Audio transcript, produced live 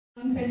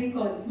Sa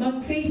likod.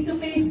 Mag-face to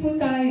face po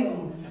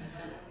tayo.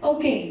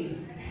 Okay.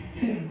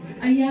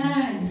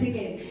 Ayan,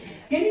 sige.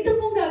 Ganito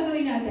pong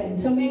gagawin natin.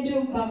 So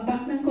medyo back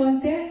ng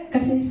konti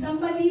kasi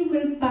somebody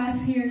will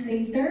pass here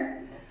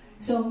later.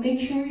 So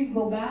make sure you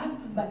go back,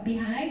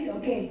 behind.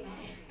 Okay.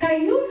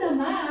 Kayo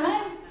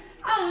naman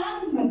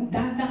ang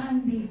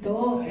magdadaan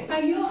dito.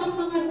 Kayo ang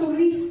mga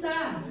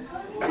turista.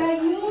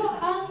 Kayo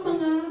ang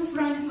mga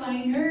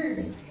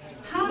frontliners.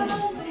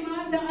 Habang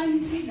dumadaan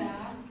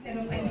sila,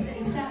 pero pa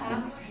isa-isa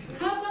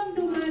habang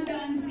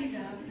dumadaan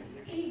sila,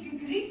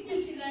 i-greet nyo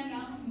sila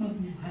ng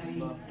mabuhay.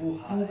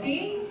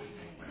 Okay?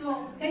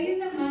 So,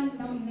 kayo naman,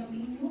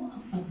 namnamin nyo ang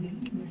paging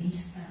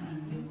turista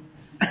ninyo.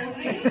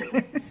 Okay?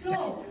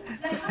 So,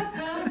 lahat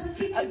so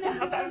titignan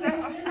ko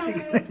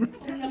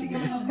kung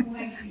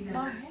nagmamabuhay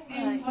sila.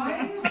 And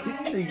while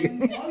I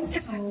am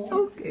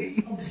also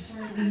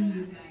observing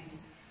you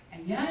guys.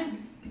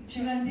 Ayan,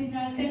 picturean din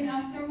natin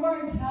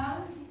afterwards,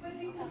 ha?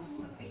 Pwede na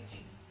akong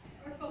ma-picture.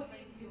 Or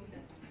pa-video na.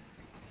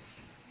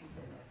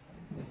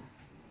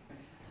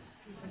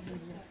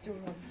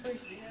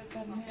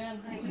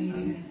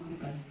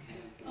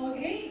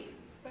 Okay.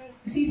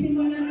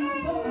 Sisimulan mo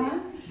po,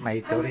 ha?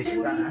 May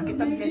turista.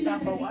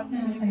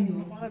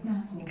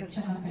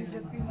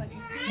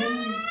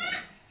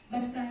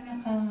 Basta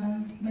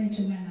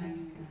medyo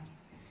malayo ka.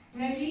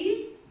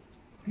 Ready?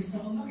 Gusto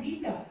ko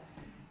makita.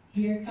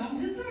 Here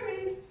comes a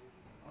tourist.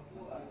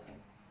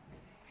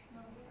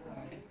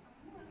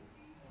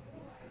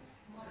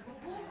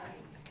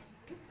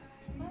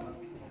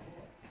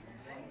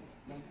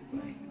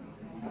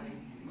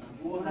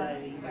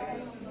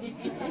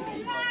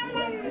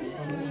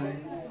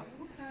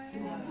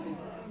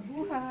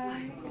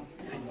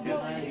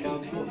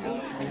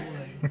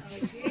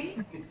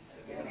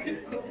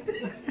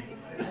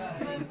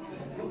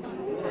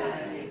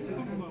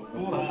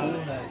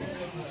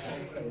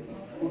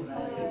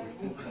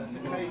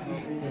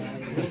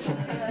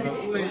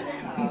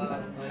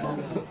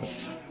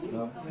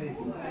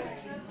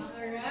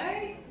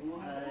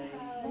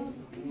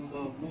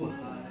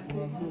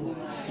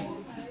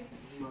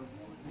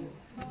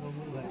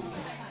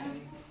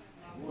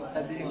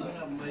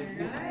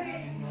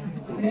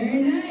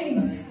 Very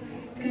nice.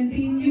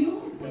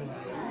 Continue.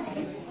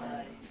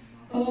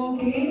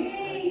 Okay.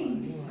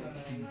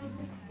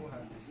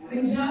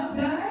 Good job,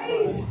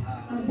 guys.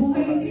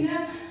 Mabuhay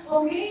sila.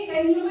 Okay,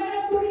 kayo naman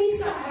ang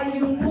turista.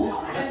 Kayo po,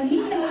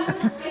 kanina,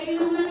 kayo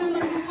naman ang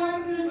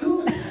mag-farm ng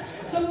group.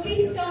 So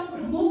please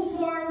come, move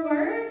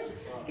forward.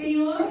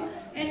 Kayo.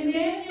 And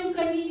then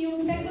yung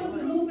second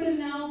group will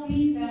now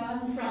be the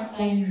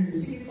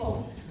frontliners. Sige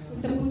po.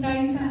 Punta po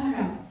tayo sa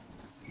harap.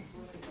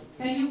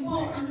 Kayo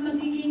po ang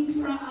magiging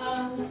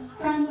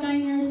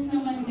frontliners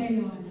naman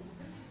ngayon.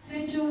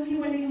 Medyo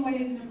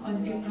hiwalay-hiwalay ng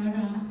konti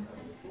para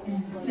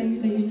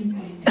layo-layo ng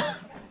konti.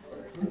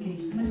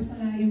 Okay, mas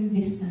malayong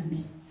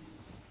distance.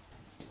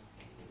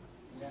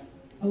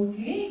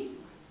 Okay.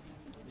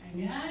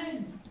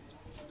 Ayan.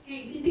 Okay,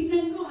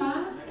 titignan ko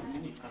ha.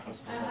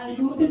 I'll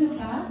go to the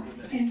back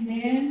and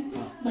then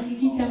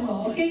makikita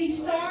ko. Okay,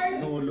 start.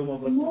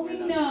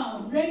 Moving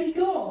now. Ready,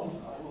 go.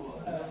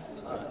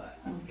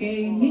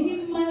 Okay,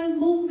 minimal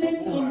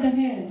movement of the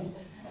head.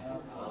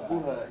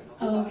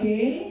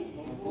 Okay.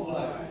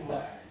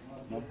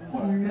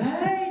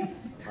 Alright.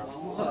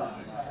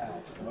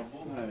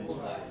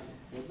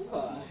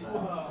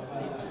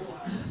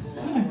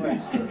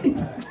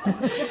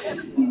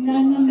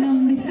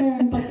 Nanamnam ni sir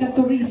ang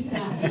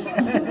pagka-turista.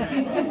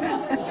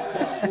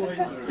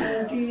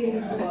 Okay.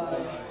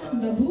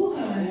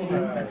 Nabuhay.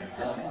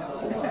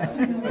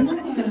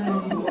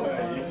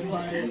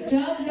 Good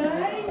job,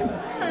 guys.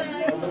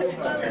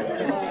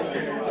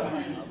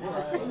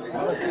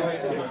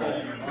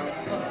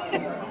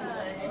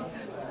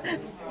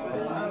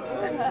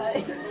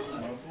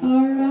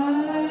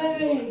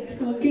 Alright.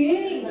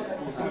 Okay.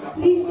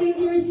 Please take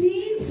your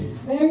seats.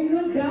 Very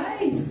good,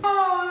 guys.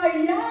 Oh,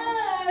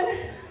 yan!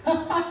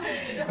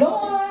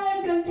 Go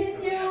on.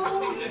 Continue.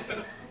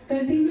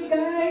 Continue,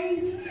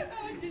 guys.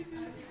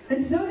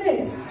 Let's do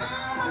this.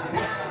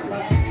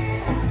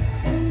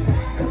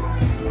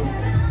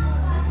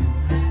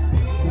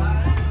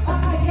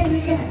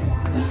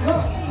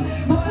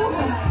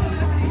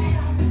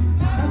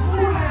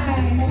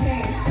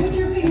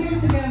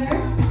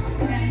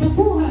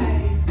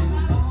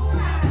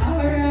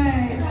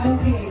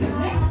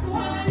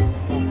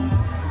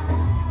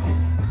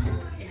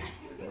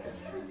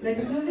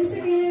 Let's do this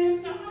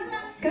again.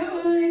 Come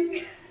on.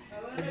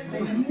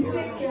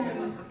 Music.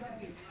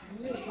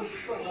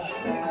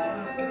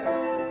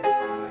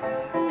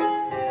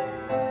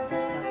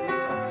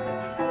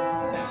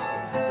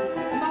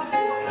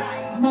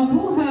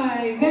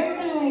 Mabuhay. Very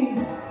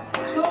nice.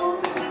 So,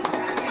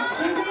 let's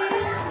do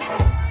this.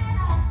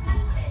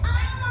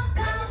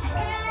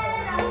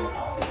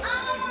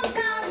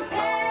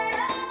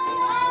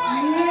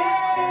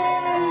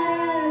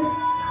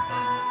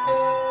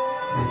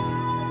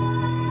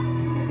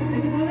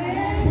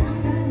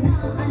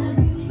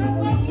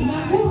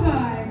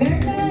 Mabuhay.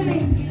 Very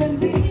nice.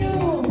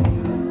 Continue.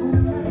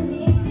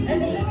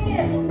 Let's do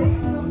it.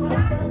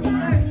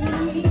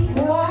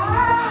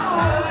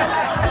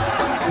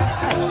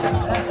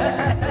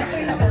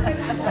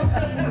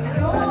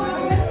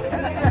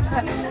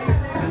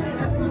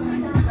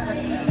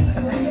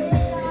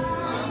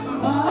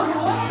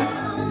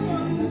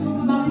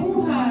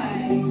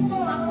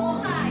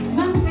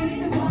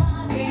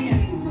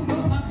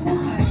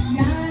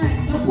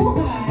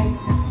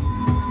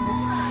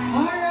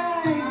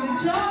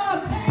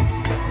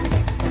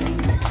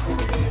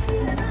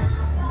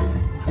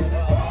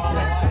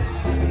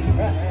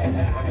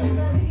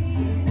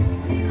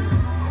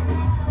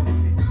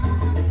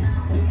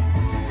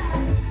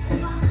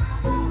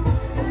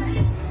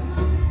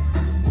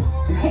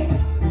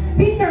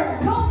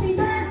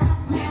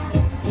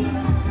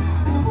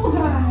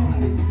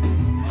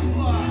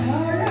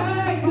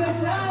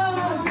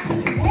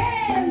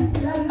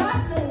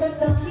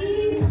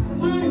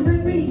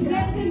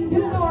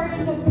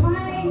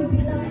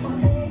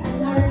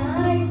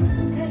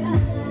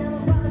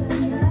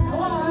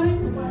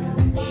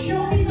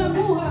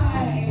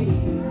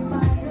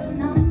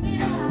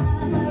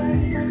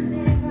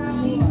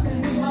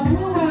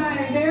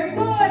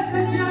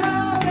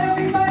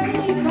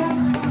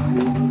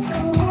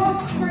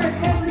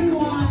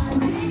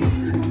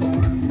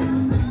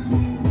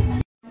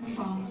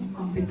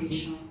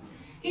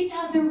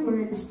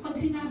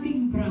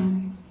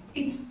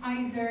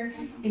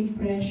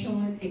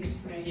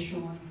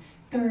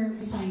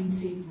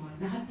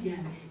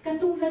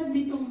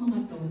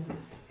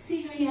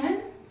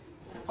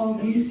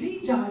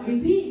 si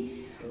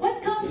Jollibee.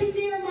 What comes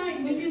into your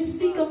mind when you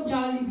speak of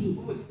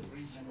Jollibee?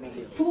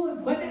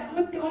 Food.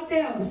 What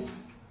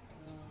else?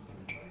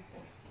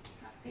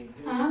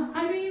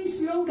 Ano yung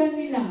slogan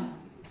nila?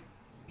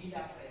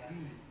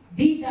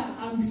 Bida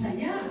ang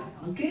saya.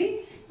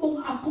 Okay?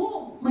 Kung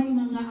ako may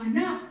mga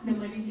anak na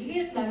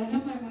maliliit, lalo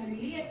naman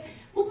maliliit,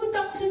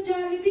 pupunta ko sa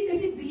Jollibee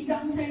kasi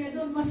bida ang saya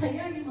doon.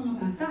 Masaya yung mga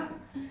bata.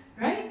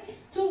 Right?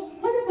 So,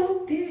 what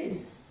about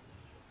this?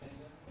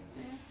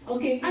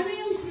 Okay, ano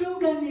yung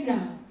slogan nila?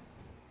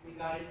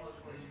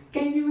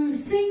 Can you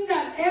sing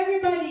that?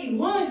 Everybody,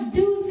 1, 2,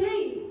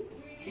 3.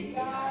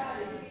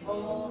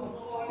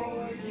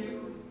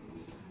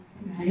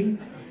 Right?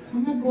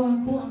 Mga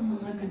gwapo ang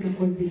mga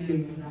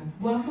taga-Cordillera.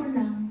 Gwapo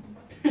lang.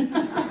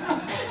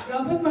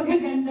 Gwapo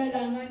magaganda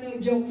lang.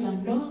 Joke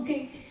lang, no?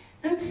 Okay.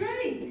 That's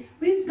right.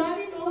 We've got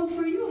it all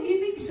for you.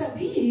 Ibig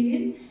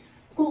sabihin,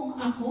 kung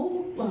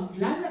ako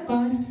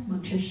maglalabas,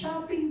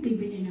 magsha-shopping,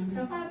 bibili ng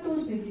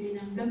sapatos, bibili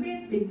ng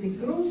damit, bibili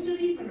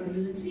grocery, panood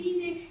ng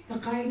sine,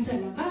 kakain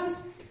sa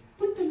labas,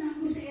 punta na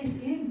ako sa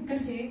SM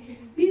kasi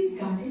we've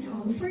got it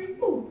all for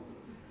you.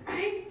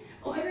 Right?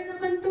 O ano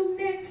naman itong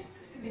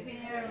next?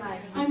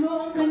 Ano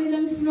ang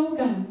kanilang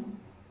slogan?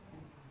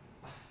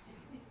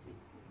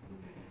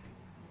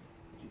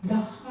 The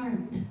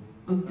heart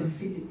of the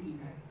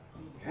Filipino.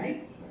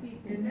 Right?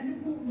 And ano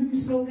po ang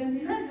slogan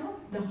nila,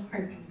 no? The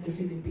heart of the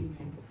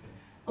Filipino.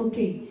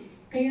 Okay.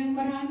 Kaya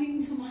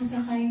maraming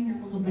sumasakay ng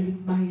mga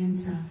balikbayan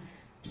sa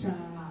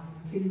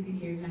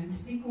Philippine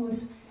Airlines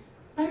because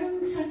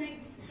parang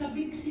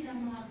sabik sila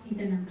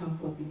makakita ng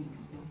kapwa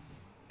Pilipino.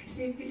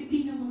 Kasi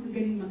Pilipino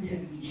magagaling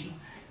magserbisyo.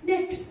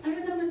 Next,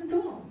 ano naman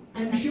to?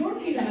 I'm sure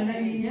kilala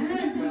niyo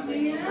yan. Sino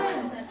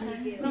yan?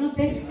 Mga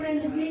best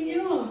friends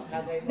ninyo.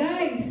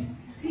 Guys,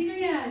 sino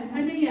yan?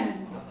 Ano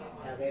yan?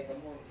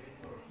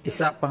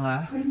 Isa pa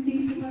nga.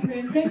 Hindi ko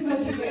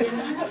breakfast ba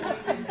yan?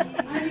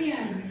 Ano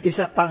yan?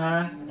 Isa pa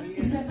nga.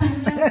 Isa pa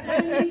nga.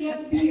 San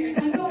Miguel Beer.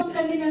 Ano ang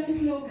kanilang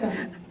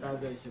slogan?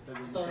 Tagay siya,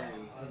 tagay.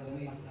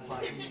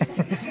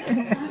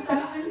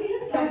 Ano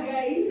yung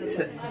tagay?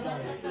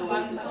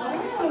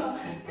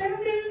 Pero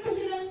meron pa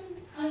silang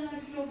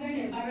slogan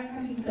eh. Parang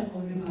nakita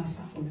ko,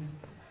 nabasa ko.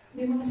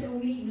 Hindi mo kasi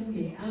umiinom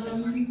eh.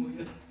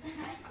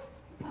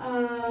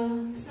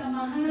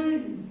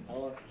 Samahan.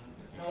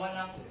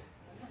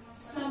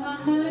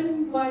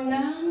 Samahan,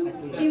 walang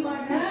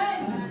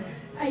iwanan.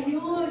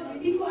 Ayun.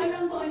 Hindi ko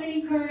alam kung ano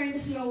yung current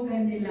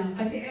slogan nila.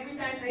 Kasi every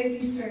time I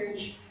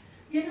research,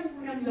 yan ang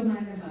unang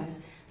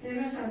lumalabas.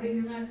 Pero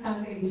sabi nga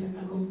tagay sa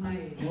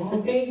tagumpay.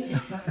 Okay?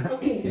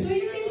 Okay. So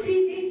you can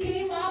see, they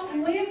came up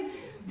with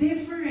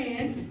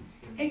different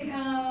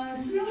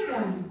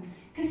slogan.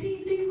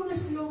 Kasi ito yung mga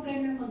slogan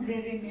na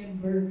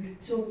magre-remember.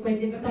 So,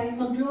 pwede ba tayo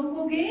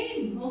mag-logo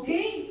game?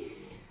 Okay?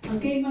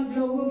 Okay,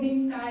 mag-logo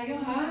game tayo,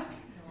 ha?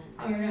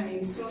 Alright,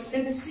 so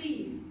let's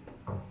see.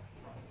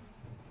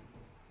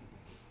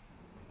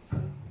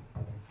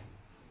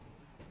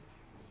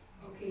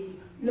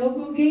 Okay,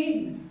 logo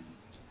game.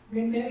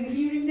 Remember, if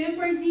you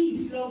remember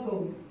these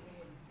logo.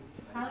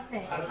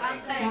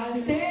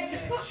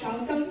 Caltex.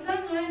 Shout out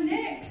lang, ha?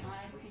 Next.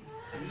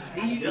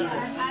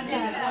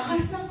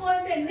 Lakas ng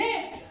konti.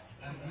 Next.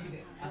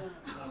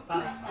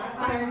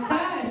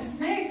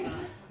 Cartas.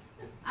 Next.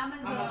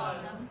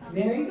 Amazon.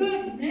 Very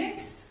good.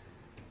 Next.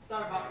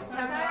 Starbucks.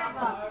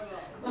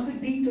 Bakit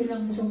dito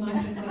lang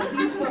sumasagot?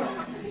 Dito.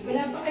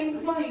 Wala pa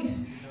kayong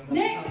points.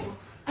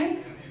 Next.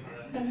 Ay,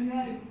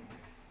 tanggal.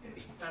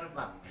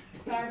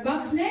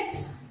 Starbucks.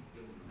 Next.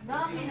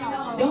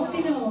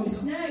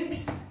 Domino's.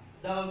 Next.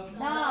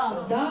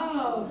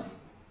 Dove.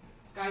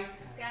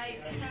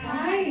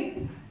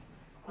 Skype.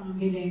 Pang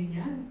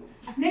millennial.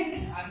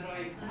 Next.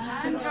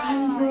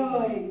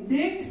 Android.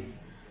 Next.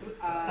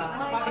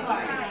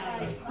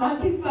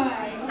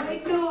 Spotify. Oh,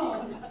 ito.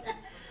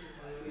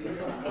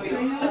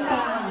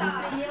 Toyota.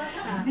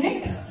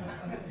 Next.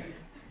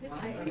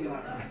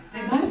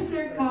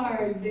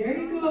 Mastercard.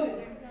 Very good.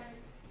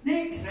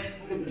 Next.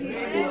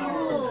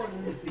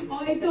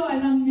 Oh, ito.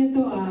 Alam niyo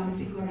to,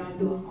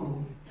 sigurado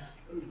ako.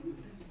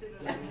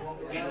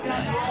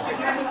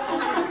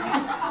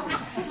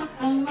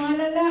 Ang mga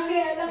lalaki,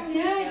 alam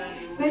yan.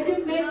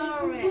 Medyo,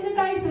 punta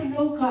tayo sa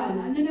local.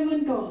 Ano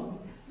naman to?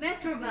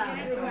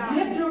 Metrobank.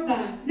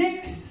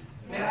 Next.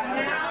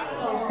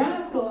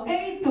 Meralco.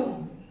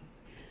 Ito.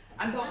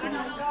 Andox.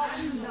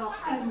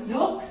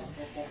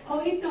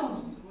 O ito.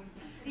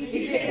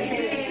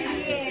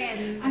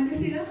 Ano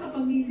sila?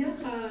 Kapamilya?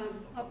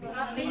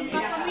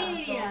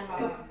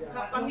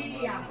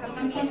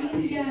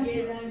 Kapamilya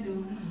sila, no?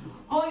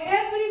 Oh,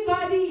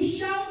 everybody,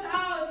 shout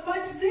out!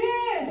 What's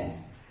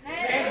this?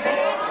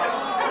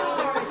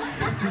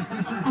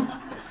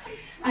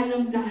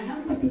 Alam na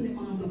alam, pati ng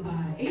mga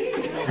babae.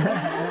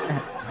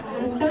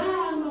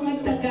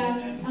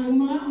 Ang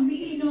mga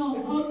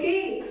umiinom.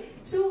 Okay.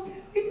 So,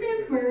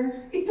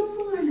 remember, itong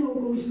mga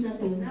logos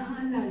na to,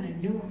 naaalala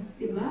nyo.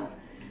 Diba?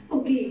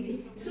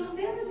 Okay. So,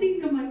 meron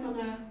din naman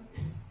mga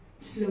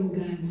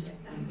slogans at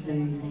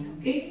taglines.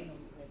 Okay?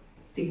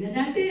 Tignan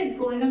natin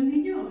kung alam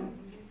niyo.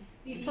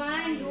 We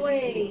find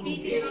ways.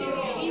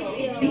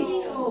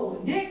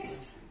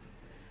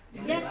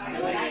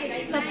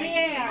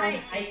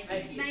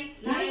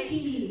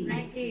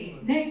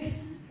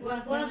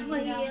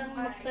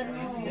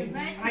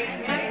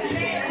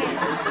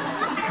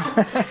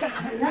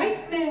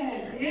 Right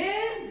man.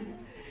 And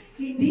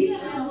hindi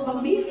lang ang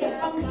pamilya,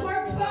 pang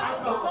sports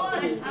pa.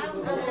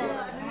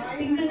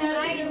 Tingnan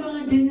natin yung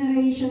mga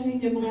generation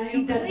ninyo, mga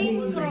edad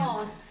ninyo. Green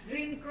Cross.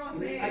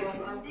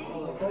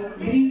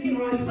 Green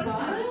Cross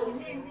pa?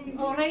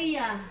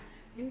 Oreya.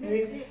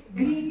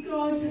 Green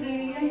Cross,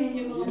 Rhea, yan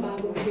yung mga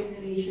bagong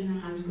generation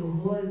ng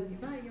alcohol.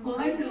 O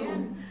ano?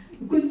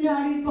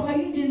 Kunyari pa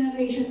kayo,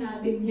 generation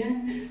natin yan.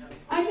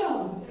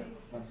 Ano?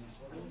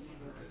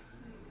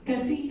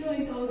 Casino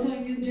is also a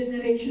new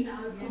generation ng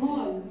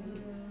alcohol.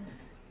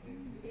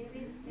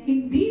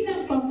 Hindi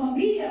lang pang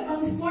pamilya, pang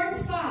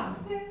sports pa.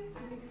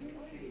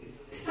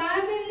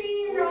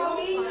 Family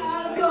rubbing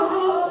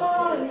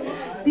alcohol.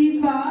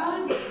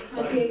 Diba?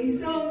 Okay,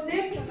 so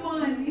next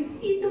one.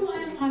 Ito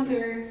ang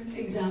other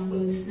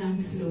examples ng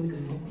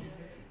slogans.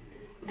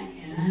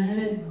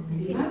 Ayan.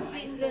 Diba?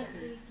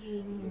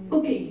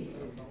 Okay.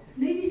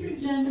 Ladies and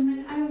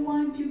gentlemen, I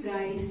want you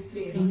guys to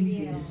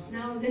read this.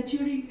 Now that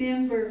you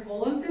remember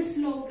all the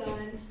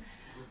slogans,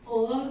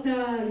 all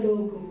the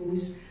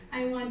logos,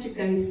 I want you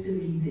guys to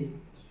read it.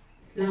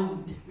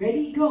 Loud.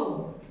 Ready?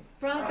 Go.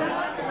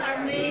 Products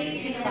are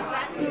made in a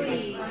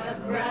factory,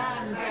 but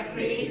brands are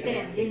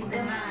created in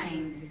the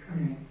mind.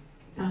 Correct.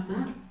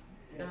 Tama?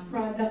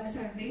 Products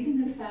are made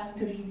in the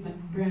factory, but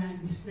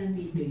brands,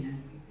 nandito yan.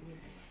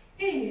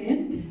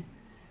 And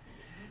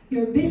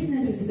your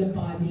business is the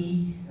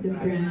body, the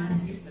brand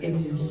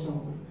is your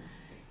soul.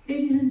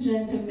 Ladies and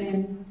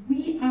gentlemen,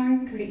 we are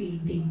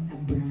creating a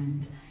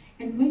brand.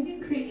 And when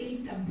you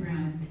create a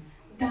brand,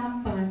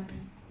 dapat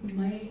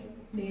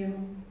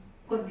mayroong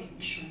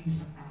connection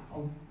sa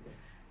tao.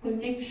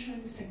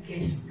 Connection sa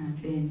guest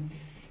natin.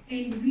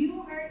 And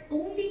you are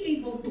only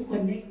able to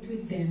connect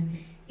with them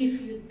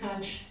if you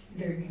touch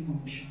their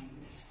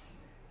emotions.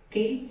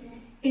 Okay?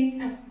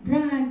 And a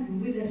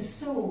brand with a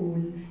soul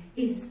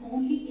is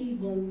only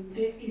able,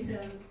 is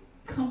a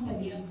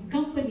company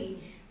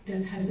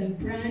that has a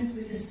brand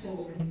with a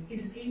soul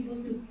is able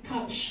to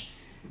touch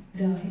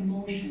the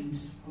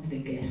emotions of the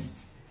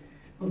guests.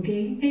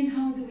 Okay? And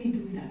how do we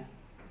do that?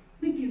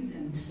 We give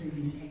them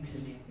service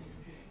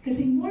excellence.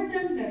 Kasi more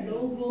than the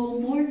logo,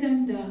 more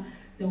than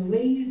the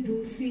way you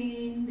do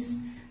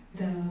things,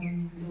 the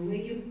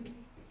way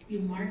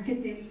you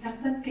market it,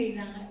 dapat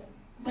kailangan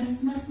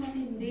mas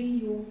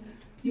matindi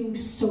yung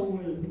soul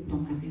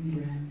ng ating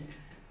brand.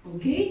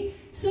 Okay?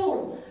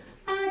 So,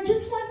 I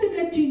just want to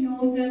let you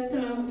know that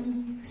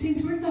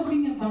since we're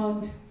talking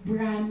about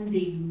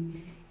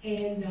branding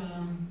and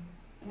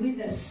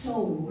with a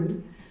soul,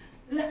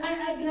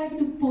 I'd like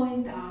to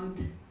point out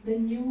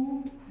the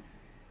new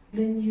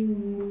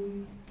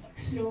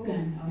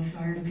slogan of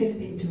our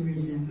Philippine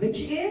tourism,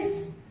 which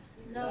is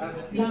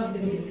love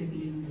the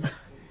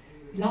Philippines.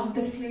 Love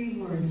the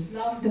flavors,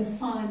 love the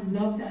fun,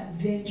 love the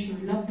adventure,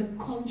 love the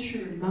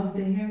culture, love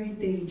the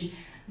heritage,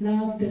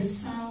 love the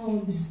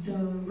sounds, the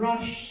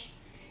rush.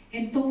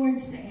 And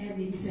towards the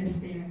end, it says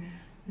there,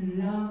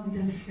 love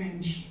the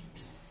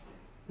friendships,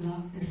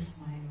 love the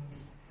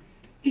smiles.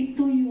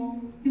 Ito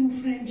yung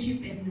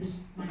friendship and the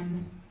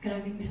smiles,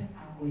 galing sa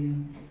tao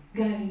yun.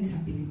 Galing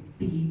sa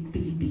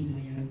Pilipino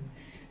yun.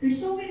 There's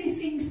so many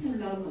things to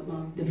love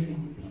about the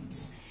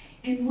Philippines.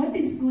 And what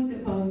is good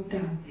about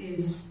that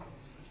is,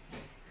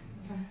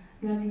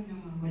 laging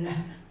nawawala.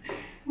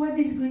 What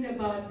is good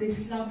about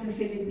this Love the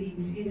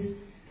Philippines is,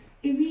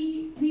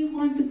 we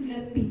want to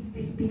let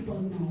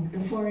people know,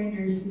 the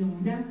foreigners know,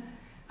 na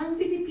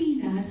ang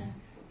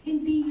Pilipinas,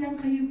 hindi lang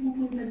kayo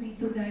pupunta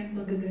dito dahil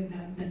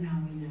magaganda ang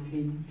tanawin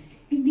namin.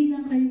 Hindi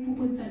lang kayo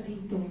pupunta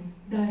dito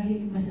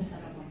dahil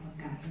masasarap ang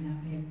pagkain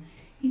namin.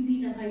 Hindi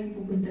lang kayo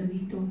pupunta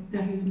dito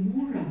dahil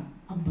mura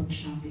ang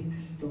pag-shopping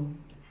dito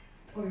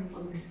or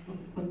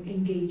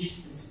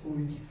pag-engage sa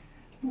sports.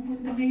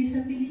 Pupunta kayo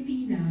sa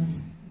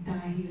Pilipinas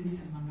dahil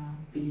sa mga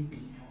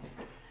Pilipino.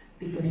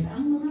 Because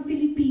ang mga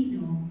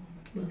Pilipino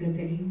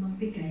magagaling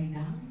magbigay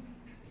ng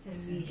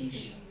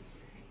servisyo.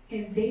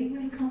 And they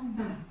will come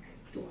back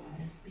to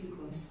us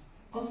because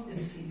of the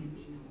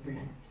Filipino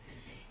brand.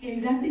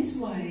 And that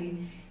is why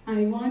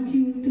I want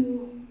you to...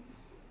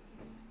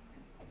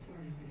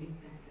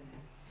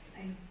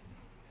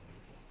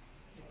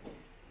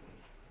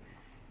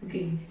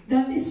 Okay,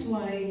 that is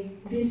why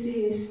this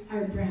is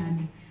our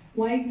brand.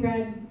 Why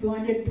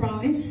branded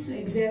promise to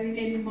excel in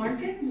any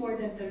market more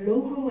than the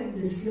logo and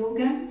the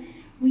slogan?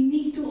 We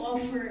need to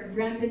offer a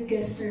branded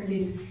guest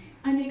service,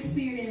 an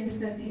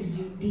experience that is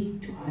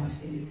unique to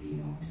us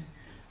Filipinos.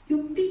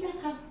 Yung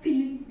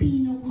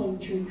pinaka-Filipino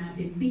culture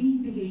natin,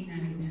 binibigay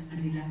natin sa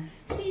kanila.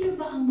 Sino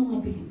ba ang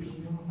mga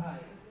Pilipino?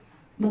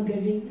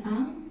 Magaling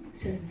ang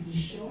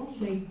serbisyo,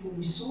 may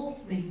puso,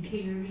 may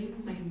caring,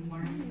 may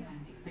warm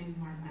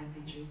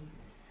attitude.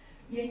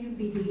 Yan yung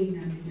bibigay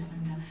natin sa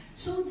kanila.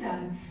 So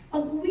that,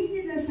 pag uwi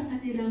nila sa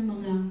kanilang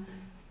mga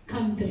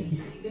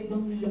countries,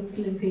 ibang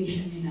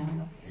location nila,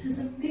 so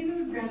they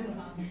will brag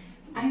about,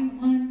 I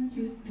want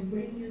you to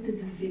bring you to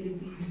the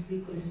Philippines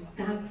because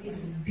that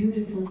is a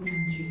beautiful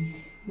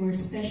country, more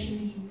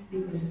especially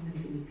because of the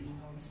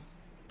Filipinos.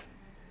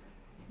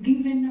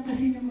 Given na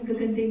kasi na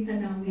magaganda yung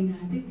tanawin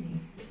natin eh.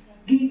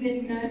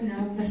 Given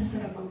na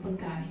masasarap ang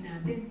pagkain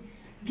natin.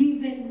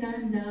 Given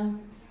na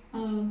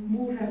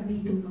mura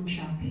dito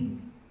mag-shopping.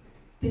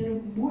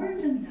 Pero more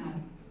than that,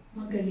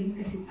 magaling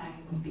kasi tayo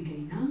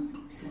magbigay ng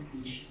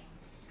servisyo.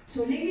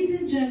 So ladies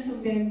and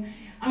gentlemen,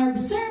 our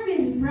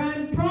service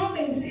brand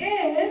promise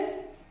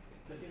is...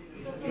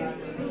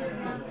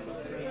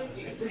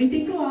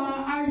 Ulitin ko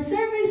our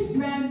service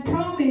brand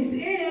promise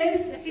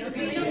is...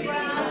 Filipino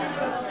brand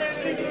of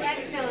service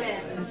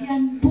excellence.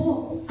 Yan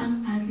po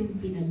ang ating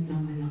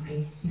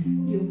pinagmamalaki.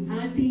 Yung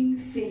ating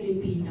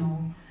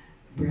Filipino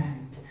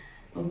brand.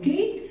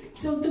 Okay?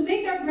 So to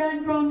make our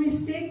brand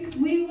promise stick,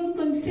 we will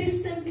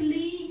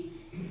consistently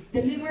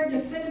deliver the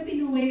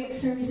Filipino way of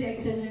service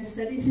excellence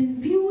that is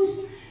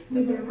infused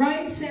with the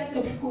right set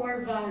of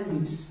core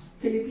values,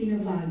 Filipino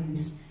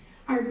values.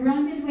 Our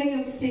branded way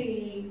of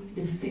saying,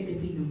 the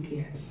Filipino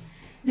cares.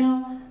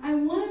 Now, I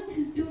want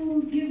to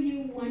give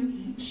you one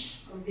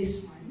each of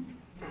this one.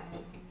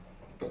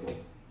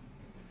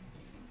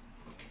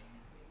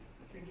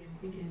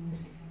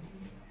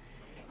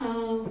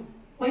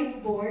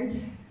 Whiteboard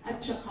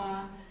at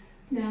saka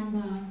ng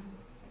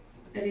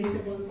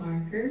erasable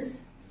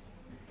markers.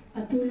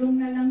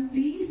 Patulong na lang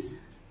please.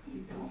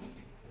 Ito.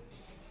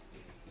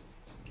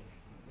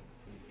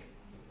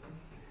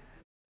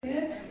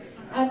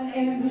 At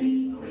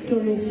every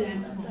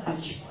tourism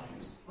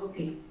touchpoints.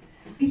 Okay.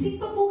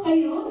 Gising pa po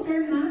kayo,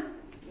 sir ma?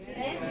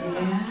 Yes.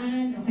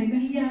 Ayan. Okay,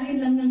 mahihain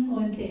lang ng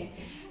konti.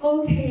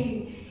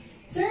 Okay.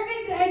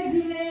 Service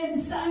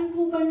excellence. Saan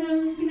po ba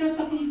nang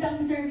pinapakita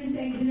ang service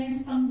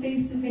excellence? Pang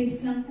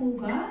face-to-face lang po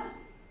ba?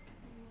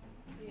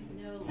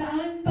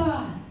 Saan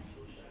pa?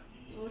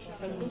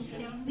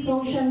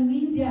 Social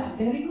media.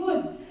 Very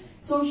good.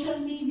 Social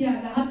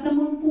media. Lahat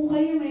naman po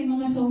kayo may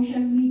mga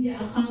social media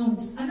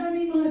accounts. Ano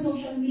yung mga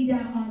social media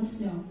accounts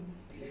nyo?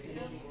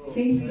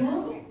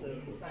 Facebook?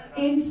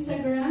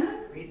 Instagram?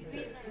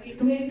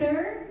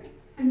 Twitter?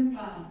 Ano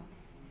pa?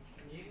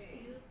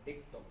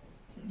 TikTok?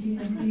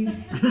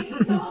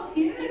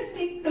 Yes,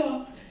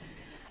 TikTok.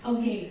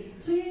 Okay.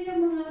 So yun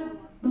yung mga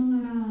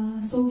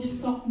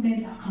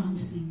SOCMED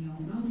accounts ninyo.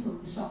 No? So,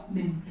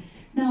 SOCMED.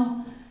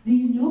 Now, do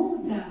you know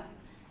that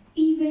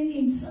even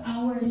in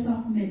our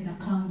SOCMED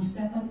accounts,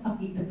 dapat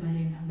pakita pa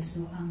rin ang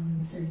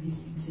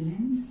service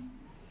excellence?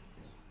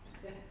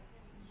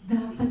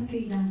 Dapat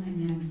kailangan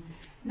yan.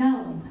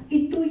 Now,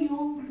 ito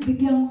yung,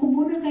 bigyan ko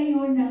muna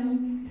kayo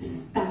ng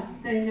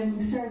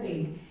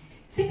survey.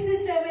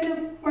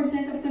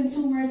 67% of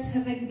consumers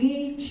have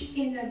engaged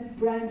in a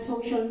brand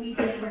social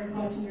media for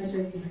customer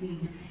service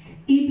needs.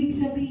 Ibig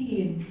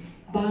sabihin,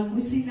 bago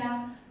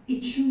nila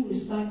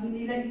i-choose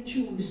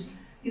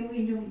yung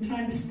inyong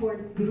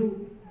transport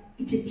group,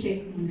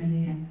 i-check mo na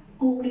yan.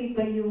 Okay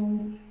ba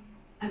yung,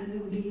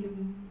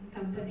 yung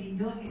company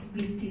nyo,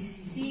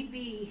 SBTC? CB.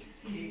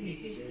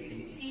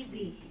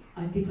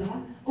 Diba?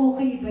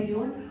 Okay ba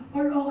yun?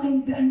 Or okay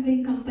ba, ano ba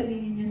yung company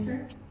ninyo,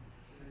 sir?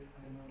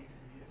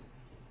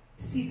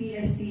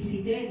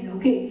 CBSTC din.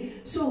 Okay.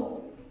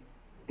 So,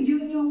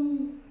 yun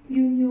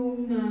yung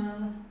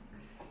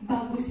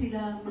bago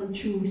sila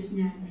mag-choose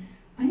niyan.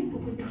 Ay,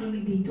 pupunta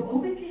kami dito.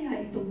 Okay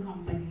kaya itong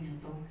company na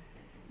to?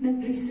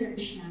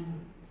 Nag-research na.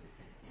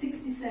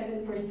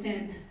 67%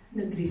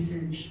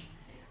 nag-research.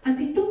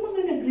 At itong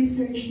mga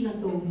nag-research na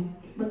to,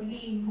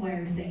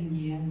 mag-i-inquire sa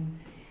inyo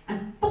yan.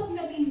 At pag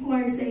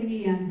nag-inquire sa inyo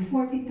yan,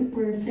 42%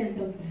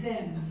 of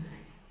them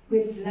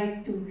would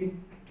like to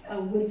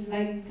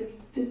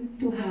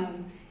have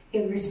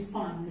a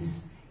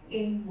response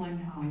in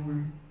 1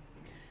 hour.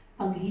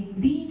 Pag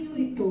hindi nyo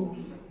ito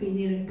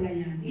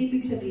pinireplyan,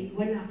 ibig sabihin,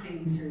 wala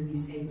kayong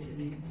service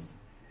excellence.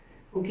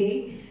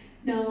 Okay?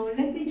 Now,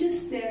 let me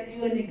just tell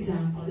you an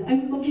example.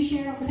 Ay,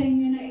 mag-share ako sa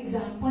inyo na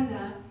example,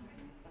 ha?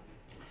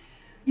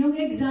 Yung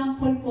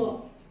example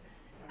po,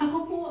 ako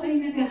po ay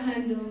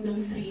nag-handle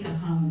ng 3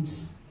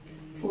 accounts.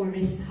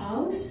 Forest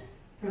House,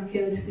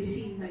 Raquel's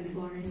Cuisine by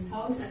Forest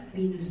House, at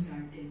Venus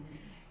Garden.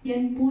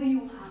 Yan po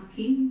yung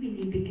aking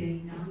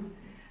binibigay ng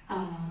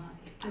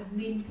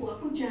admin po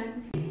ako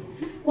dyan.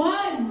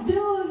 1,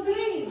 2,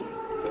 3!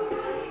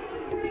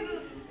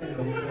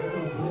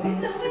 Wait,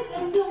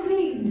 yung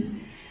rings.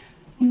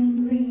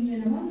 Yung ring nyo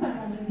naman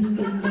para hindi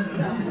kayo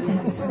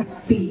magkakayan sa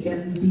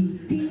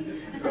PLDT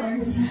or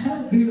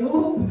sa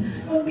Globe.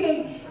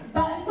 Okay,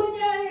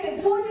 kunyari,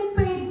 fully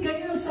paid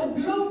kayo sa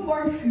Globe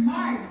or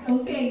Smart.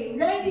 Okay,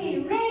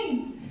 ready,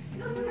 ring!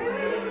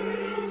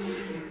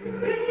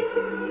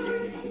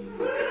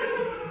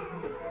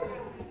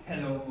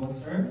 Hello po,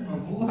 sir.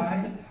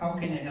 Mabuhay. How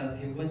can I help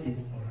you with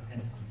this for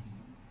SCC?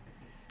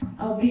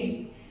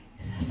 Okay.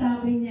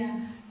 Sabi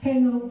niya,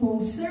 hello po,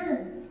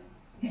 sir.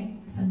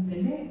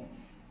 Sandali.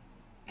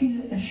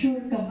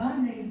 Sure ka ba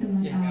na ito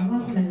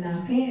matawag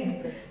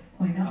lalaki?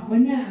 Wala ko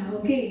na.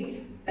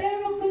 Okay.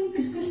 Pero kung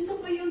gusto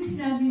ko yung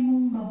sinabi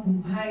mong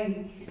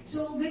mabuhay.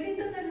 So,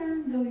 ganito na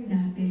lang gawin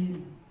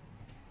natin.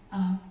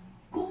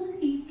 Kung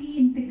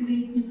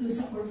i-integrate nyo to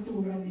sa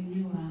kultura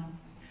ninyo,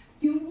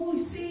 you will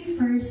say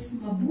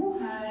first,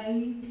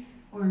 mabuhay,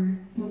 or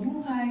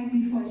mabuhay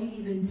before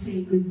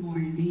say good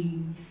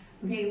morning.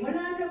 Okay,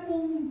 wala na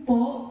pong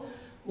po,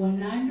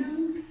 wala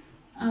nang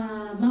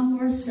ma'am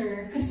or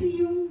sir,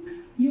 kasi yung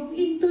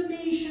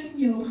intonation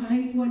nyo,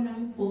 kahit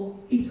walang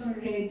po, is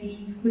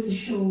already will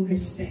show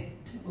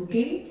respect.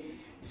 Okay?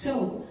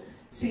 So,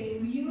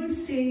 you will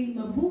say,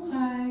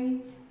 mabuhay,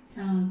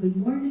 good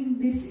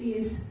morning, this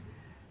is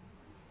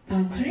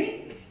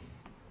Patrick.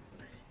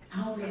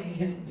 How may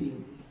I help you?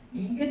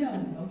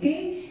 Ganon,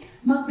 okay?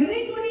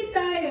 Mag-ring ulit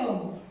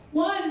tayo.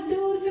 1,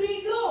 2,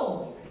 3,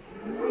 go!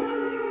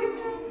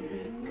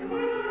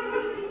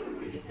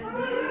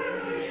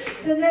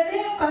 Sandali,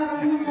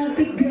 parang mga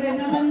tigre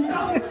naman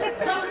to.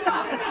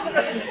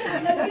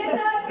 Lagyan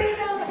natin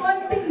ng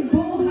konting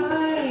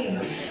buhay.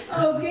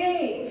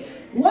 Okay.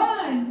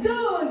 1,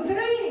 2,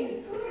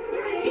 3.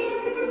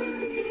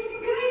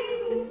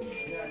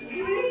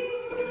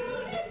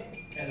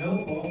 Hello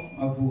po,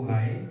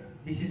 mabuhay.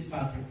 This is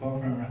Patrick po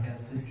from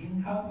Raquel's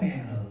Cuisine. How may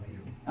I help you?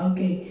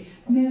 Okay.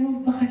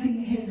 Meron pa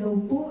kasing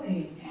hello po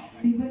eh.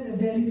 Di ba the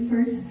very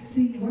first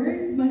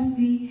word must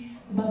be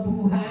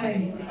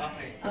mabuhay.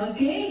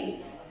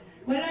 Okay?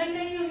 Wala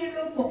na yung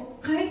hello po.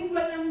 Kahit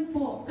walang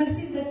po.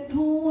 Kasi the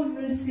tone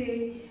will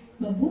say,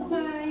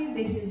 mabuhay,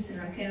 this is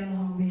Raquel,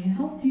 how may I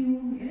help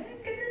you?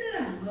 Ganun na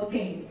lang.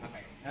 Okay.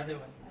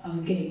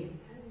 Okay.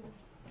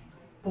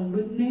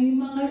 Pagod na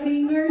yung mga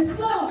ringers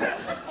mo.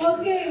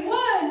 Okay,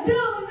 1,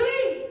 2,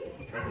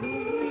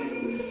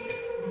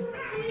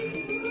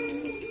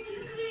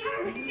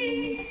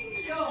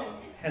 3. Go.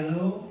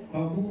 Hello,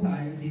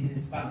 mabuhay. This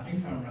is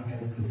Patrick from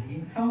Raquel's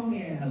Cuisine. How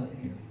may I help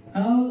you?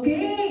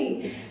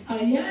 Okay.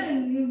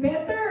 Ayan,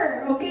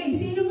 better. Okay,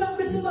 sino bang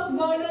gusto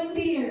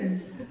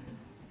mag-volunteer?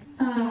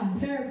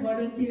 Sir,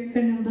 volunteer ka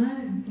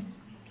naman.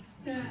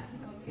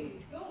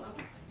 Okay, go.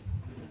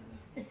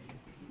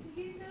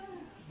 Sige na.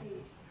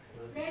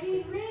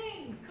 Ready,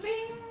 ring.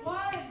 Cling.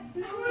 1,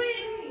 2,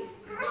 3.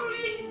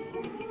 Ring.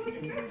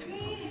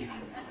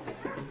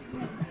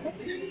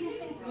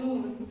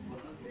 Go.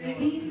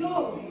 Ready,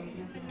 go.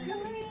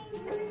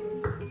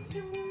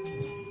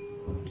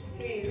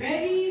 Okay,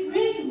 ready,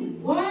 ring.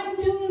 1,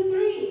 2,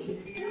 3.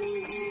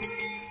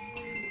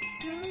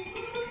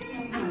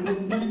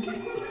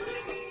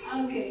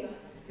 Okay.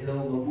 Hello,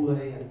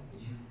 mabuhay.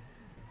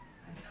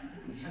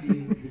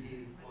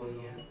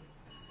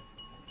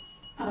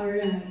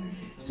 Alright.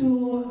 So,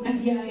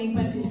 ayayin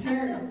pa si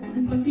Sir.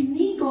 Ano pa si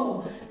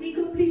Nico?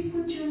 Nico, please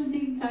put your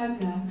name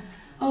tag.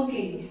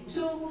 Okay.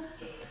 So,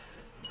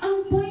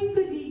 ang point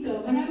ko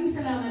dito, maraming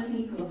salamat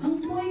Nico.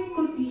 Ang point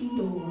ko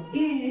dito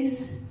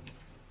is,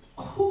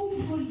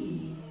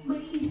 hopefully,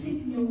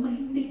 maisip nyo,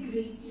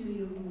 ma-integrate nyo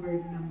yung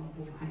word na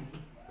mabuhay.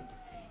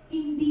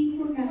 Hindi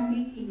ko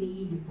namin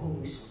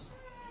ini-impose.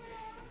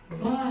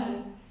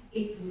 But,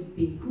 it would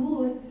be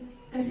good,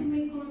 kasi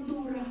may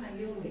kultura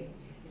kayo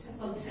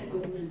sa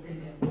pagsagot ng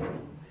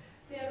telepono.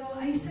 Pero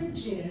I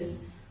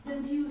suggest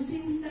that you,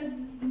 since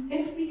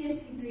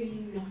FBS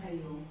training na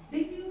kayo,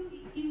 then you,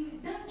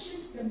 not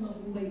just the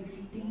mabuhay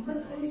greeting,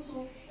 but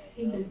also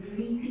in the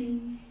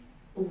greeting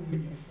over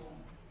the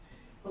phone.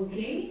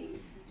 Okay?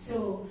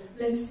 So,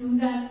 let's do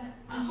that.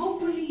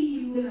 Hopefully,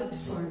 you will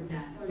absorb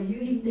that or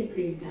you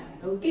integrate that.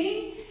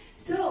 Okay?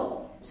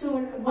 So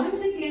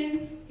once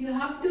again, you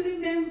have to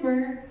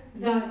remember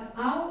that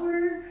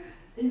our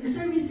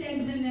service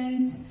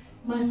excellence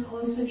must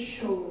also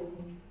show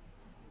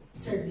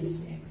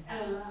service excellence.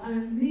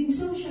 In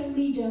social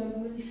media,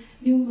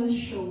 you must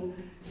show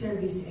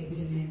service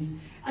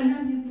excellence.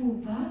 Alam niyo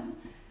po ba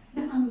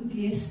na ang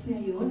guest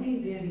ngayon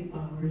ay very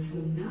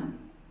powerful na?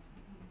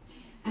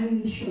 I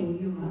will show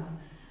you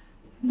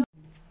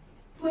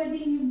Pwede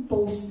yung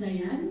post na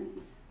yan,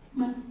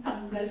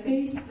 matanggal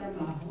kayo sa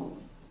trabaho.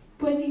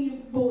 Pwede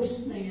yung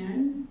post na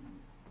yan,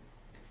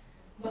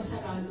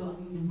 masarado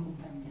ang inyong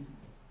kumpanya.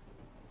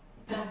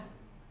 That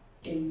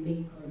can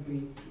make or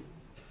break you.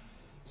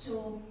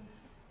 So,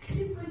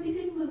 kasi pwede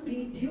kayong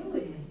mag-video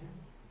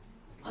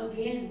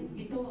Again,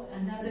 ito,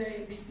 another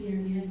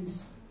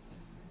experience.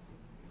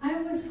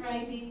 I was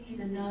riding in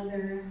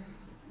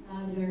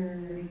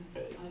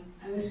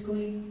I was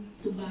going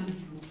to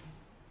Baguio.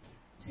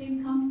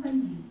 Same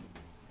company.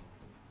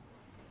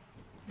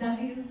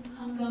 Dahil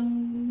hanggang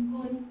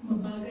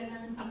mabagal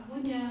ang takbo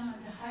niya,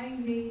 the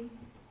highway,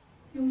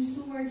 yung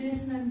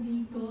stewardess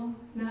nandito,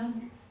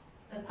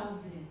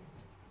 nag-tablet.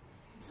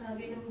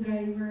 Sabi ng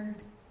driver,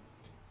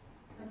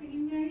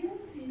 patingin nga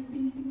yan, sino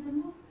tinitingnan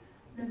mo?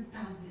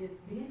 Nag-tablet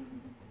din.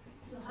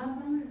 So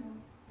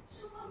habang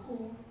so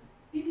ako,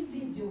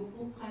 binivideo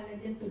ko, kala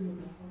niya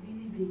tulog ako,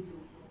 binivideo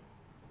ko.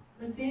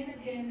 But then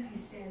again, I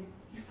said,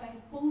 if I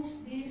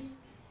post this,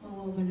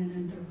 mawawala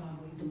ng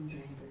trabaho itong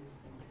driver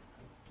nito.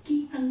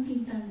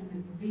 Kitang-kita na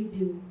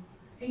nag-video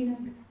ay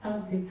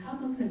nag-tablet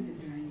habang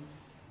nag-drive.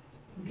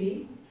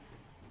 Okay?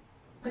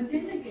 But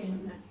then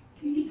again,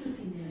 hindi ko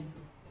sineto.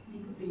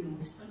 Hindi ko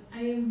pinost. But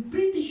I am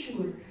pretty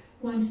sure,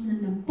 once na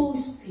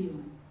na-post ko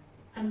yun,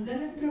 ang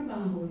ganang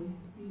trabaho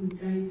yung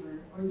driver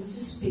or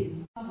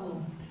masuspend.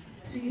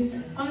 Sige,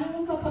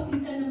 paano mo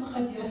papakita na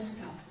makadiyos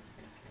ka?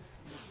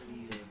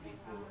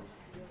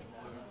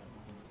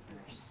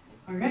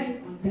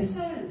 Alright,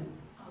 magdasal.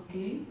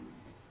 Okay?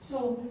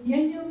 So,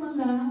 yan yung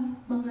mga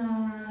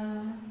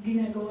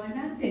ginagawa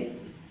natin.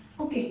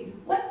 Okay,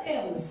 what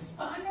else?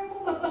 Paano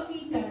mo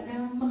mapakita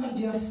na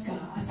maka-Diyos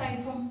ka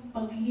aside from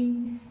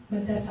pagiging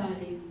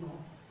madasalin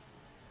mo?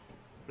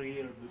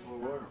 Prayer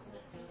before work.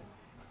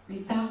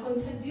 May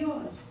takot sa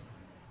Diyos.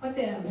 What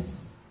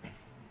else?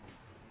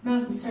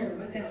 Ma'am,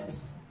 sir, what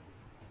else?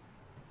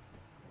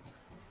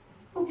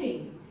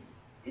 Okay,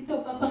 ito,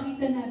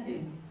 papakita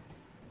natin.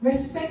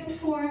 Respect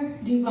for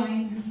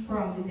divine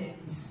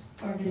providence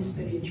or the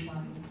spiritual.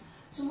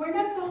 So we're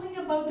not talking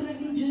about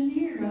religion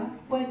here.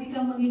 Pwede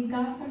kang maging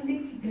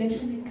Catholic,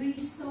 Iglesia ni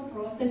Cristo,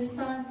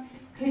 Protestant,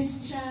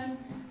 Christian.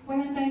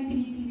 Wala tayong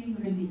pinipiling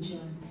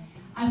religion.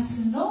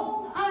 As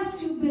long as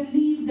you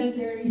believe that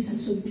there is a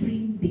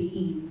supreme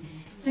being.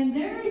 When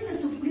there is a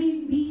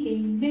supreme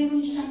being, meron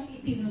siyang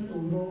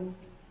itinuturo.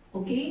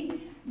 Okay?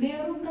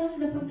 Meron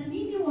kang, dapat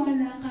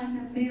naniniwala ka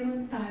na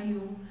meron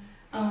tayong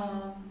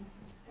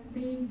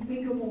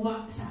may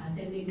gumawa sa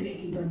atin, may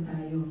creator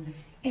tayo.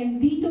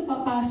 And dito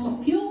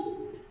papasok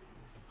yung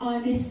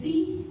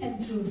honesty and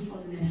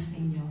truthfulness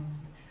ninyo.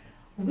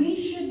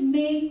 We should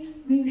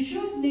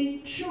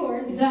make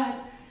sure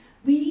that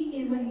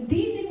when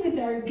dealing with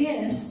our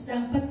guests,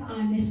 dapat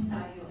honest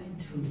tayo and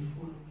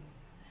truthful.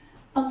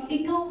 Pag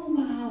ikaw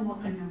umahawa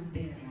ka ng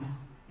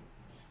pera,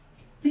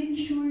 make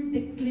sure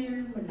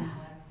declare mo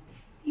lahat.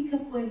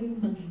 Ikaw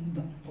pwedeng maging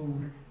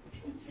doktor.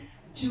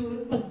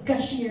 Pag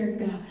cashier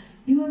ka,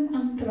 yun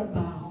ang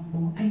trabaho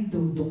mo, ay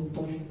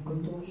dodoktorin ko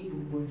to,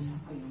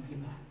 ibubulsa ko yung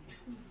iba.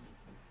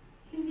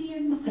 Hindi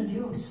yan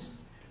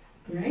maka-Diyos.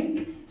 Right?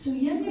 So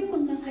yan yung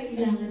mga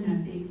kailangan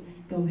natin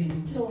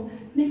gawin. So,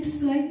 next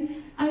slide.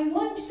 I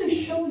want to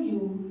show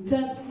you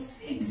that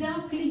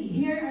exactly,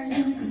 here are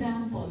some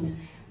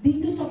examples.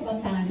 Dito sa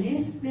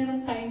Batanes,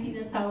 meron tayong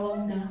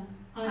tinatawag na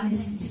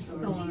honesty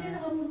store. Sino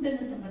nakapunta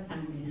na sa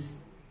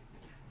Batanes?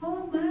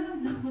 Oh,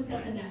 ma'am, nakapunta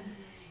ka na.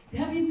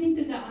 Have you been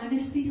to the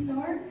honesty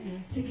store?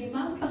 Sige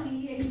ma'am,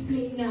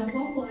 paki-explain nga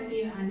po kung ano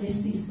yung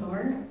honesty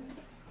store.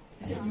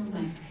 Sa inyo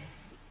mic.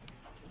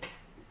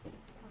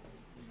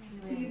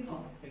 Sige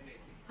po.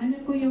 Ano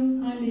po yung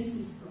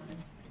honesty store?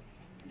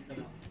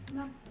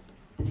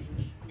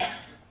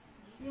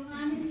 Yung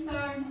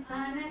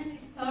honesty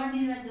store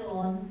nila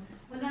doon,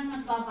 walang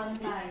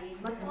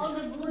nagbabantay. But all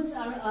the goods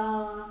are,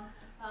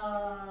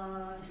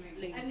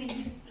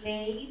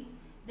 displayed.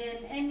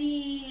 Then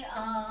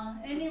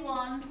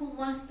anyone who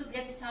wants to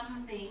get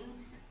something,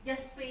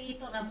 just pay it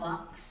on a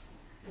box.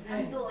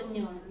 Nandoon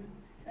yun.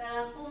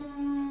 Kung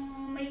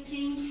may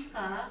change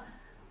ka,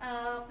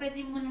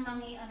 pwede mo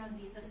namang i-ano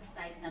dito sa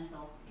site na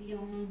to.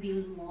 Yung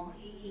bill mo,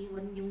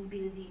 iiwan yung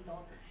bill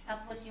dito.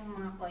 Tapos yung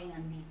mga coin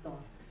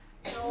nandito.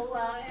 So,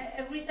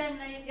 every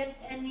time na you get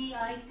any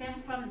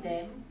item from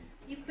them,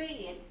 you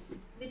pay it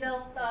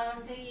without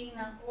saying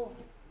na, oh,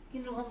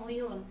 kinuha mo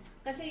yun.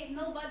 Kasi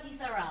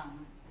nobody's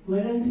around.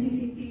 Walang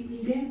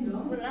CCTV din,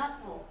 no? Wala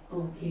po.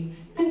 Okay.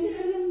 Kasi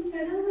alam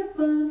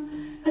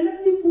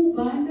niyo po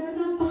ba na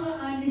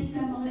napaka-honest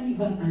na mga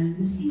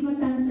Ivatans?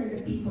 Ivatans are the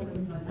people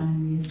of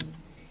Batanes.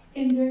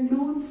 And they're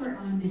known for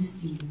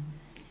honesty.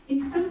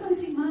 And tama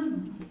si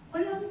ma'am,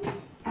 walang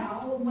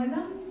tao,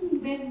 walang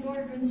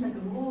vendor dun sa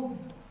loob.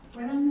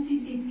 Walang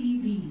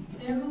CCTV.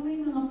 Pero may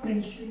mga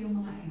presyo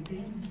yung mga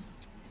items.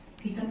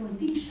 Kita mo,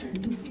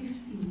 t-shirt,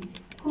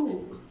 250.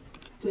 Coke,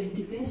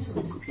 20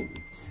 pesos.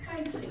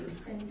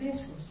 Skyflakes, 10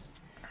 pesos.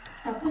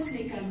 Tapos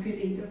may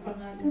calculator pa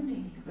nga dun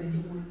eh. Pwede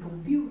mo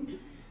i-compute.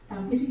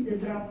 Tapos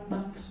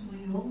i-dropbox mo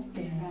yung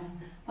pera.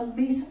 Pag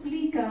may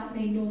sukli ka,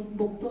 may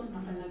notebook to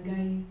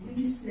nakalagay.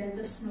 Please let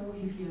us know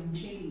if you have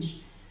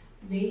changed.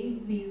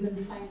 We will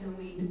find a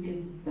way to give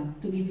it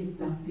back to you.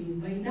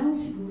 By now,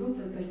 siguro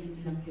pwede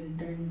nilang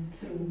i-return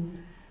through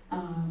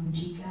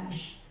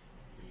GCash.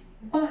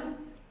 But,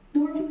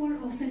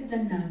 more often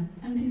than not,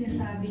 ang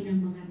sinasabi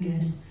ng mga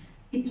guests,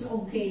 it's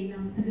okay na,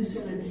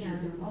 nasusulat siya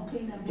doon,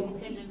 okay na po,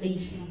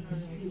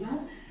 diba?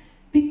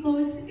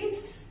 Because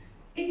it's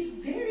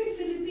very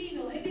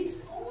Filipino and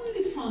it's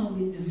only found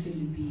in the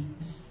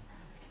Philippines.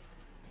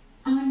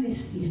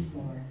 Honesty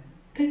store.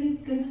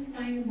 Kasi ganun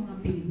tayo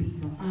mga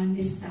Pilipino,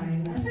 honest tayo.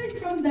 Aside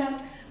from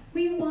that,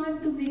 we want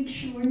to make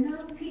sure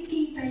na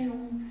kikita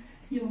yung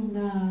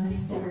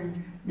store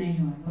na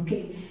yun.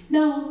 Okay.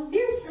 Now,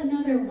 here's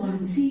another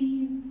one.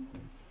 See,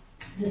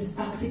 this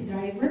taxi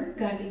driver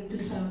galing to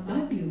sa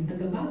Baguio,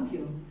 taga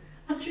Baguio.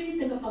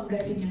 Actually, taga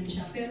Pangasinan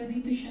siya, pero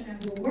dito siya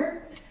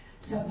nag-work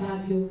sa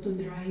Baguio to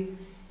drive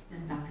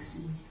ng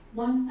taxi.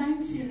 One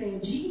time si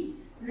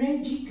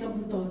Reggie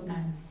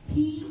Kabutotan,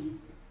 he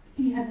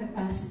had a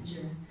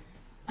passenger,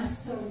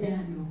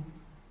 Australiano.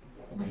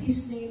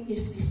 His name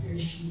is Mr.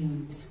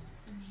 Shields.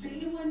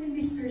 Naiwan ni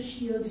Mr.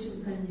 Shields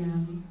yung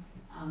kanyang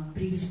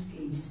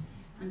briefcase.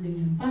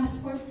 Andun yung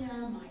passport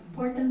niya, mga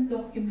important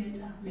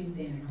documents, at may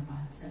pera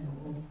pa sa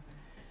loob.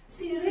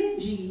 Si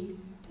Reggie,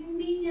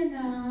 hindi niya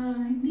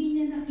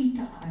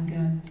nakita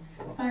agad.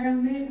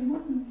 Parang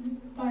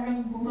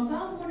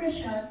bumaba muna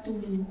siya to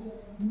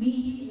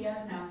umihi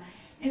yata.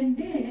 And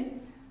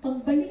then,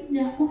 pagbalik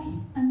niya, uy,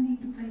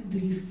 andito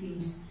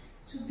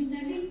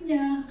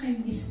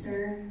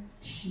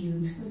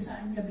videos kung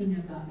saan niya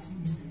binaba si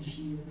Mr.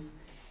 Shields.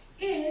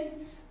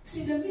 And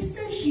sila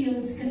Mr.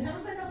 Shields,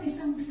 kasama ng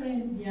isang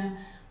friend niya,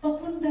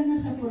 papunta na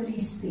sa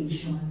police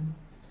station.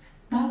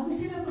 Bago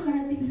sila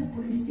makarating sa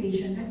police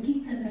station,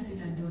 nakita na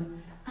sila doon.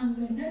 Ang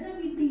ganda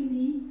ng ngiti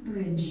ni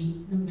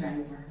Reggie, ng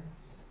driver.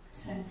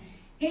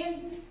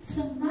 And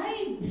sa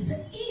mind, sa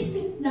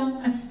isip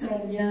ng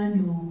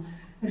Australiano,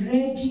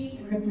 Reggie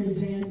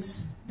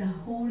represents the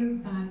whole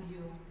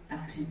Baguio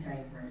taxi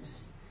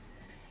drivers.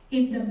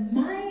 In the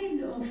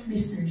mind of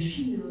Mr.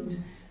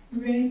 Shields,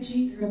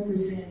 Reggie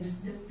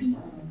represents the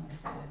people of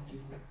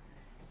Baguio.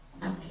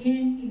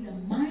 Again, in the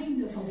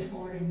mind of a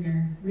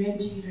foreigner,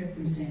 Reggie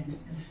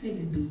represents the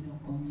Filipino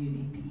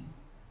community.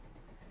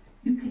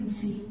 You can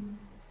see,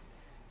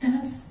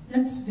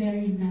 that's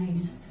very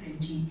nice of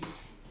Reggie.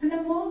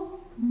 Alam mo,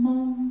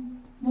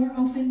 Mom, more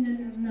often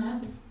than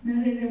not,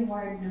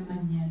 nare-reward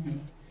naman yan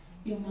eh.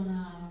 Yung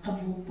mga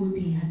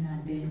kabubutihan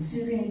natin.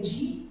 Si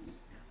Reggie,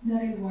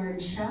 na-reward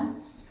siya.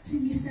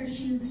 Si Mr.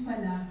 Shields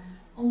pala,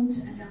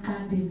 owns an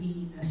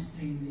academy in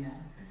Australia.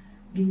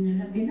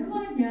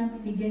 Ginawa niya,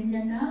 binigyan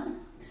niya ng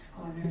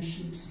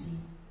scholarship si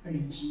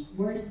Reggie,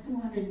 worth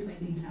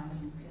 220,000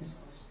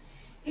 pesos.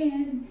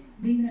 And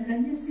dinala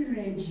niya si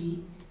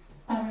Reggie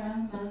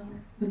para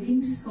maging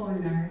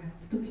scholar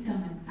to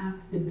become an app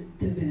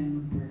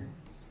developer.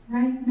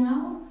 Right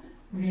now,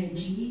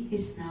 Reggie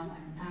is now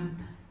an app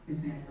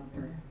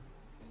developer.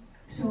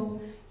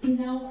 So, he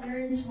now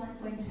earns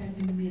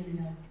 1.7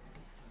 million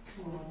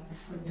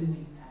for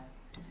doing that.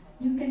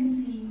 You can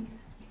see,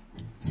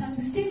 isang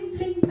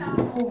simpleng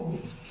tao,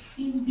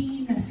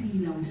 hindi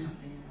nasilaw sa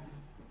pera.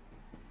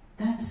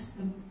 That's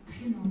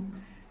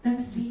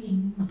that's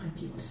being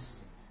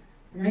makadiyos.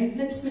 Right?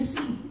 Let's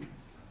proceed.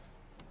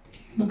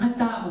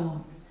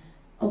 Makatao.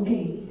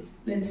 Okay,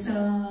 let's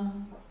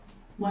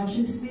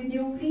watch this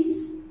video,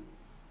 please.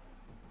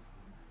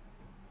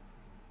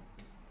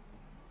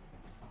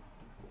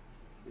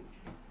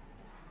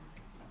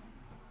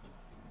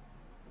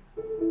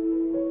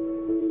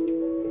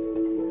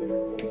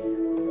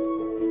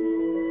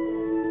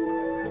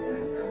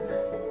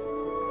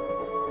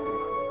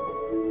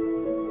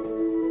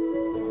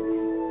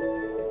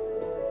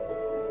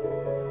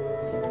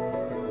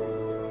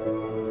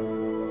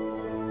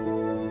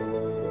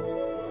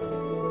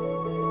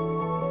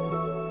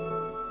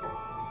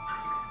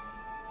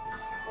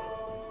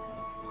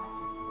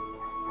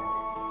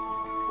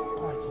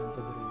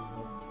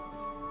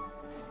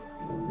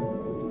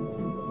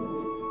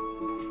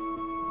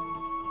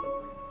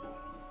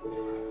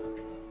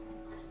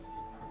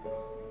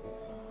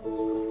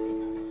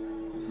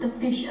 The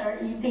fish are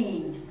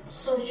eating,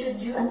 so should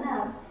you,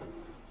 anak.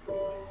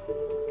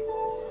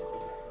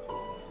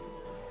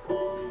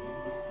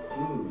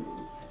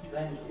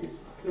 Thank you.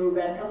 You're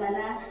welcome,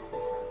 anak.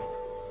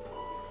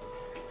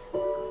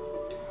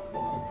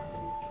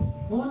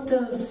 What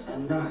does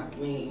anak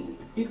mean?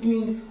 It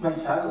means my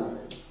child.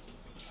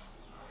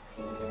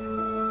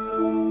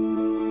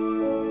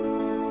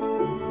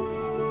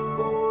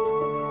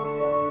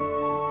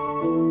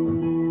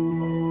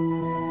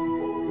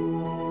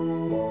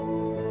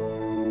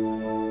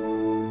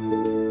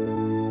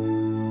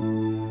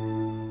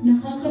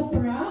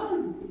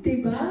 Nakaka-proud,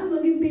 diba?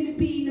 Maging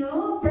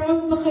Pilipino.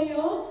 Proud ba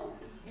kayo?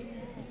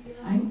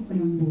 Ay,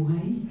 walang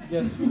buhay.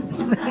 Yes.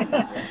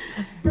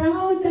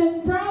 Proud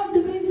and proud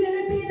to be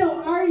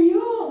Filipino. Are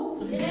you?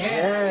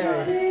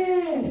 Yes.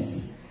 Yes.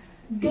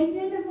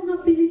 Ganyan ang mga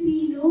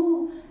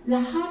Pilipino.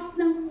 Lahat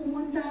ng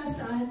pumunta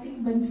sa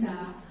ating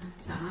bansa,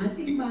 sa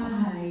ating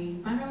bahay,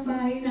 parang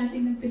bahay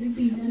natin ng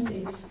Pilipinas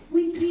eh,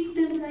 we treat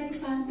them like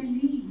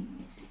family.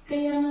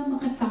 Kaya nga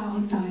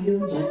makatao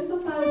tayo. Diyan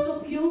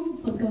papasok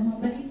yung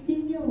pagkamabait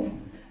ninyo.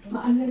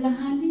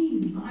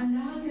 Maalalahanin,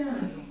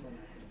 maalaga.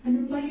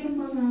 Ano ba yung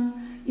mga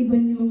iba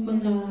niyong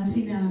mga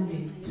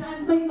sinabi?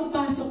 Saan ba yung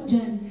mapasok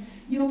dyan?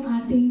 Yung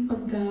ating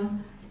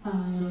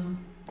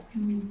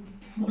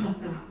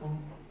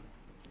makatao.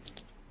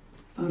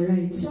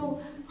 Alright, so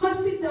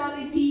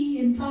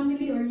hospitality and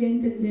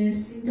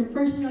family-orientedness,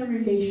 interpersonal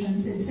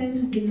relations, and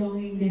sense of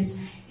belongingness,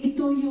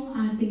 ito yung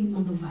ating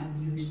mga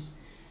values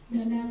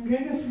na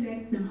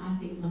nagre-reflect ng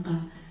ating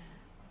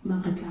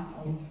mga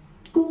tao.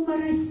 Kung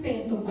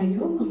marespeto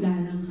kayo,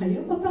 magalang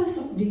kayo,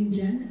 papasok din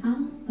dyan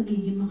ang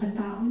pagiging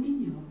makatao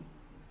ninyo.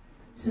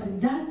 So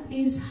that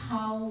is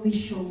how we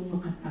show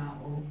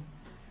makatao,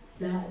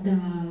 that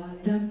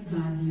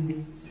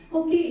value.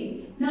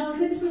 Okay, now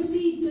let's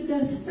proceed to the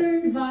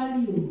third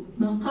value,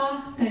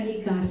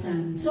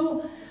 makakalikasan.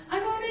 So,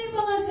 ano na yung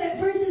mga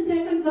first and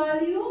second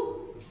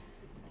value?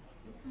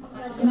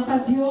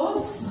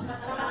 Makadiyos,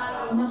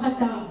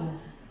 makatao.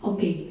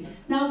 Okay.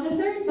 Now, the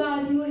third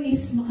value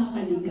is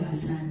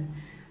makakalikasan.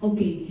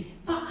 Okay.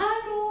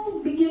 Paano,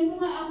 bigyan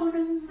mo nga ako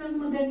ng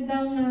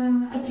magandang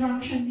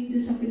attraction dito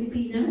sa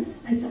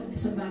Pilipinas, ay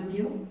sa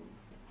Baguio.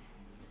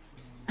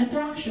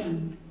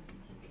 Attraction.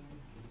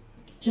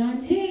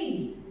 John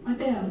Hay. What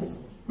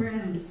else? Where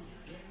else?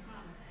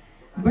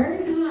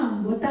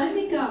 Burnham.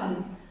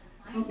 Botanical.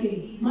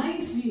 Okay.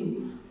 Mines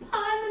View.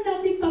 Paano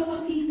natin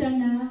papakita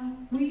na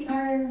we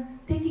are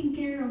taking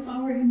care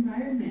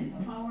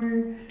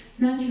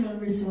natural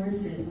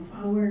resources of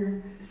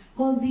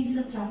all these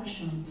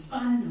attractions.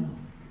 Paano?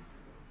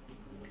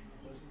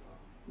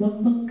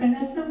 Huwag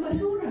magkalat ng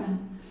basura.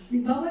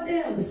 Di ba? What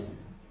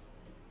else?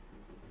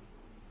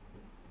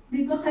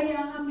 Di ba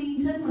kaya nga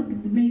minsan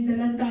may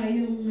dala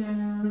tayong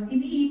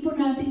iniipon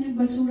natin yung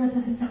basura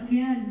sa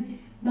sasakyan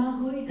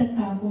bago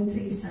itatapon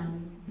sa isang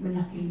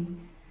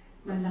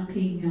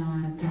malaking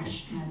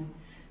trash can.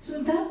 So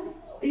that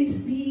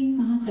is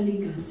being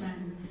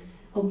makakalikasan.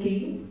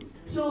 Okay?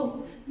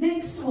 So,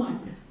 next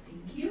one.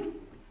 Thank you.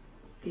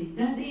 Okay,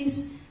 that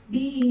is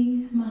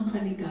being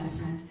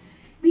makakalikasan.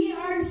 We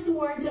are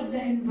stewards of the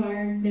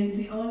environment.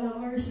 We all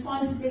have a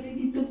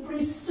responsibility to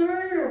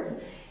preserve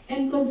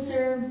and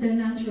conserve the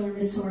natural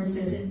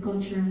resources and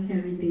cultural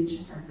heritage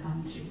of our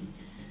country.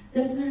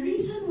 That's the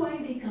reason why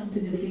they come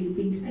to the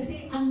Philippines.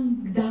 Kasi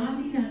ang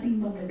dami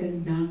nating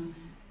magagandang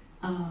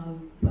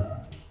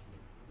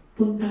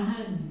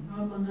puntahan,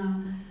 mga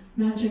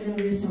natural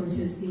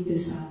resources dito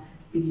sa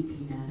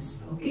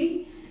Pilipinas.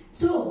 Okay?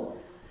 So,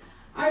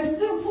 our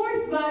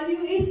fourth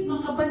value is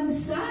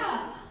makabansa.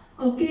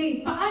 Okay,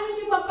 paano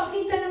nyo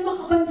mapakita ng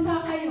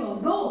makabansa kayo?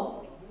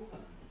 Go!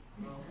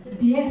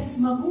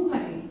 Yes,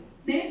 mabuhay.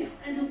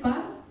 Next, ano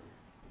pa?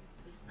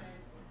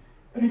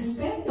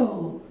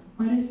 Respeto.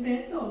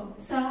 Marespeto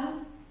sa...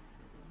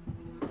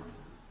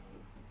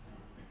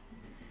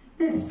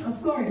 Yes, of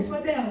course.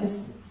 What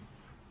else?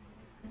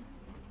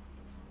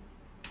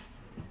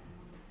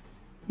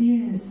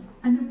 Yes.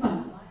 Ano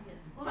pa?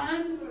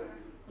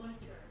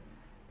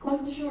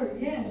 Culture,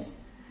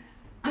 yes.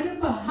 Ano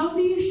pa? How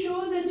do you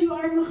show that you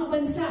are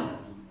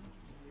makabansa?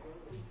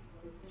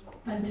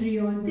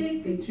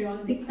 Patriotic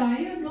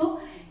tayo,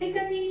 no?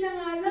 Kanina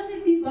nga lang,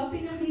 di ba,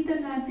 pinakita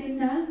natin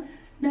na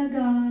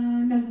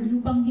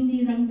naglupang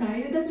hinirang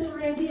tayo. That's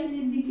already an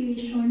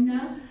indication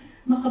na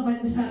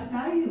makabansa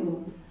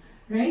tayo.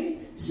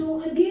 Right?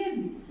 So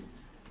again,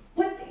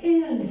 what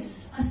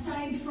else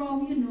aside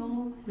from,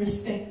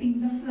 respecting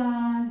the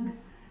flag,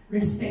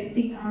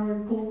 respecting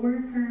our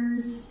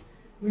co-workers,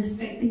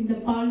 respecting the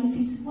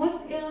policies,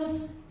 what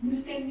else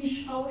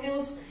how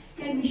else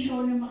can we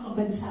show na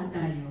makabansa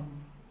tayo?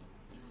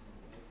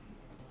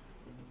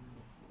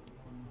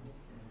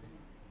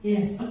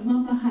 Yes,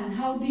 pagmamahal.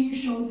 How do you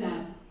show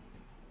that?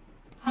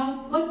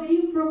 What do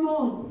you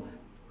promote?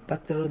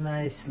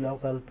 Patronize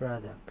local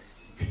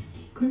products.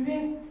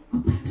 Correct.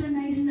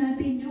 Patronize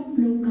natin yung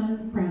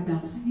local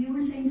products. You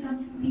were saying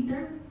something,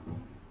 Peter?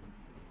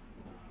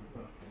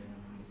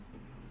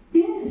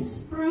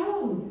 Yes,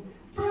 proud.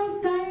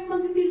 Proud tayo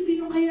mga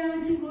Filipino, kaya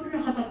siguro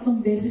nakatatlong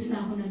beses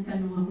na ako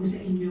nagtanong ako sa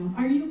inyo.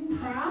 Are you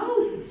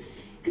proud?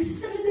 Kasi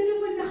talaga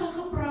naman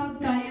nakaka-proud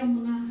tayo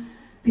mga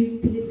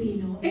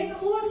Filipino. And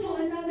also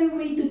another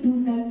way to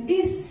do that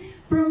is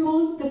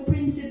promote the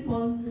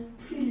principle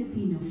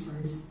Filipino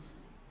first.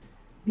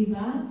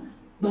 Diba?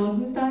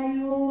 Bago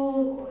tayo,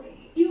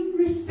 yung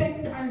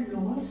respect our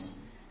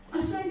laws.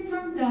 Aside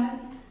from that,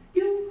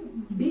 yung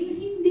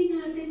bilhin din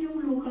natin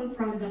yung local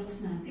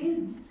products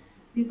natin.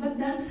 Diba?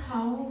 That's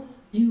how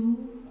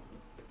you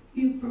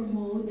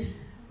promote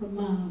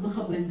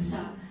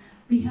makabansa.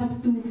 We have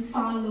to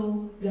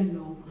follow the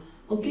law.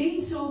 Okay?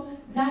 So,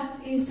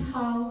 that is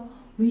how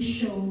we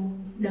show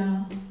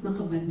na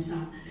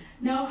makabansa.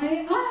 Now,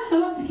 I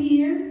have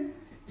here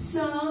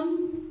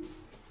some...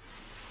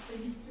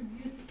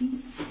 Distribute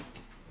these.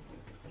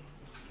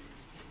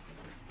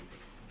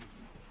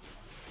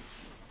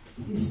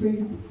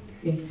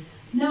 Okay.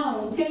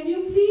 Now, can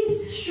you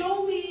please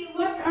show me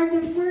what are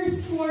the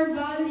first 4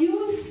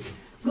 values?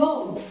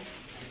 Go.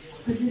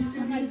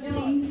 Distribute,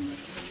 please.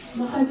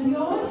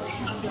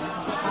 Maka-Diyos,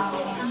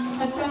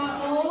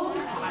 maka-tao,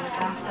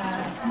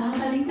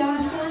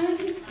 makalikasan,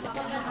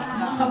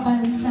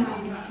 makabansa.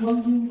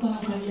 Huwag niyo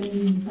ba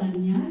kalimitan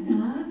yan,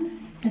 ha?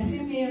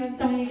 Kasi meron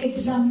tayong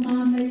exam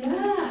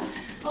mamaya.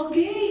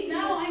 Okay,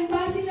 now I'm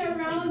passing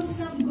around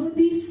some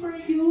goodies for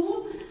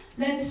you.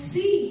 Let's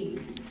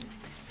see.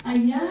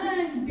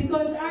 Ayan,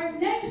 because our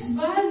next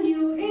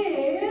value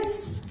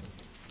is...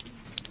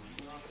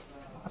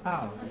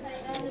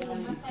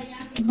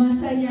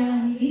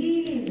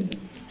 Masayahin.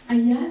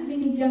 Ayan,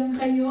 binigyan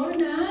kayo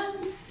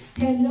ng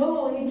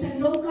hello. It's a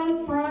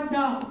local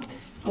product.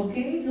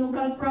 Okay?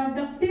 Local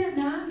product din,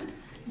 ha?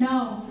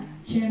 Now,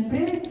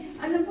 syempre,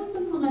 alam mo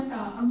itong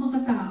ang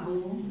mga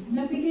tao,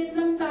 nabigyan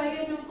lang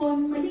tayo ng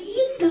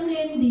maliit na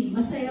candy.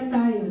 Masaya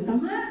tayo.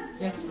 Tama?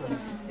 Yes, sir.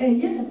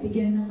 Yan,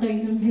 nabigyan lang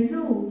kayo ng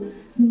hello.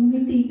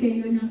 Ngumiti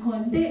kayo ng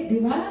konti, di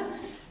ba?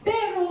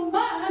 Pero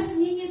mas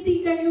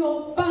ngingiti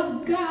kayo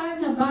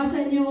pagka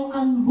nabasa nyo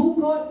ang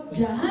hugot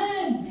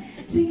dyan.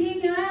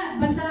 Sige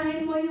nga,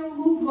 basahin mo yung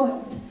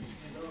hugot.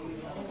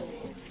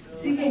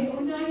 Sige,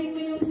 unahin mo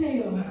yung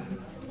sa'yo.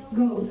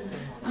 Go.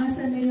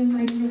 Asa na yung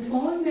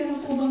microphone? Meron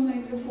po bang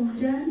microphone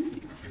dyan?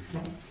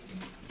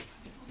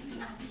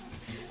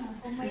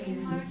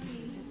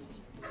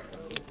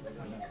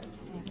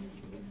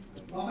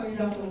 Okay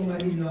lang kung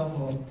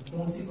maliloko,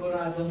 kung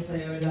siguradong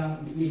sa'yo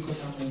lang iikot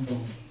ang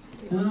mundo.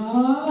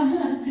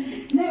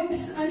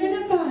 Next, ano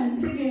na pa?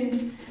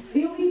 Sige.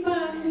 Yung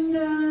ibang, ano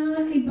na?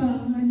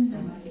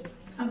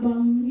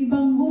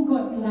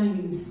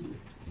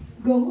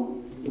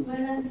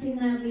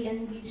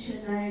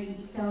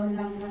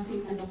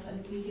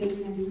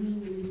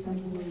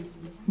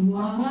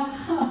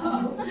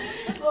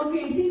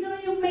 Sino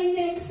yung may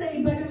next na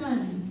iba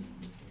naman?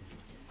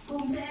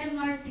 Kung sa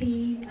MRT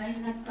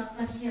ay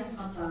nagkakasya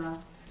ka ba,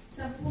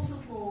 sa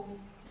puso ko,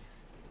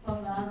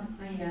 pagag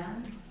kaya?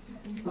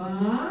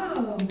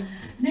 Wow!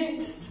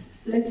 Next,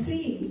 let's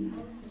see.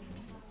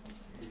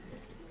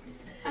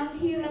 Ang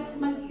hirap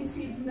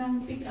mag-isip ng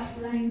pick-up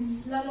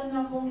lines, lalo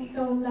na kung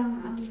ikaw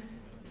lang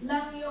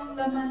yung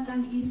laman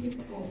ng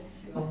isip ko.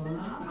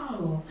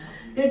 Wow!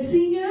 Let's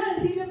see nga,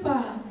 sino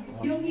pa?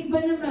 Yung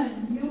iba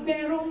naman, yung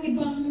merong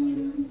ibang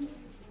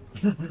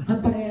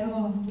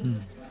pareho.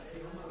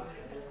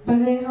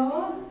 Pareho?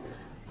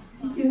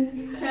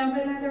 You have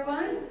another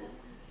one?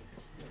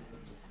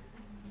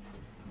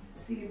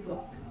 Sige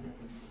po.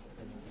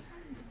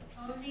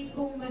 Sorry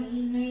kung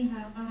maingay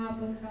ha,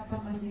 kahapon ka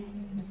pa kasi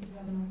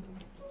sinisigaw ako.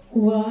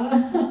 Wow!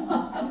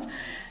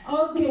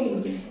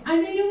 Okay.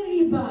 Ano yung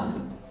iba?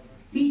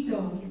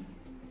 Dito.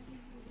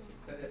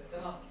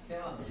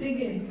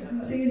 Sige.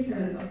 Sige,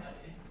 sir.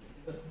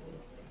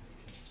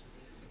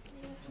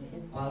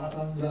 Para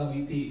kang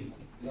gravity.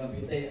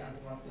 Gravity at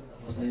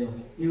ako sa'yo.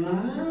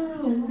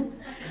 Wow!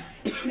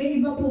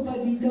 May iba po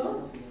ba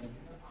dito?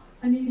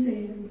 Ano yung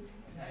sa'yo?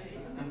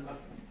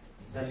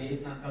 Sa liit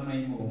ng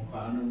kamay mo,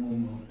 paano mo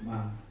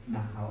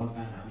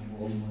nahawakan ang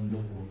buong mundo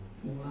ko?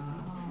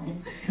 Wow!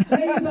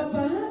 May iba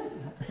pa?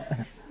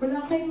 Wala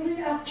kayong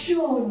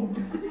reaction.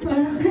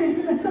 Parang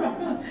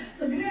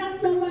mag-react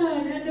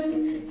naman.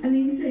 Ano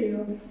yung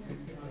sa'yo?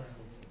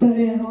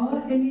 Pareho?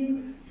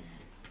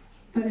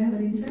 Pareho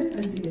rin, sir?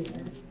 Sige,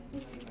 sir.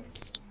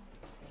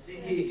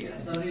 Sige,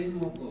 asarin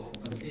mo ko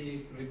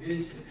kasi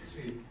revenge is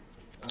sweet.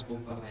 Ako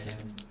pa kaya.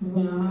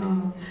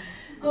 Wow!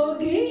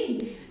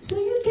 Okay! So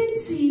you can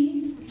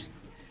see,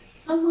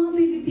 ang mga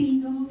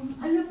Pilipino,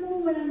 alam mo,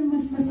 wala nang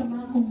mas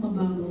masama kung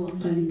mababaw ang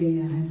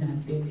kaligayahan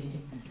natin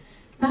eh.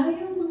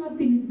 Tayong mga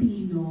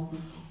Pilipino,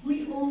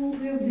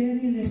 we're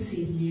very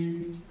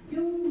resilient.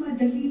 Yung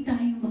madali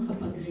tayong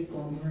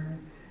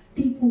makapag-recover.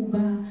 Di po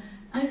ba?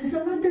 As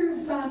a matter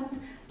of fact,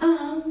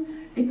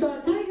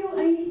 tayo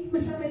ay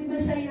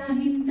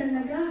masayahin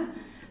talaga.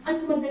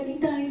 At madali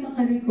tayong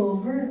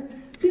makarecover.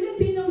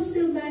 Filipinos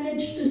still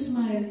manage to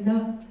smile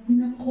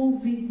na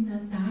COVID na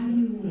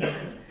tayo,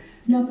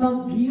 na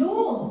bagyo,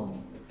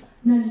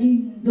 na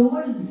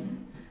lindol,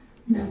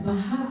 na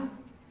baha,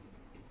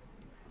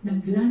 na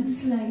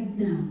landslide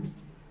na.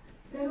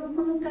 Pero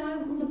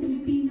mga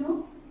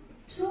Pilipino,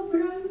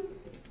 sobrang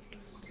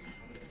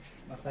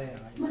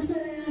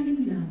masayahin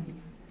lang.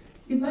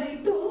 Diba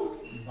ito?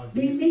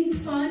 They make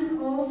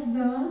fun of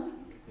the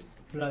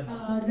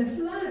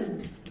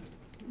flood.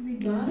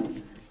 Diba?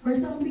 For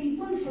some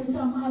people, for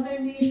some other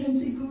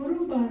nations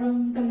siguro,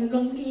 parang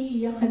talagang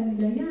iiyakan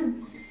nila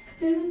yan.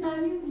 Pero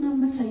tayo,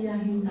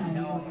 masayahin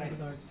tayo.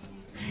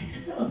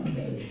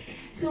 Okay.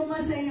 So,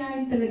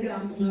 masayahin talaga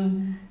ang mga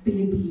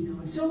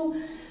Pilipino. So,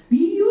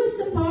 we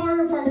use the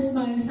power of our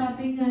smile.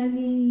 Sabi nga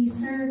ni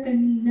Sir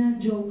kanina,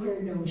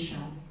 joker daw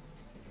siya.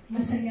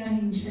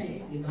 Masayahin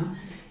siya di ba?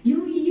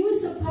 You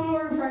use the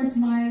power of our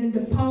smile and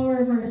the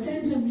power of our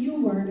sense of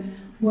humor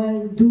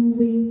while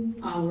doing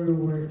our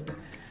work.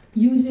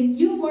 Using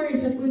humor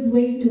is a good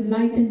way to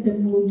lighten the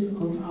mood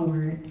of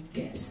our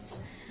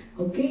guests.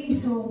 Okay,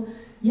 so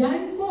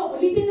yan po.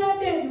 Ulitin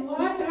natin.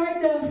 What are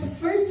the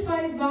first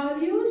 5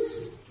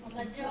 values?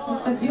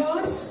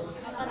 Makadiyos.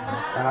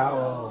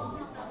 Tao.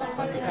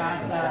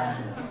 Kapagkasan.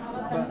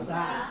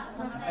 Kapagbansa.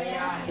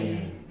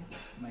 Masayahin.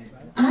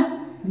 At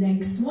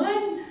next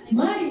one,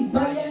 may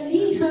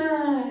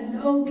bayanihan.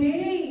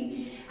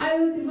 Okay. I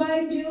will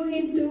divide you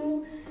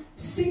into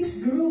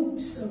 6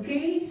 groups.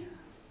 Okay.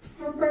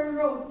 Per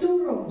row,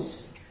 2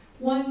 rows.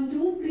 1,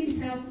 2,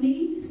 please help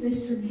me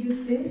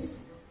distribute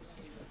this.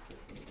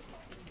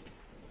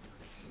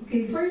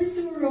 Okay, first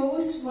 2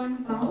 rows,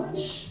 1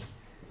 pouch.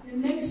 The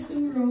next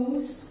 2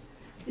 rows,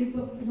 they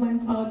put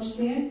 1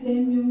 pouch then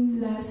yung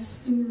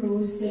last 2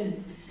 rows then.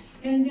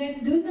 And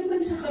then, doon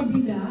naman sa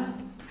kabila,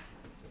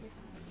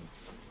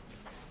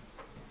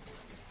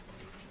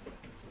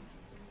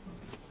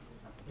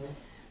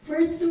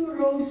 first 2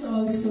 rows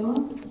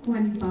also,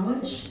 1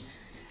 pouch.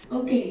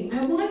 Okay,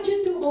 I want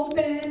you to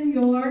open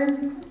your,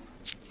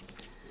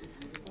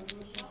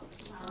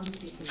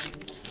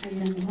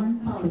 ayan,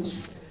 1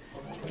 pouch.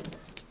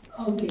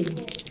 Okay.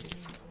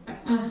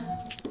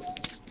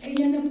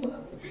 Ayan na po.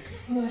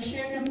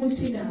 Share na po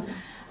sila.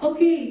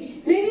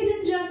 Okay, ladies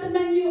and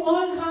gentlemen, you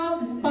all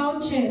have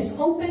pouches.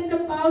 Open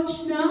the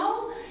pouch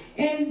now,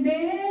 and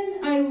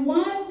then I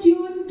want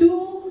you to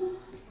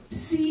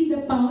see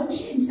the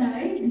pouch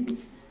inside.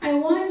 I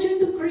want you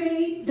to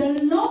create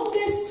the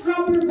longest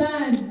rubber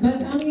band, but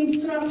ang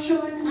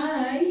instruction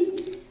ay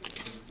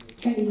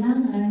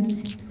kailangan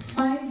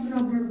 5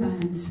 rubber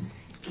bands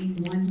in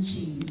 1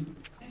 chain.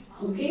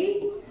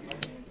 Okay?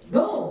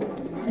 Go!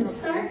 Let's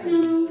start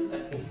now.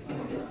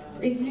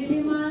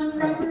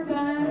 Tigli-limang rubber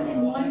band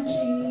in 1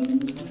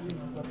 chain.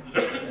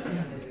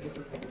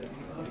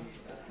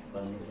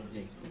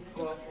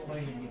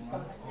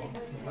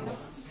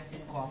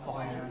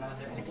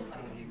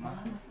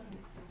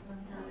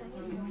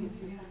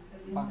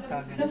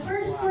 The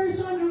first person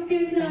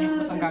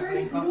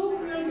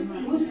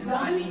who's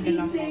done,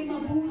 please say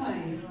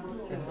mabuhay.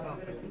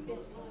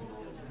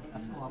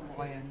 Tapos kuha po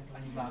kayo ng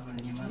panibagong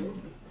lima.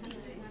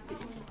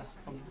 Tapos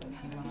pag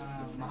yung mga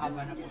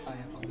mahaba na po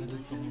tayo, pag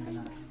galutunin na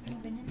natin.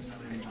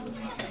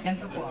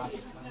 Ganito po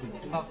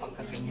diba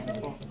pagkaganyan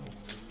po.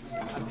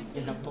 Kakabit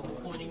nyo lang po.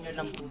 Kunin nyo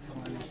lang po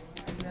itong ano.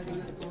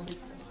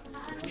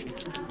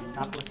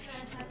 Tapos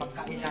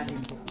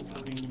pagkailalim po,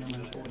 kunin nyo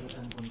naman po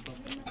itong buntot.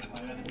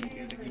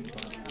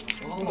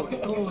 Oo,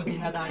 ito,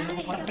 dinadayo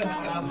ko pa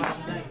sa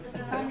barangay.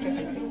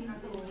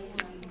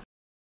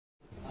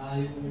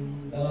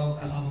 Yung dalawang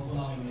kasama ko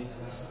namin may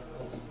tagasap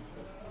ko.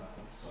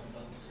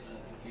 Sobrang sila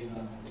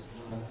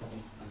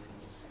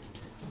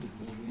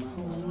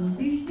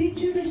Did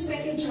you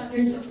respect each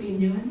other's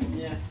opinion?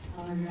 Yeah.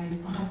 Alright,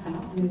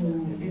 makatao.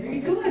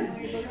 Very good.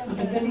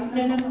 Makagaling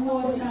na lang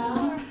po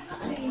sa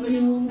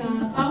inyong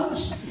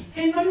pouch.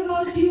 And what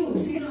about you?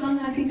 Sino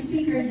ang ating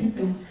speaker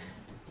dito?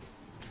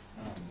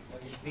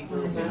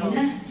 Sige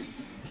na.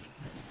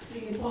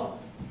 Sige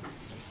po.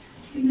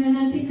 Tingnan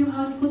natin yung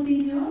output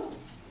ninyo.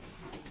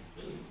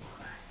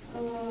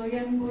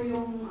 Yan po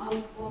yung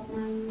output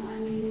ng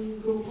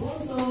aming grupo.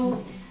 So,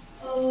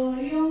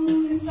 yung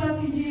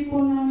strategy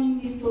po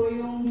namin dito,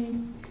 yung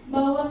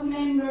bawat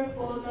member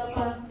po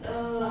dapat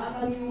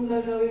alam yung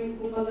gagawin.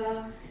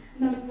 Kumbaga,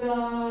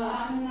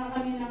 ano na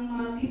kami ng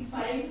mga tip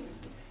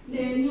 5.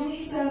 Then, yung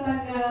isa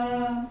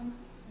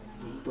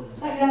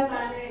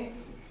taga-tali.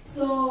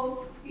 So,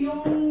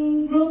 yung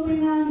grupo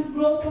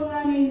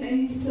namin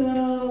is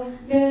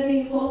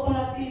very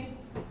cooperative.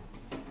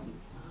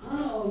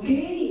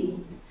 Okay.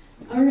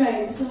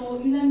 Alright, so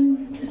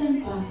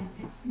saan pa?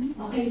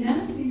 Okay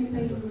na? Sino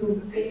pa yung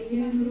group? Kayo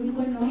yung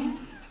grupo, no?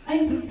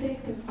 Ay,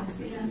 ito pa.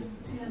 Sila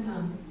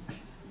ma'am.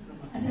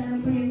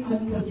 Asan po yung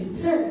output yun?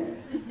 Sir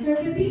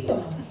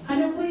Pepito,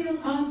 ano po yung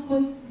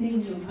output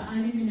ninyo?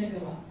 Paano nyo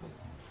nagawa?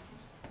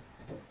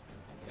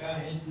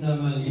 Kahit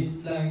na maliit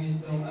lang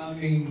itong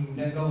aming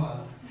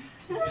nagawa,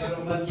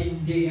 pero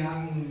matindi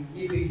ang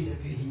ibig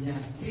sabihin niya.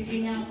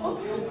 Sige nga po.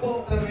 Yung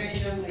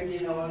cooperation na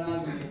ginawa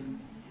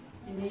namin,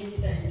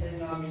 iniisa-isa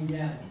namin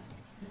yan.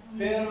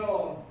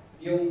 Pero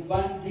yung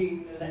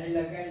banding na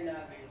nailagay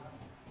namin,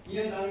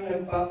 yun ang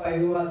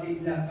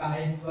nagpapahiwatig na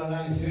kahit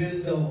walang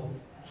sweldo,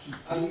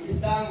 ang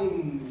isang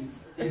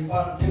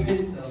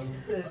departamento,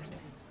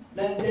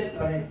 nandyan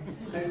pa rin,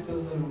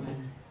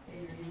 nagtutulungan.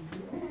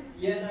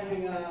 Yan ang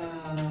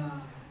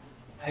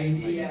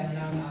idea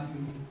ng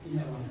aming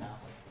ginawa.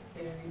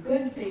 Very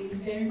good. Thank you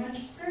very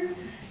much, sir.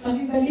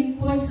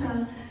 Pag-ibalik po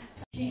sa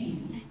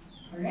chain.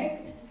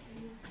 Correct?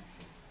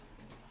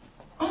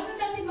 Ano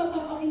natin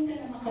mapapakita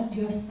na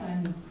maka-Diyos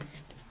tayo?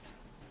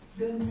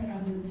 Doon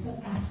sa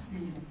task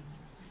na yun.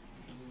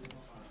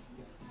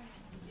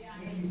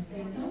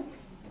 Respeto?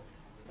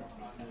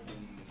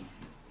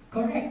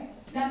 Correct.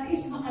 That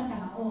is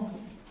makatao.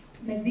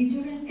 Did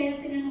you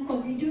respect, tinanong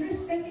ko, did you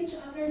respect each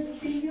other's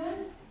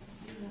opinion?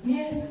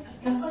 Yes.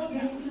 Dapat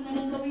ganito na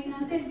lang gawin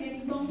natin,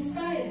 ganito ang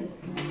style.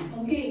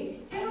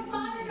 Okay. Pero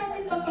paano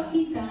natin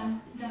papakita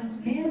na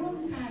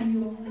meron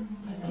tayong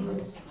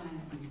Diyos fan?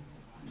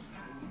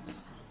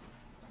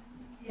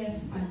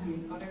 Yes,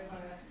 Patrick.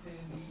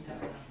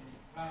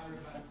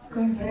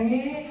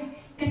 Correct.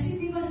 Kasi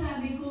di ba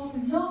sabi ko,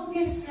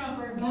 longest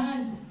rubber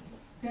band.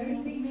 Pero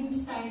hindi yung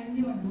style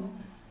nyo, no?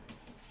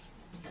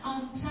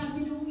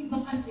 Sabi nung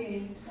iba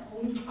kasi, sa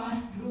old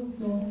past group,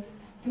 no?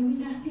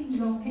 Gawin natin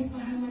longest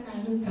para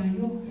manalo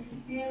tayo.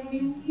 Pero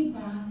yung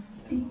iba,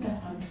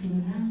 tigka-tatlo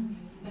na.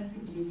 Ba't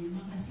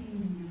tigli-lima kasi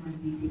hindi naman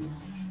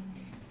bibilangan.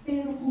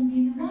 Pero kung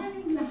ginawa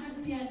yung lahat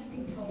yan,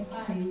 tig-5,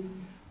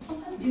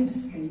 baka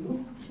Diyos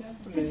kayo.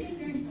 Kasi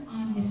there's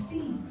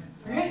honesty.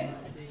 Right?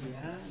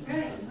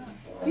 Right.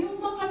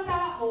 Yung mga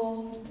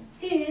tao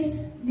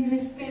is,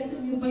 nirespeto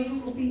nyo ba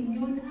yung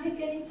opinion? Ay,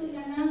 ganito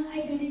na lang.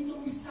 Ay,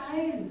 ganitong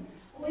style.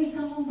 O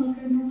ikaw,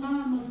 magkano ka,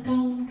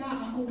 mag-count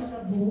ka, ako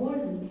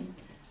taga-ball.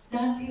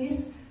 That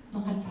is,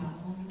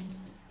 makatao.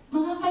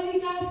 Mga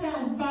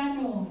kalikasan,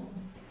 paano?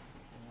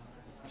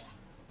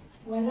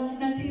 Walang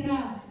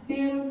natira.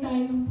 Meron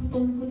tayong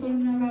putol-putol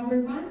na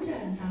rubber band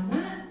dyan.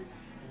 Tama?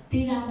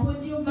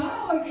 Tinapon nyo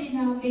ba o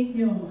ginamit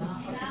nyo?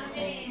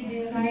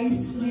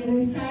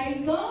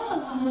 Ni-recycle,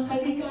 mga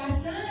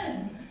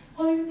kalikasan.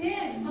 O hindi,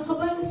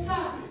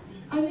 makabansa.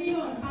 Ano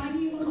yun? Paano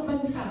yung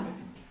makabansa?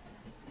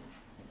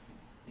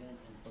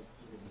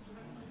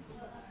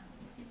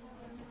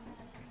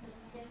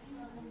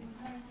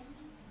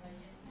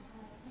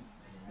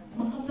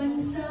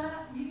 Makabansa,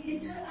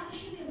 it's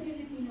actually a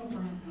Filipino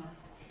product.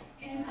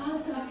 And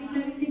sabi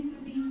narinig ko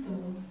dito,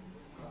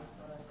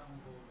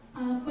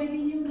 pwede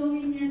nyo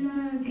gawin niya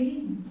na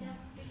game.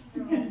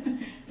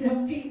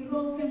 Jumping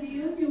rope, ano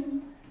yun?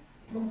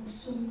 Yung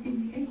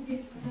something,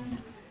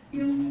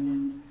 yung,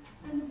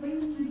 ano ba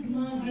yung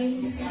mga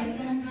games?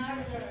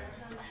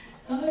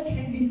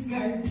 Chinese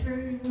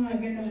garter, mga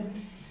ganon.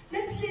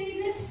 Let's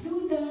say, let's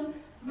do the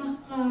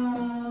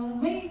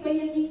may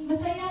bayani,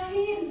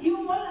 masayahin.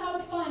 You will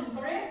have fun,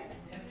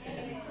 correct?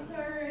 Yes.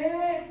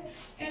 Correct.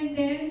 And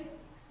then,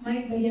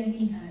 may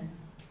bayanihan.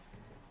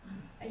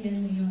 Ayan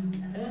na yun.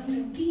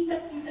 Alam,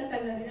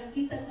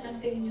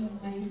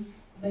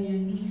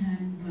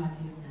 bayanihan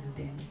value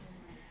natin.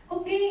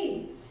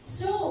 Okay,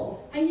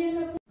 so,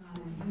 ayan na po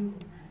value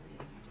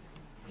natin.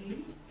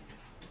 Okay?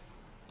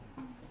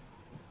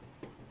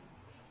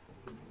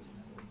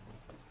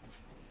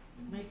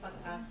 May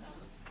pag-asa.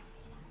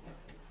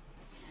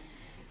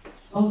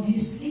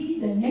 Obviously,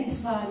 the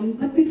next value,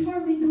 but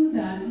before we do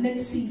that,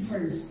 let's see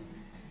first.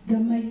 The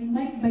may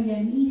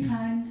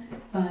bayanihan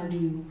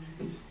value.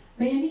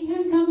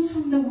 Bayanihan comes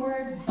from the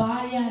word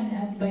bayan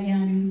at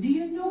bayani. Do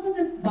you know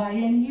that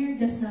bayan here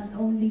does not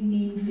only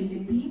mean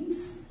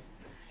Philippines?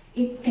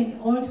 It can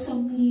also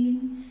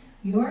mean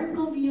your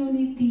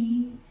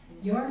community,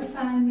 your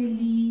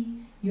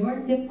family,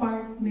 your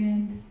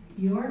department,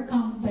 your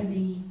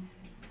company.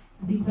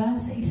 Diba?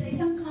 Sa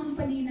isa-isang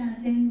company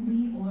natin,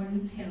 we all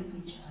help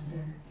each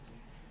other.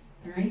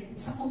 Right?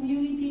 Sa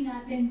community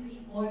natin, we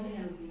all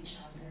help each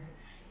other.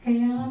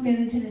 Kaya nga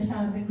meron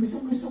sinasabi,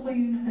 gusto ko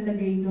yung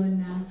nakalagay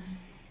doon na,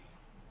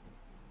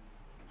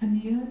 ano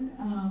yun?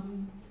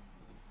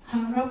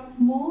 Harap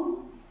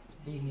mo,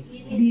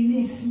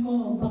 linis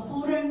mo.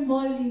 Bakuran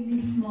mo,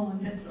 linis mo.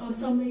 That's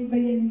also may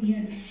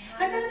bayanihan.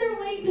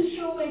 Another way to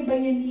show may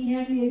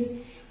bayanihan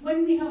is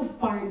when we have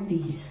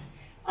parties.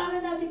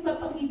 Paano natin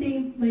papakita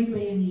yung may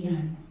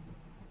bayanihan?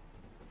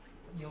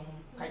 Yung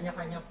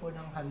kanya-kanya po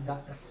ng handa,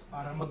 tas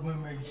parang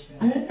mag-merge.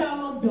 Ano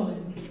tawag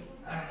doon?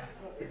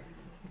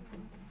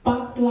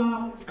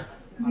 Potluck.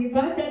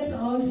 Diba? That's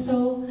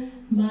also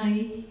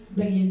may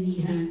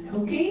bayanihan.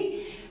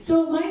 Okay?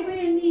 So, may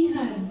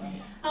bayanihan.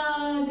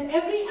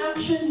 Every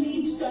action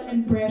leads to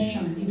an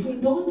impression. If we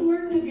don't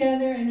work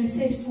together and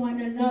assist one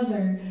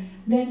another,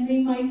 then we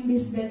might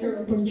miss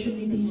better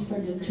opportunities for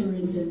the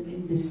tourism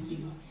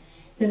industry.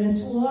 Let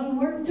us all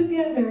work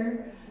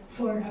together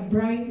for a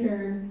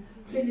brighter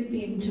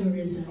Philippine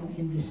tourism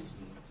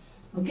industry.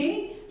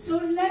 Okay? So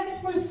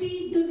let's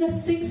proceed to the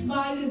sixth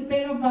value.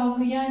 Pero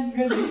bago yan,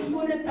 review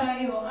muna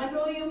tayo.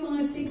 Ano yung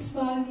mga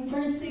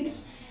first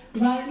six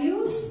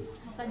values?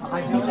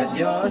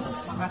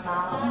 Diyos,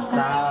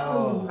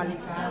 tao,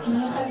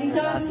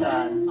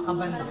 kalikasan,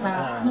 makabansa,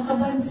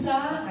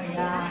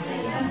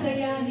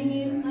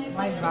 masayahin, may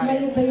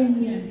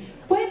bayanihan.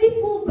 Pwede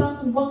po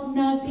bang wag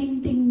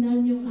natin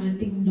tingnan yung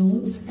ating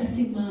notes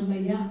kasi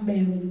mamaya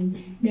meron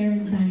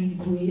tayong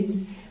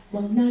quiz.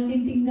 Wag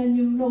natin tingnan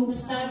yung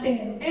notes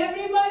natin.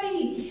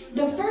 Everybody,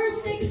 the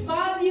first six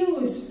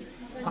values.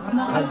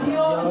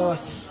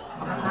 Diyos,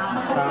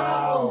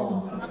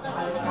 tao,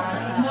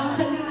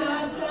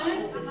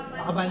 kalikasan,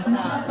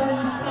 makabansa,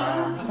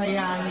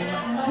 masayahin,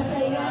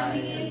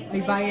 may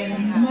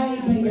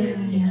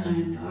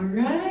bayanihan.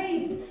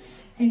 Alright.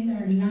 And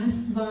our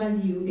last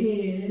value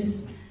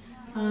is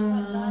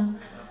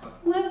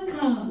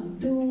welcome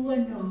to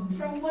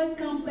from what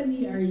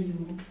company are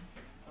you?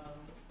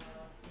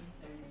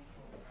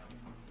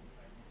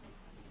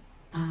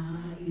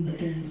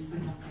 Interns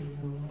pala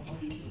kayo.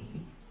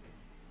 Okay.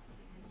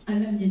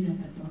 Alam niyo na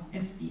ba ito?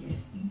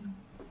 FESE?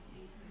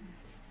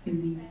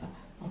 Hindi pa.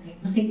 Okay,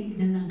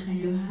 makinig na lang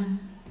kayo ha.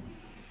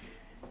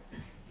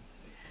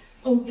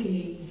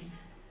 Okay.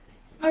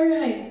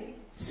 Alright.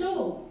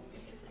 So,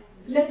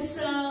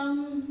 let's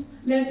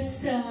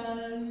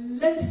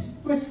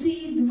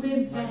proceed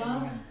with the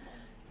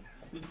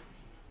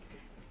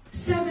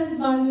seventh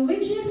value,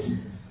 which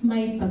is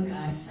may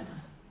pag-asa.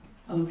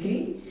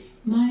 Okay?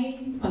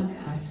 May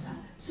pag-asa.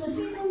 So,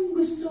 sinong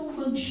gustong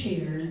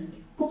mag-share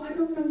kung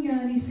anong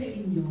nangyari sa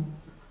inyo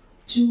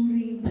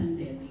during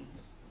pandemic?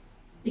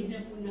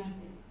 Tignan po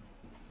natin.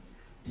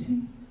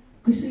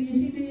 Gusto niyo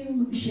sino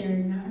yung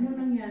mag-share na anong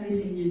nangyari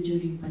sa inyo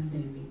during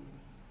pandemic?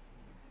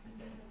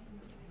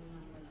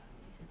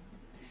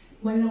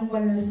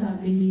 Walang-wala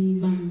sabi ni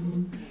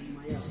Ma'am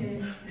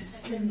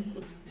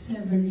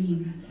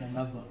Severine.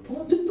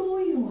 O, totoo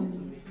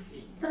yun.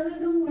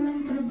 Talagang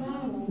walang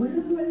trabaho.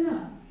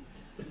 Walang-wala.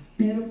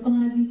 Meron pa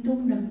nga dito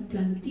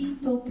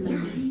nagplantito,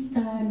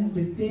 plantita,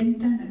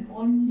 nagbebenta,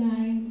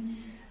 nag-online.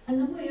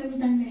 Alam mo, every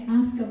time I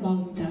ask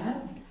about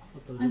that,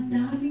 ang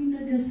daming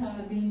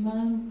nagsasabi,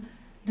 Ma'am,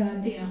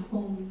 dati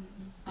akong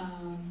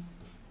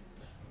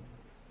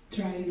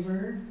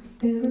driver,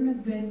 pero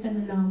nagbenta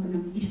na lang ako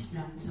ng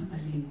isda sa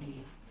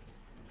palengke.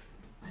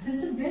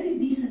 That's a very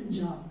decent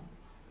job.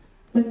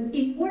 But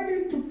in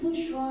order to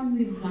push on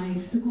with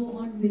life, to go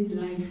on with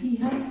life, he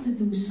has to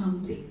do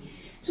something.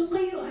 So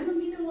kayo,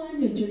 anong ginawa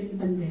niyo during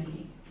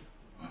pandemic?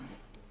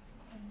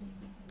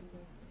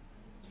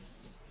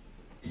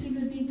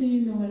 Sino dito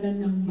yung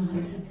nawalan ng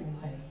mahal sa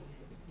buhay?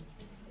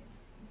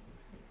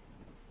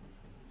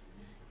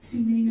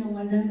 Sino yung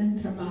nawalan ng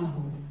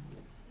trabaho?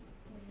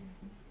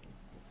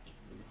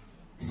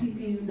 Sino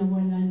yung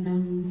nawalan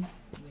ng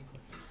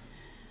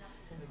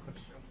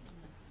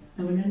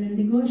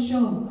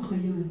negosyo? Ako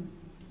yun.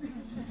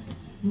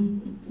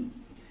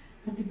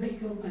 At iba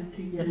ikaw,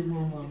 Patrick? Yes,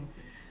 ma'am.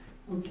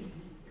 Okay.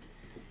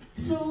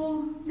 So,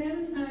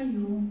 meron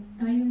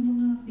tayong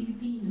mga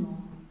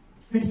Pilipino,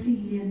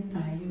 resilient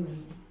tayo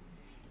eh.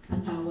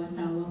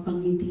 Patawa-tawa,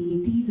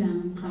 pangiti-ngiti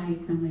lang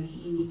kahit na may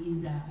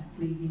iniinda at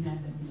may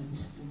dinadamdam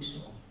sa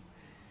puso.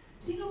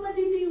 Sino ba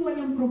dito yung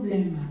walang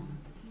problema?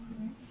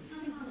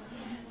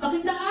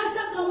 Pakitaas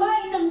ang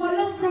kamay ng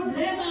walang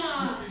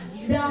problema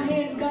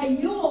dahil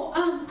kayo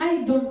ang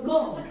idol ko.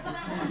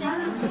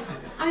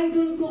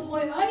 Idol ko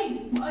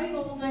ay,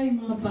 oo nga yung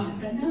mga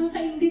bata.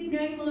 Nakakaingit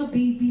nga yung mga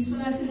babies.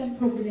 Wala silang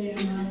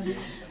problema.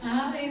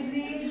 If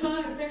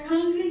they're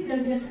hungry,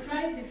 they'll just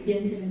cry.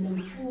 Bigyan sila ng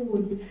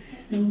food,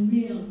 ng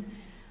milk.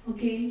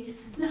 Okay?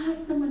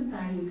 Lahat naman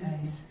tayo,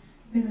 guys.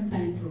 Meron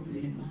tayong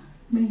problema.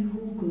 May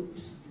hugot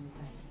sa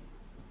buhay.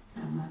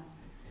 Tama.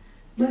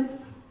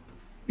 But,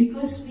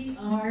 because we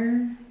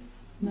are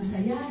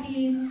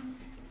masayahin,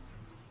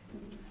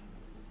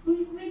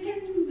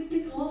 we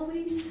can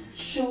always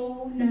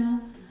show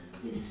na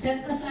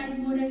set aside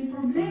muna yung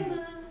problema,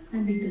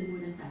 nandito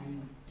muna tayo.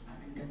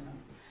 Parang gano'n.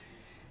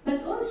 But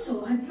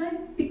also,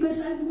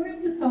 because I'm going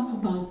to talk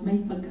about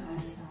may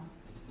pag-asa,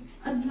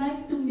 I'd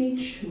like to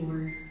make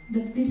sure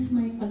that this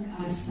may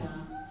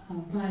pag-asa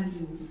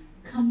value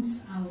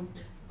comes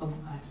out of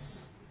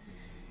us.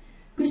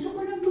 Gusto ko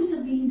lang po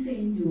sabihin sa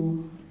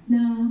inyo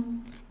na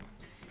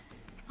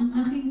ang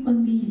aking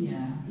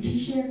pamilya,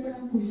 i-share ko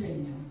lang po sa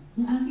inyo,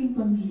 ang aking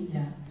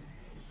pamilya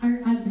are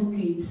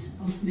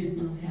advocates of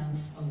mental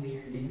health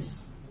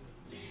awareness.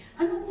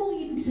 Ano pong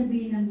ibig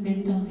sabihin ng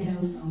mental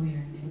health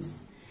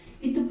awareness?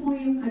 Ito po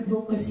yung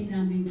advocacy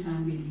naming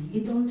family.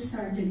 It all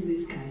started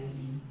with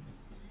Kylie.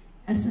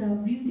 As a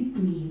beauty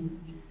queen,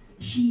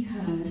 she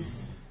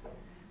has,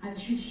 and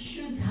she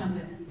should have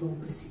an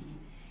advocacy.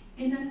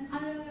 And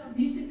a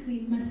beauty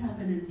queen must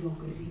have an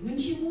advocacy. When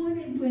she won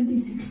in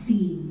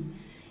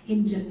 2016,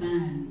 in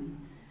Japan,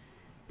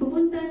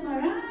 pupunta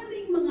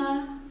maraming mga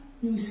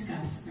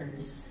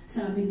newscasters.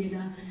 Sabi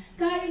nila,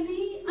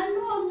 Kylie, ano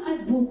ang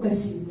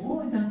advocacy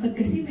mo? Dapat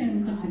kasi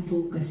meron kang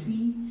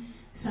advocacy.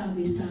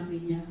 Sabi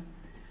niya,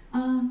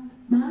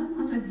 ma'am,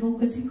 ang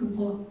advocacy ko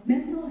po,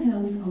 mental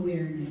health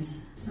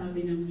awareness,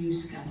 sabi ng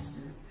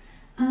newscaster.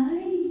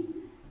 Ay,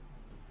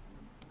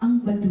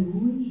 ang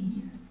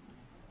baduy.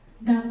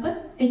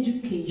 Dapat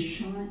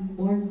education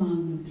or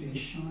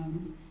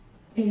malnutrition.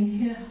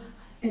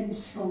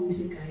 Strong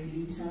si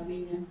Kylie.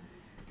 Sabi niya,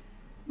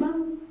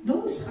 ma'am,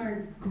 those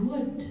are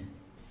good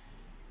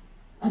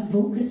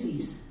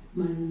advocacies.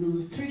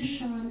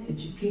 Malnutrition,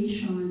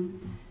 education.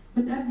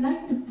 But I'd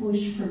like to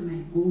push for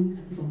my own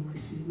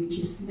advocacy,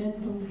 which is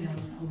mental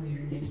health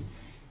awareness.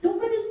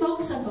 Nobody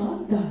talks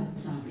about that,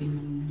 sabi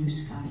ng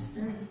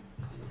newscaster.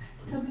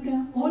 Sabi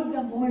ka, all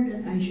the more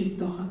that I should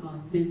talk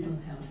about mental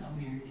health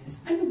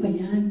awareness. Ano ba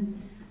yan?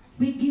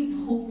 We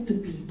give hope to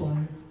people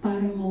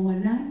para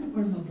mawalan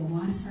or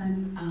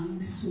mabawasan ang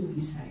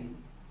suicide.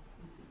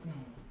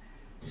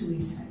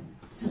 Suicide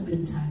sa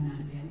bansa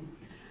natin.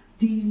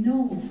 Do you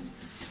know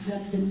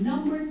that the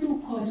number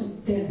 2 cause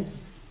of death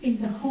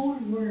in the whole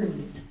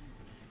world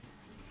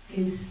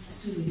is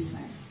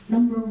suicide?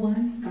 Number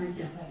 1,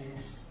 cardiac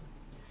arrest.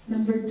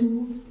 Number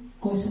 2,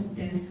 cause of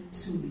death,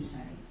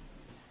 suicide.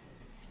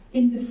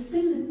 In the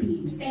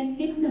Philippines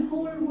and in the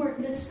whole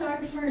world, let's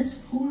start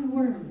first, whole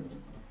world.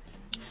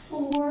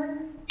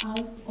 4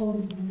 out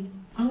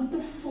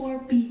of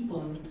 4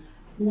 people,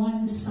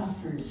 1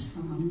 suffers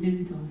from a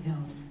mental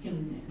health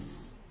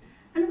illness.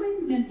 Ano ba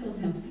yung mental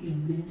health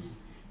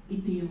illness?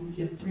 Ito yung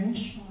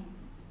depression.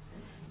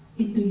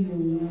 Ito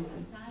yung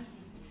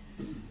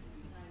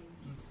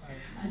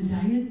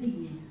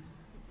anxiety.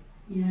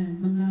 Yan,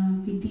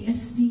 mga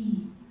PTSD.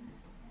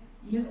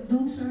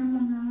 Those are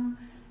mga,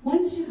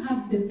 once you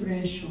have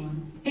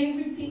depression,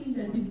 everything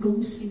that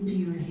goes into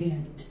your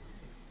head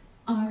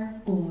are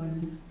all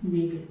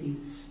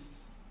negative.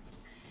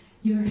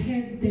 Your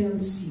head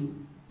tells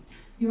you,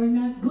 you're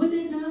not good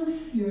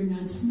enough, you're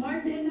not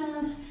smart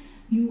enough,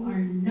 you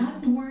are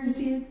not worth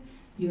it,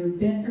 you're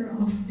better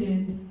off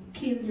dead,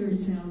 kill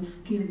yourself,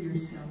 kill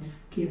yourself,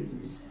 kill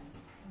yourself.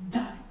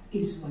 That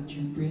is what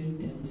your brain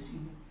tells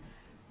you.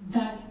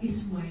 That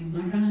is why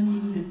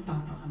maraming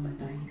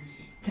nagpapakamatay.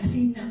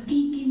 Kasi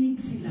nakikinig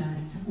sila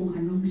sa kung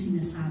anong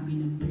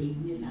sinasabi ng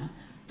brain nila.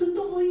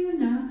 Totoo yun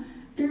na,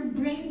 their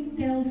brain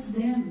tells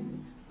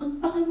them,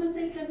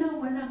 magpakamatay ka na,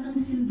 wala kang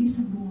silbi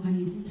sa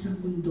buhay sa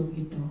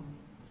mundong ito.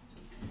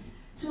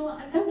 So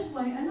that's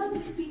why a lot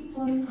of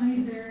people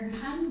either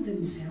hang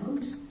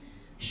themselves,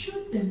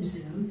 shoot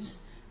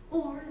themselves,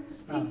 or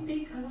they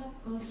take a lot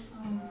of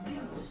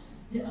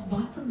pills, a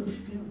bottle of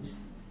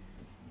pills.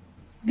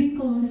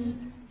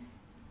 Because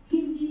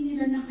hindi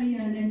nila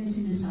nakayanan yung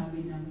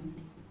sinasabi ng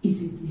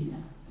isip nila.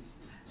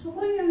 So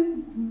why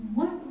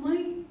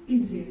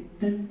is it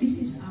that this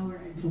is our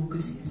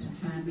advocacy as a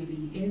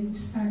family? It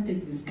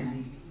started with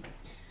Kylie.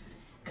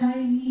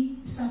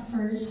 Kylie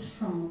suffers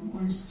from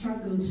or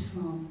struggles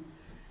from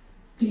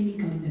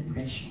clinical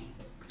depression.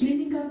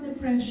 Clinical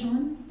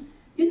depression,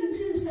 yun ang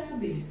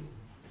sinasabi.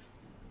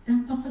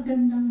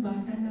 Napakagandang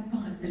bata,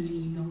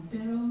 napakatalino,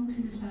 pero ang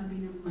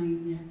sinasabi ng mind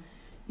niya,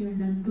 you're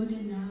not good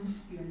enough,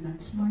 you're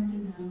not smart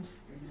enough,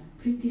 you're not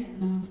pretty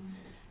enough,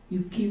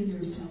 you kill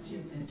yourself,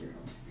 you're better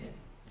off dead.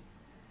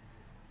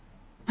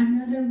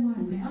 Another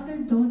one, my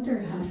other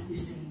daughter has the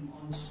same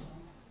also.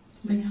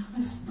 My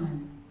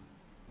husband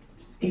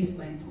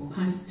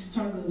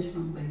struggles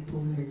from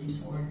bipolar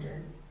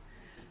disorder.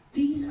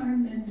 These are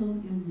mental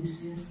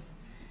illnesses.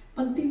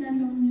 Pag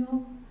tinanong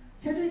nyo,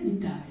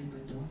 hereditary ba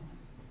to?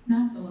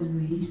 Not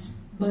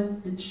always,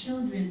 but the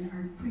children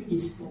are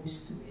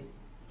predisposed to it.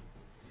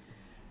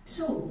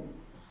 So,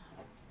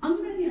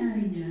 ang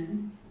nangyari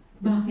niyan,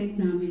 bakit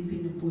namin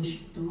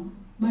pinupush ito?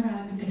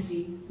 Marami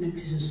kasi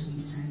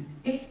nagsusuicide.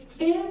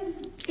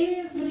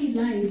 Every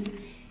life,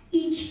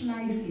 each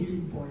life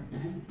is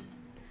important.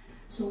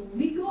 So,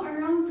 we go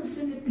around the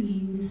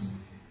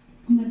Philippines,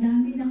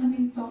 madami na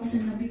kaming talks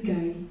na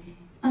nabigay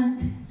at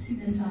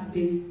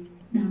sinasabi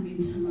namin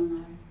sa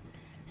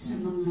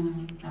mga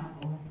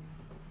tao.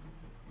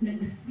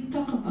 We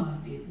talk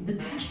about it, but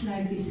each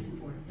life is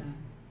important.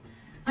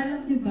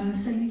 Alam niyo ba,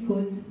 sa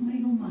likod, may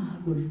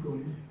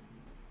humahagulgol.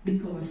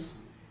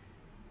 Because,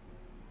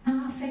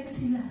 na-affect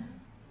sila.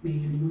 May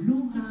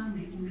lumuluha,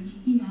 may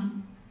umiiyak.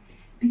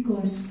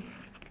 Because,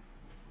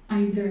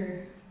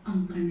 either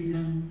ang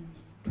kanilang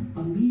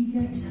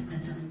pamilya, isang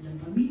sa kanilang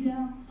pamilya,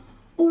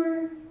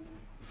 or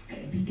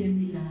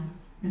kaibigan nila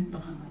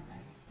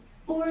nagpakamatay.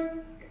 Or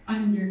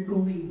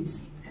undergoing the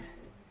same kind.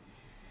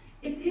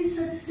 It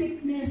is a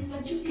sickness,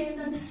 but you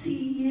cannot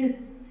see it.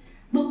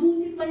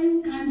 Mabuti pa yung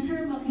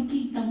cancer,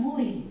 makikita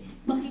mo eh.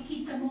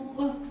 Makikita mo,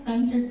 oh,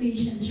 cancer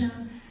patient siya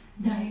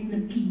dahil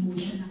nag-chemo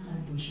siya,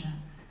 nakalbo siya.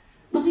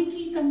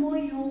 Makikita mo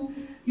yung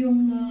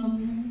mga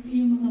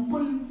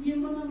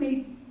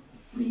may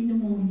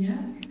pneumonia,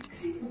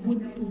 kasi ubo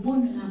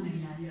na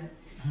nangyayari.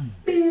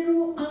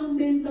 Pero ang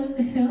mental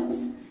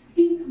health,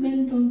 in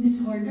mental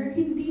disorder,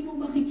 hindi mo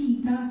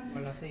makikita.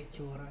 Wala sa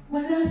itsura.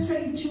 Wala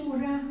sa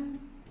itsura.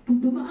 Kung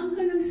dumaan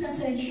ka lang sa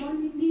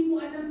session, hindi mo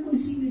alam kung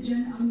sino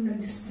dyan ang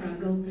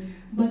nag-struggle.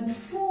 But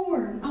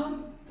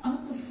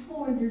out of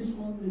four, there's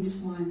always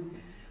one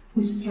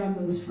who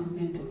struggles from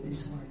mental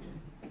disorder.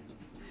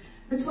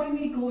 That's why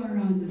we go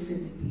around the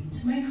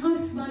Philippines. My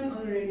husband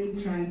already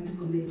tried to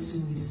commit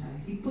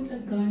suicide. He put a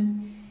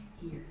gun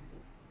here.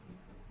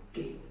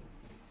 Okay.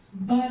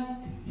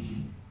 But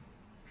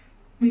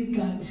with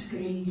God's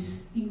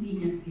grace, hindi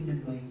niya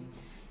tinuloy.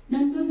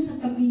 Nandun sa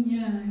tabi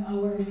niya,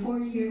 our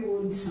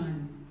 4-year-old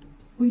son,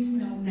 who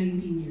is now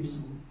 19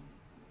 years old.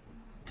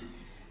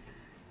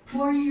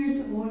 4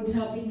 years old,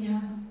 sabi niya,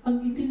 pag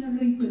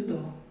itinuloy ko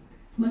to,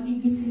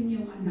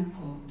 magigising yung anak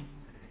ko.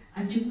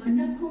 At yung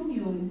anak ko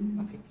yun,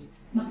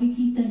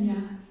 makikita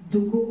niya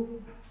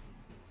dugo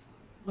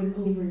all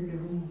over the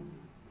room.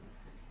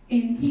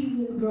 And he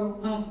will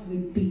grow up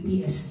with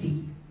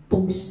PTSD,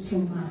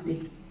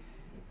 post-traumatic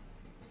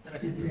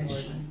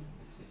depression.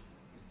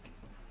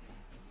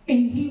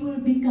 And he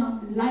will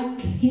become like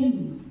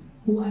him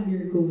who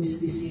undergoes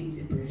the same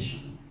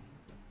depression.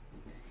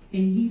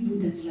 And he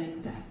wouldn't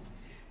like that.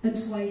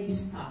 That's why he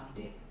stopped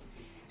it.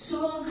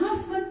 So ang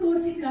husband ko,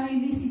 si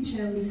Kylie, si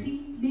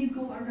Chelsea, they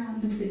go around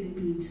the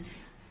Philippines.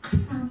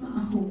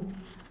 Kasama ako.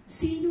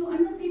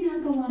 Anong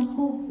ginagawa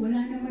ko?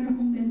 Wala naman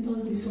akong mental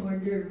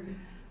disorder.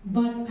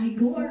 But I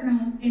go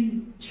around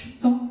and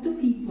talk to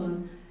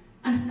people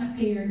as a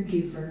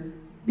caregiver.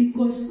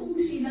 Because kung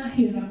sila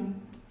hirap,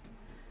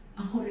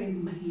 ako rin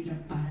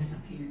mahirap para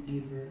sa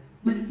caregiver.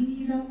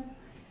 Mahirap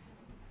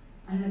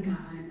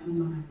alagaan ang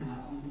mga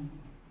taong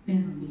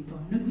meron nito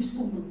na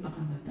gusto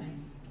magpakamatay.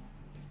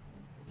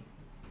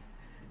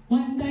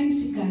 One time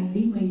si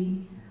Kylie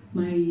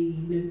may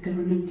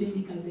nagkaroon ng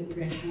clinical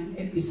depression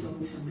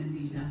episode sa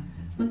Manila.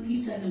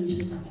 Mag-isa lang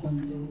siya sa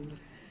condo.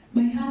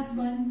 My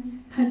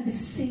husband had the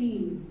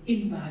same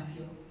in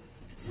Baguio.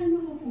 Saan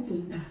ako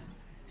pupunta?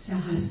 Sa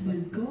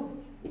husband ko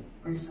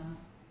or sa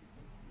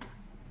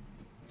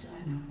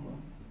anak ko?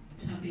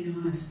 Sabi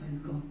ng husband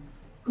ko,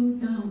 go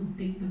down,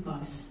 take the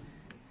bus.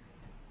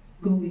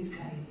 Go with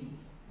Kylie.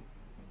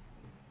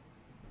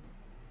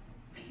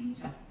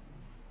 Mahirap.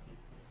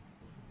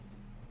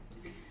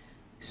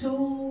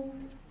 So,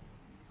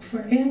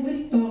 for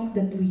every talk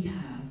that we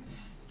have,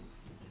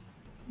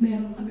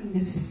 meron kaming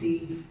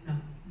nasasave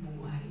na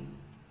buhay.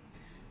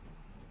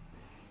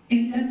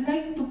 And I'd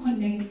like to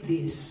connect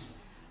this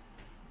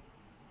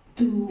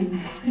to...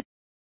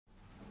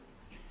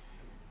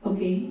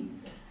 Okay?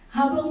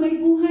 Habang may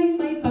buhay,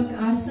 may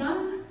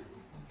pag-asa.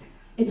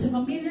 It's a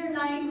familiar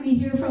line we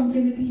hear from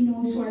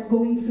Filipinos who are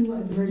going through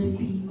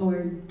adversity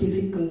or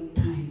difficult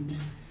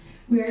times.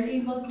 We are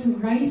able to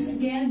rise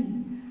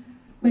again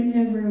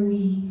whenever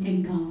we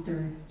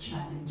encounter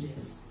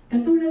challenges.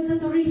 Katulad sa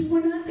turismo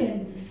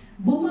natin,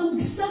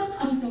 bumagsak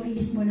ang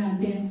turismo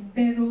natin,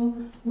 pero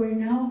we're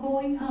now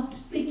going up,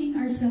 picking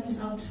ourselves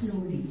up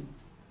slowly.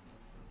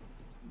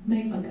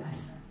 May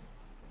pag-asa.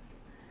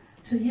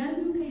 So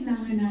yan ang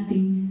kailangan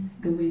nating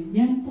gawin.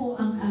 Yan po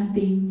ang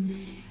ating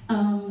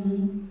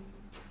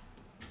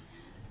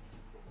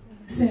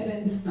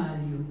seventh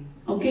value.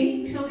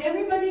 Okay? So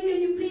everybody, can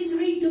you please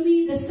read to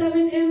me the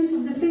 7 M's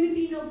of the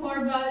Filipino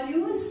core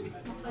values?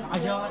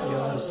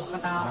 Makadiyos,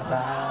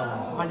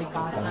 makatao,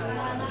 kalikasan,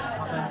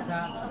 mabansa,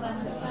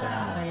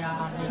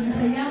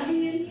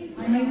 masayahin,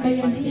 may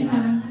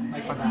bayanihan,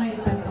 may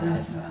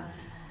pag-asa.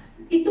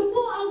 Ito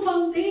po ang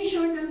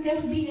foundation ng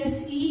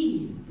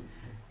FBSE.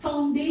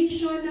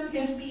 Foundation ng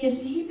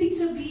FBSE, ibig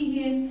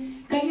sabihin,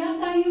 Kaya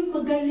tayo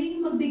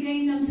magaling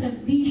magbigay ng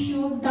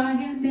serbisyo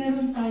dahil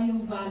meron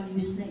tayong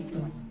values na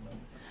ito.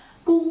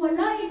 Kung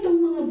wala itong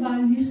mga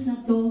values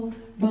na to,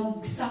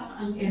 bagsak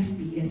ang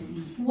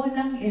FBSE.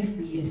 Walang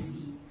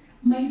FBSE.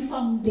 May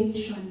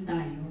foundation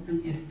tayo ng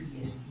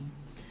FBSE.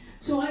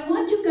 So I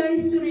want you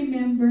guys to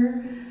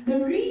remember, the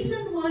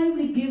reason why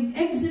we give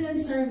excellent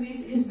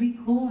service is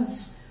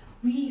because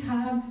we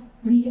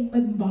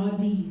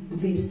embody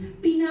this.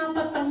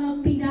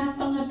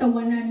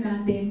 Pinapangatawanan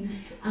natin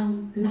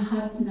ang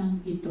lahat ng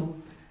ito,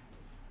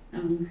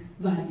 ng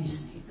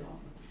values na ito.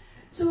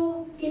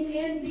 So, in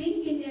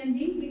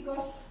ending,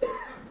 because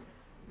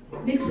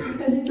it's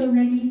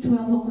already 12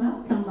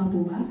 o'clock, tama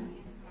po ba?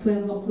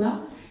 12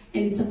 o'clock,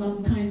 and it's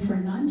about time for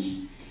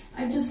lunch.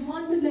 I just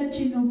want to let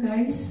you know,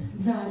 guys,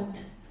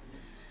 that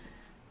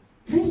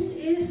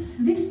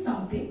this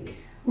topic,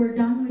 we're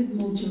done with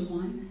Module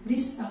 1.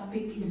 This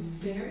topic is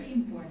very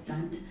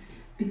important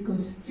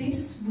because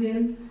this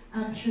will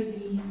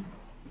actually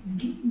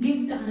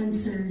give the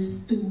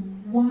answers to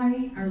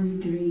why are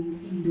we great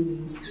in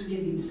giving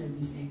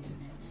service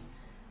excellence.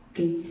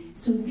 Okay,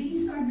 so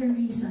these are the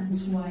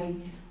reasons why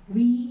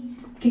we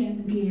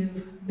can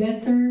give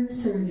better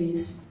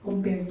service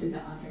compared to the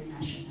other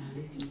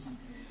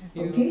nationalities.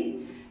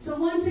 Okay, so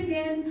once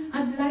again,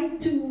 I'd like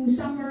to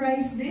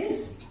summarize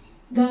this,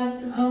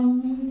 that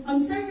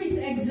service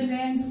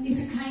excellence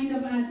is a kind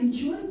of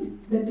attitude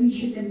that we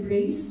should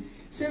embrace.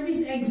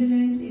 Service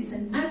excellence is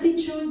an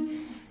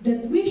attitude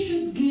that we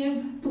should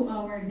give to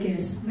our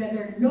guests,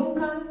 whether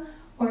local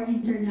or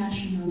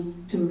international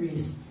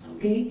tourists,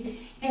 okay?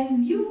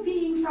 And you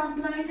being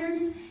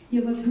frontliners,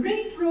 you have a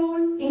great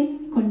role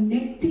in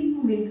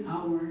connecting with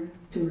our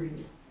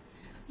tourists.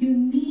 You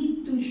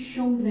need to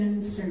show them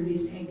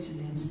service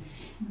excellence.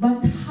 But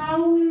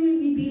how will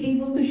we be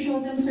able to show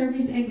them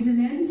service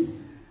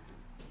excellence?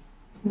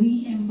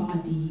 We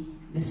embody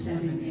the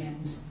 7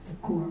 M's, the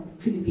core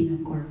Filipino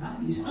core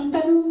values. Ang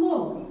tanong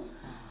ko,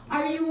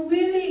 are you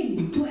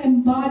willing to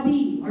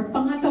embody or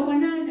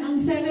pangatawanan ang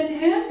 7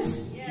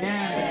 M's?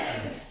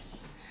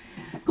 Yes!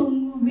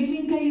 Kung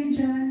willing kayo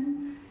dyan,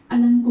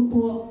 alam ko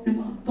po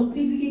na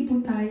pagbibigay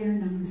po tayo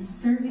ng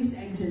service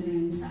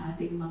excellence sa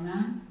ating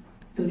mga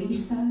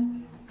turista,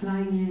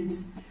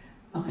 clients,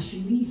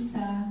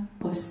 bakasyonista,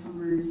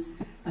 customers,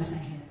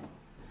 pasahero.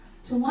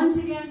 So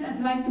once again, I'd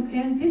like to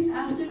end this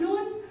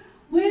afternoon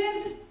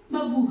with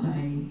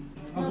mabuhay.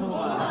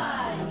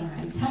 Mabuhay!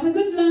 Alright, have a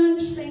good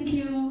lunch. Thank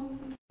you.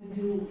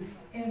 Do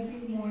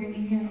every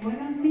morning yan.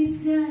 Walang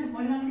miss yan.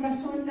 Walang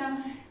rason na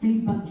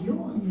may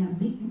bagyo ang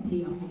lamig.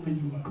 Hindi ako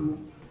maligo.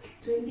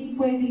 So hindi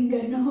pwedeng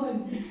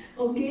ganon.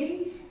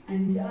 Okay?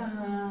 And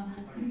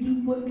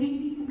hindi po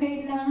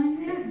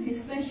kailangan yan.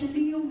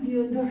 Especially yung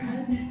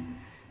deodorant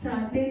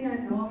sa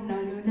atin,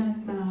 lalo na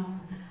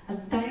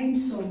at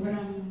times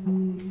sobrang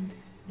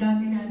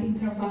dami nating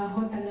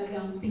trabaho,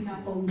 talagang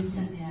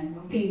pinapawisan yan.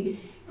 Okay?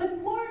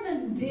 But more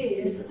than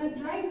this,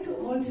 I'd like to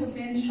also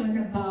mention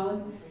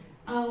about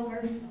our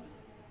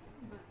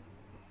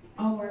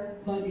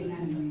body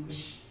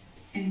language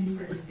and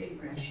first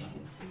impression.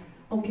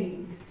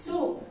 Okay,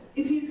 so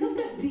if you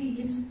look at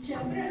these,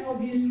 syempre,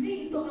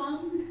 obviously, ito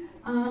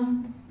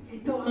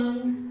ang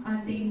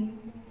ating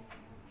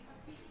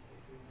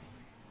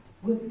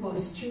good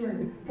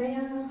posture.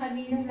 Kaya nga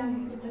kanina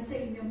lang ito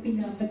kasi inyong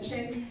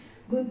pinapacheck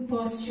good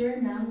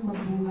posture ng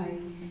mabuhay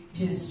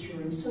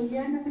gesture. So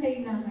yan ang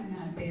kailangan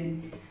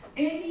natin.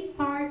 Any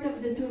part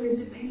of the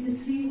tourism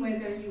industry,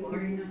 whether you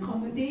are in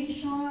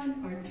accommodation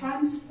or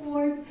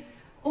transport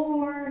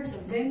or sa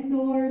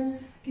vendors,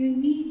 you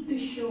need to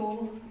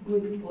show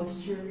good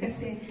posture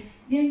kasi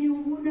yan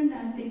yung una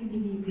natin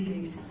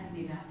binibigay sa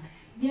kanila.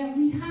 Yeah,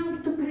 we have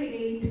to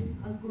create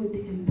a good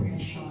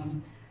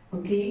impression.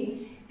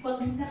 Okay? Pag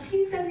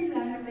nakita nila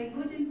na may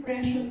good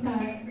impression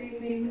tayo, okay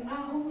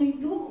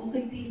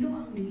dito,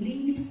 ang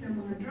linis ng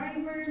mga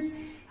drivers,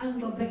 ang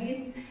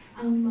mabait,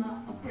 ang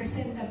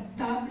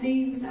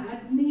presentable sa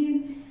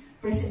admin,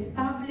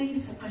 presentable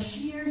sa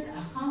cashier,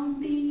 sa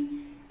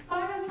accounting,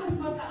 parang mas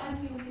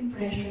mataas yung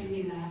impression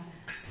nila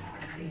sa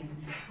atin.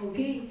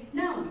 Okay?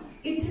 Now,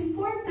 it's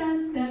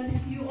important that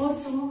you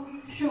also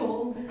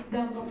show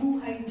the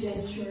mabuhay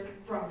gesture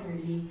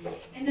properly.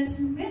 And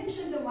as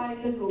mentioned a while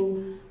ago,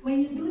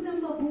 when you do the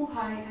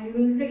mabuhay, I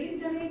will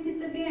reiterate it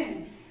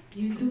again.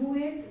 You do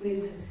it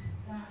with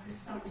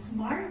some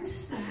smart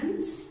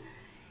stance,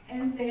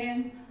 and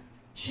then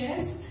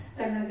chest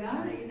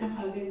talaga,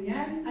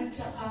 nakaganyan, at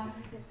saka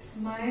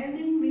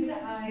smiling with the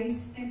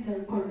eyes and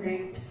the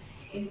correct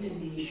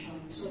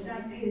intonation. So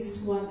that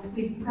is what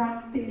we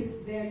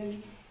practice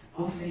very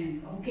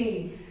often.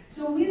 Okay,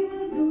 so we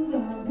will do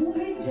the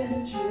mabuhay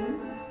gesture.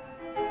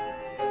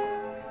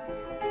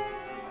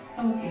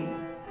 Okay.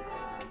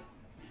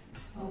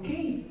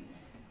 Okay.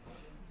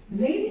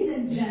 Ladies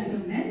and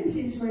gentlemen,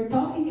 since we're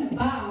talking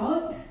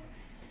about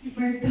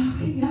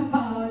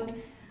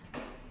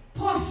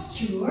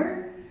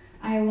posture,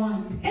 I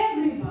want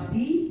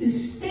everybody to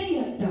stay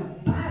at the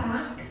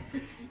back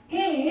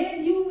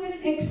and you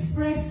will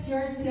express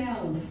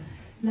yourself.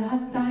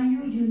 Lahat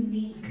tayo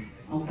unique.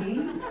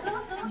 Okay?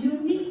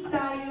 Unique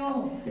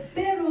tayo.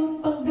 Pero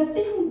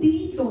pagdating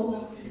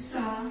dito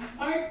sa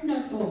art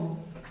na to,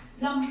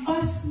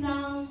 lampas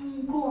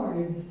ng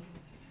chord,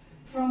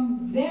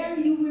 from there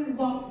you will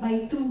walk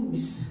by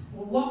twos.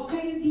 Walk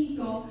kayo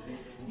dito.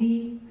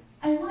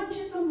 I want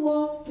you to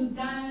walk, to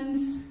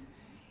dance,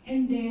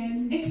 and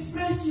then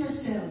express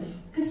yourself.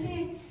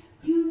 Kasi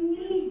you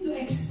need to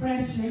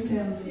express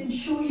yourself and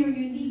show your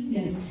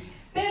uniqueness.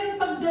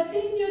 Pero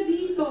pagdating nyo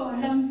dito,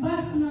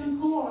 lampas ng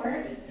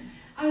chord,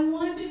 I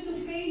want you to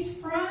face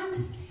front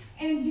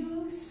and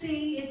you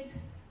say it.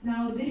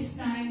 Now this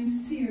time,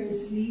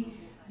 seriously,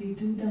 you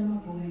do the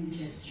mabuhay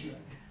gesture.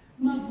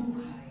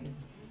 Mabuhay.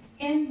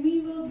 And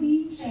we will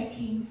be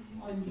checking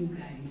on you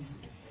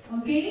guys.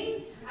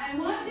 Okay? I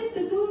want you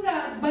to do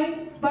that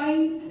by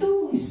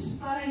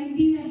twos para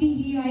hindi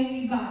nahihiya yung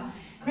iba.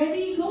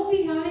 Ready? Go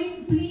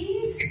behind,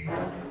 please.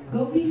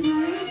 Go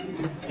behind.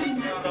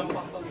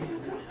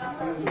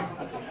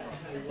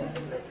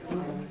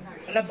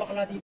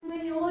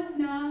 Ngayon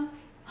na,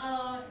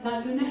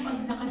 lalo na pag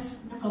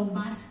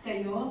naka-mask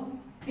kayo,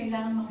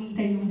 kailangan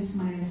makita yung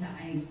smile sa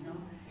eyes, no?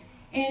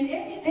 And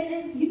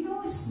you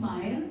know,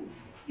 smile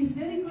is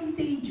very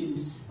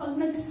contagious. Pag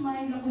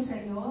nag-smile ako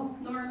sa'yo,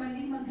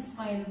 normally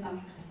mag-smile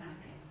back ka sa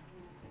akin.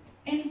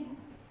 And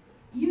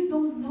you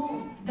don't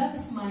know that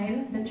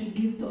smile that you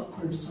give to a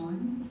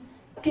person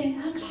can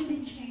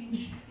actually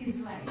change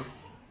his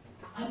life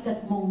at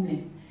that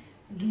moment.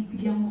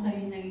 Bigyan mo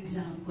kayo ng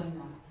example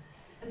na.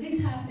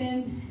 This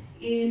happened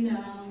in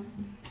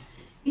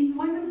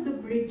one of the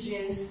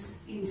bridges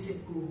in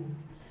Cebu.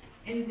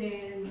 And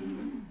then,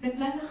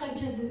 naglalakad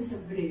siya dun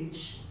sa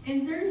bridge.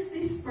 And there's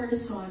this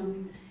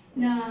person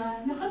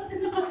na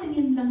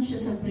nakatingin lang siya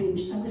sa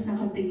bridge, tapos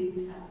nakatingin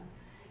sa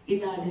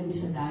ilalim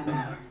sa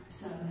dagat,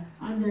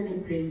 under the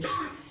bridge.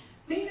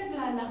 May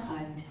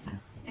naglalakad.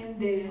 And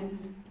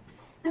then,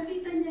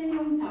 nakita niya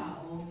yung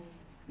tao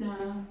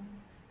na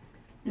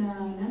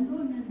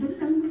nandun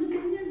lang,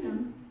 ganyan lang,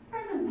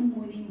 parang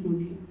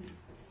nagmumuling-muling.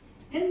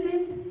 And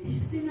then,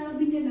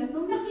 sinabi niya na,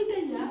 nung nakita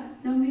niya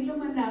na may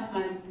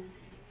lumalakad,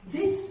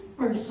 this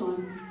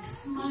person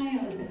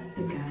smiled at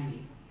the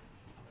guy.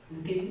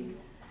 Okay?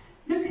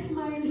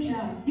 Nag-smile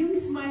siya. Yung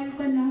smile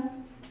pa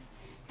na,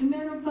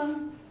 meron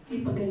pang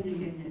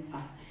ipaganyan-ganyan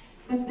pa.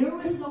 But there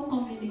was no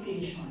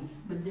communication.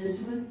 But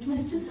it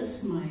was just a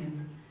smile.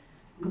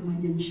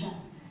 Gumanyan siya.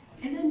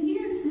 And then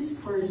here's this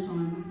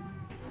person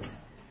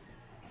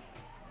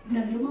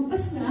na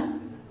lumabas na,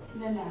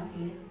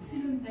 lalaki,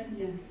 sinundan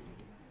niya.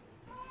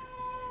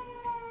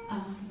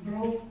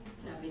 Bro,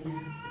 sabi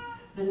niya,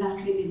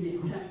 lalaki din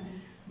niya.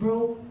 Sabi,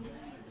 bro,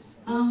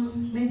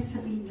 may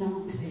sabihin lang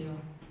ako sa'yo.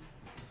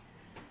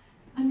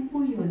 Ano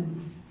po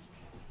yun?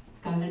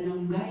 Kala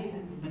ng guy,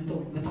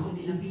 ba't ako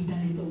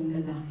nilapitan itong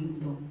lalaking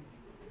to?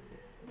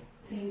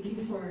 Thank you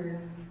for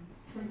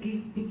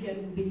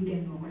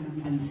binigyan mo ko ng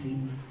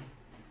pansin.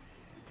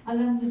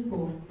 Alam niyo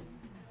po,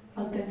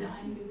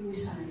 pagkadaan niyo po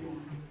sana,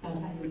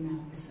 tatalo na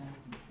ako sa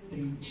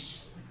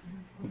bridge.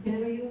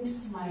 Pero yung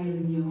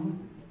smile niyo,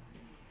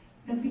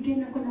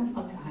 nabigyan ako ng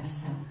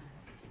pag-asa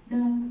na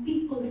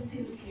people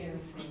still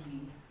care for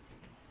me.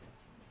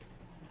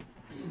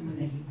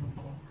 Sumalahipo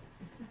ko.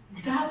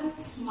 That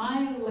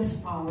smile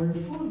was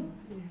powerful,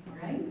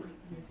 right?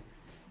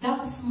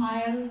 That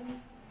smile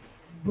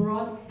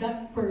brought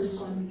that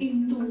person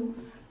into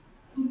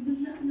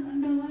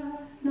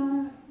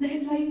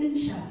na-enlighten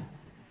siya.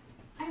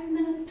 I'm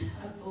not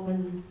at all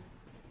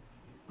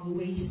a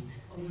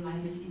waste of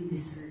life in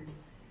this earth.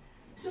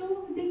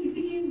 So they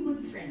became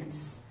good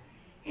friends.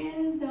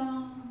 And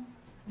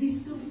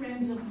these two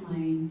friends of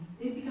mine,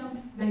 they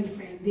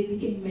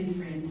became my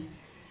friends.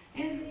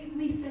 And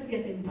we still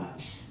get in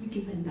touch. We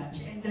keep in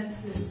touch. And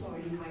that's the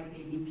story why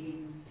they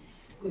became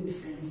good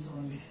friends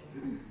also.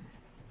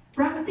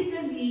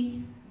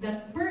 Practically,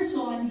 that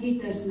person, he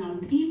does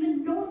not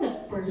even know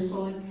that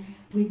person,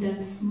 with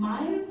that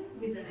smile,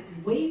 with a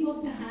wave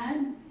of the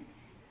hand,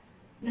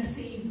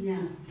 na-save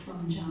niya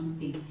from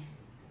jumping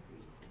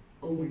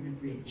over the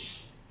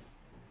bridge.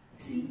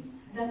 See,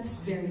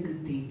 that's very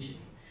contagious.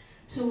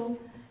 So,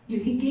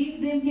 he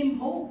gave him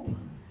hope,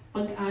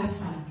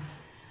 pag-asa.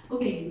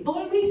 Okay,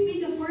 always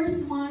be the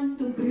first one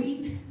to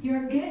greet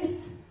your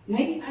guest.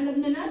 Ngayon, alam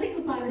na natin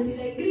kung paano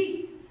sila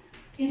i-greet.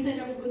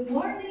 Instead of good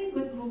morning,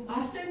 good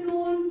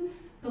afternoon,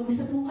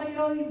 kamusta po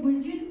kayo,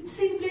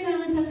 simple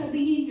lang ang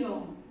sasabihin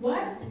nyo.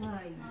 What?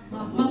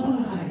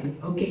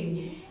 Mabuhay.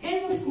 Okay.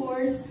 And of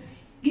course,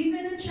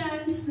 given a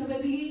chance na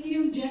mabigyan nyo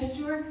yung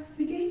gesture,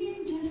 bigyan nyo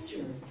yung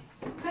gesture.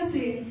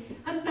 Kasi,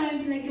 at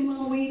times, like yung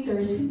mga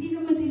waiters, hindi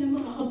naman sila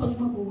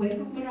makakapagmabuhay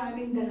kung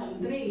maraming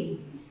dalang tray.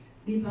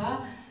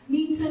 Diba?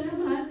 Minsan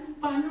naman,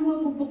 paano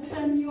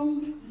mabubuksan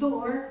yung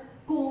door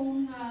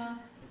kung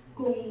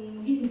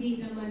hindi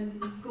naman,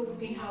 kung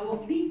may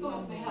hawak dito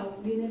at may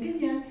hawak din na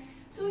ganyan.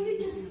 So you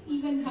just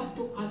even have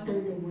to utter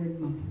the word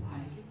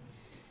mabuhay.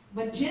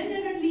 But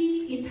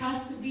generally, it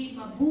has to be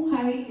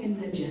mabuhay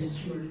in the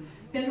gesture.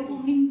 Pero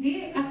kung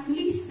hindi, at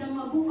least na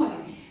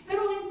mabuhay.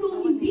 Pero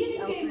kung hindi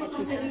rin kayo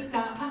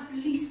makasalita, at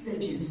least the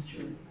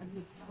gesture.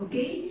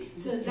 Okay?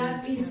 So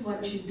that is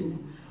what you do.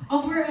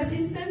 Offer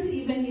assistance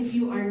even if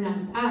you are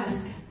not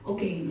asked.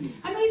 Okay.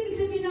 Ano ibig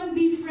sabihin ng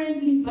be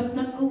friendly but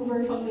not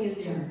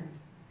over-familiar?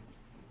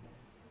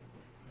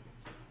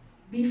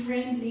 Be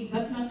friendly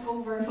but not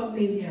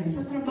over-familiar.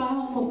 Sa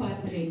trabaho mo,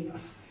 Patrick,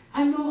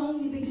 ano ang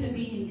ibig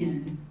sabihin yan?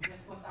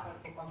 Yan po sa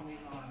akin po pag may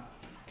mga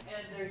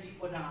elderly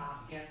po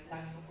nakaakyat,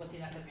 lagi ko po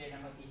sinasabihan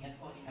na mag-ingat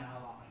o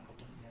inahawakan ko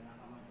po sila na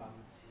kamay bago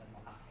sila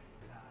makaakyat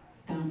sa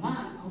akin. Tama,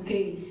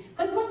 okay.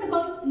 But what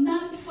about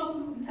not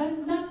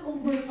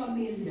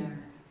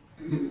over-familiar?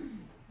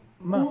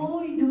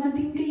 Uy,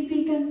 dumating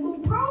kaibigan ko,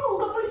 bro,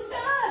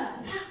 kamusta?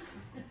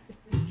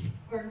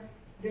 Or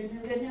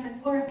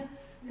ganyan-ganyan. Or,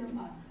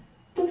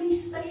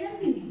 turista yan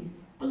eh.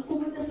 Pag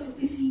pumunta sa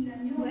opisina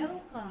nyo.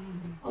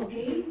 Welcome.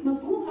 Okay,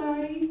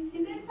 mabuhay.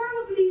 And then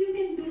probably you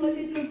can do a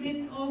little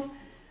bit of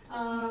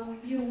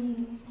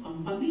yung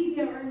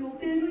pamilya or no,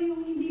 pero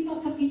yung hindi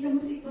papakita mo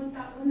sa ibang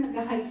tao,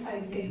 nag-high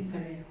five kayong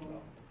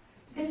pareho.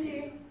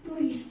 Kasi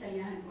turista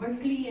yan or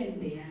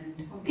kliyente yan.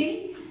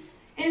 Okay?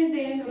 And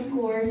then, of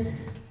course,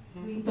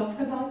 we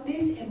talked about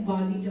this,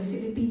 embody the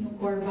Filipino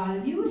core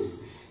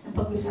values.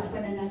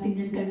 Napag-usapan na natin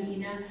yan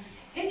kanina.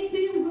 And ito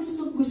yung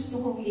gusto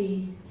kong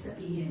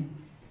sabihin.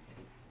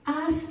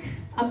 Ask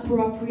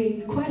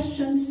appropriate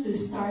questions to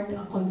start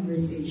a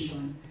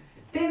conversation.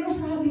 Pero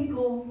sabi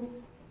ko,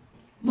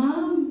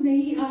 Ma'am,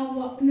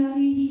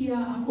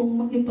 nahihiya akong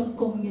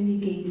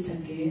makipag-communicate sa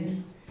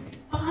guest.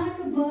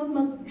 Paano ba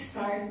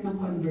mag-start ng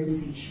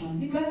conversation?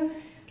 Di ba?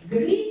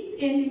 Greet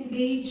and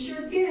engage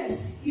your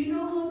guests. You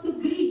know how to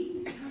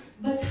greet.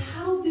 But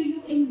how do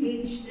you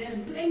engage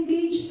them? To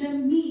engage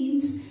them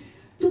means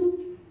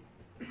to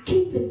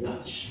keep in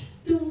touch,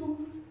 to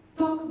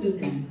talk to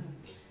them.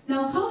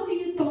 Now, how do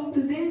you talk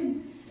to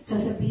them?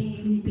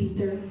 Sasabihin ni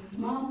Peter,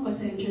 Ma'am,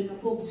 pasensya na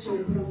po,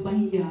 sobrang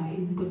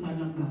mahiyain ko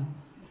talaga.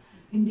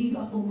 Hindi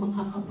ako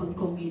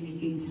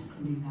makakapag-communicate sa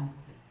kanila.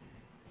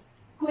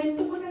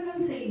 Kwento ko na lang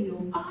sa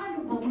inyo,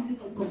 paano ba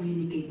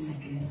makipag-communicate sa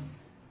guest?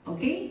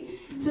 Okay?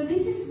 So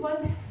this is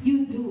what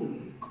you do.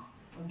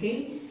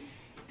 Okay?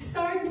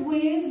 Start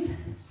with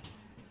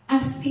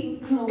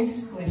asking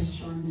close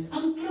questions.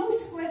 Ang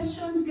close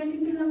questions,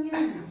 ganito lang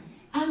yan.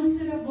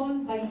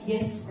 Answerable by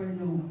yes or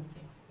no.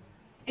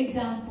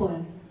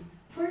 Example,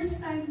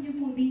 first time niyo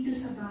po dito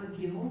sa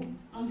Baguio,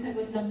 ang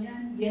sagot lang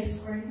yan,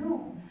 yes or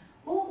no.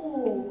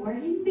 Oo or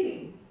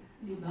hindi.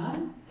 Di ba?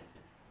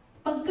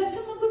 Pagka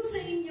sumagot sa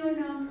inyo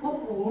ng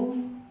oo,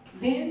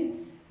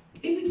 then,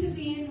 ibig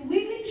sabihin,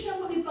 willing siya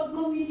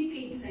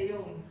makipag-communicate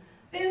sa'yo.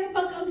 Pero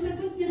pag ang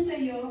sagot niya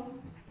sa'yo,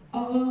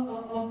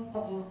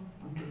 oo.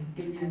 Okay,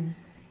 ganyan.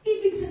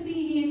 Ibig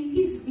sabihin,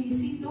 he's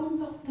busy, don't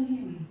talk to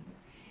him.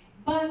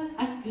 But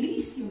at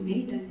least you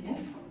made an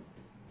effort.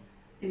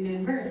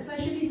 Remember,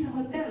 especially sa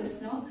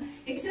hotels, no?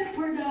 Except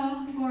for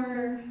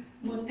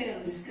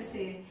motels,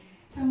 kasi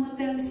sa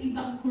motels,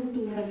 ibang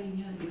kultura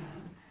ninyo, di ba?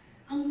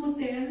 Ang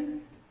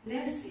hotel,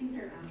 less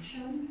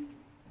interaction,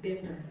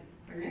 better.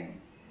 Correct?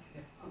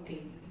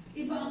 Okay.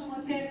 Iba ang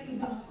hotel,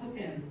 iba ang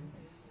hotel.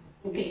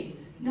 Okay.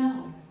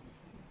 Now,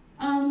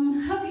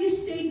 have you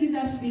stayed with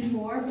us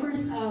before?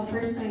 First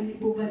time niyo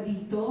po ba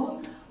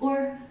dito?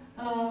 Or,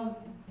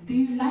 do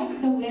you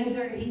like the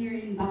weather here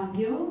in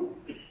Baguio?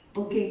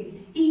 Okay.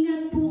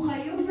 Ingat po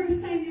kayo.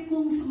 First time niyo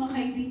pong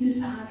sumakay dito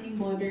sa aming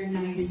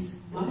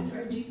modernized bus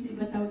or jeep, di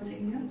ba tawag sa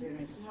inyo?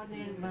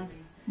 Modern bus.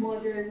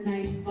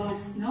 Modernized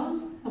bus, no?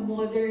 A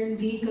modern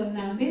vehicle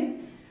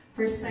namin.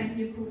 First time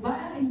niyo po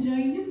ba?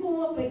 Enjoy niyo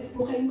po. Pwede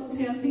po kayo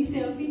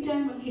mag-selfie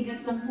dyan.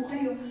 Mag-ingat lang po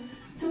kayo.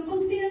 So,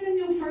 pag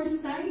tinanan yung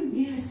first time,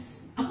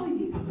 yes. Ako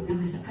hindi pa ako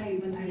nakasakay,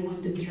 but I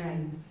want to try.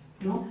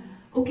 No?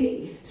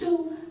 Okay.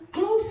 So,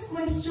 close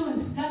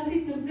questions. That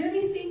is the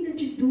very thing that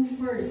you do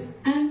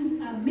first. And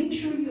make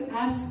sure you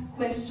ask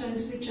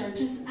questions which are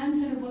just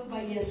answerable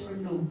by yes or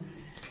no.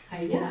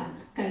 Kaya,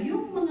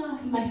 kayong mga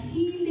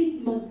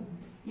mahilig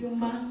yung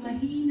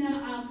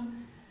mahina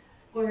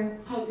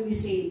or how do we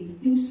say it?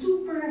 Yung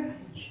super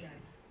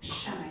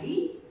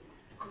shy,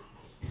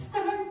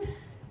 start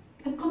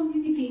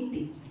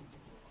communicating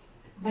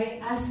by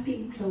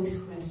asking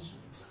close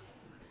questions.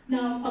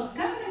 Now,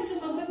 pagka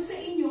nagsumagot sa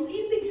inyo,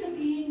 ibig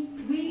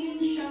sabihin, willing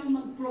siyang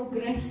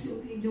mag-progress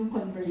yung inyong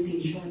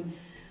conversation.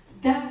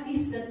 That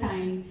is the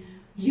time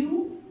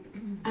you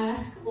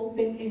ask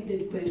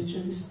open-ended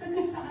questions. Taga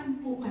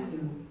saan po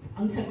kayo?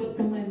 Ang sagot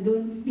naman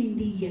doon,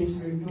 hindi yes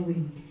or no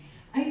eh.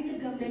 Ay,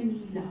 taga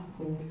Manila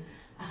ako.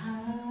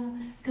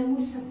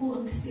 Kamusta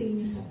po ang stay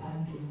niyo sa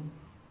Baguio?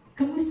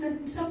 Kamusta,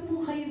 saan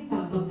po kayo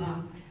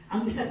bababa?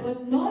 Ang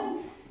sagot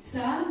noon,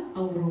 sa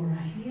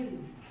Aurora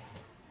Hill.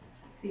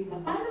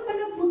 Diba? Paano ba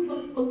lang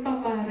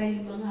magpapara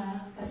yung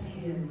mga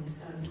pasahero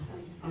sa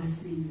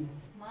bus ninyo?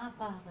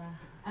 Mapara.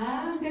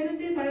 Ganun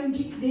din, parang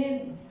jeep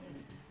din.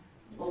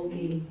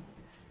 Okay.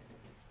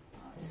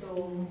 So,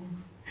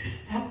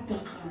 stop the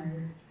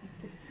car.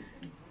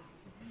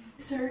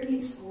 Sir,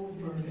 it's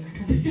over.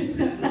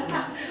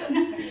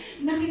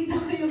 Nakita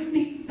ko yung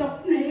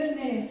TikTok na yun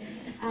eh.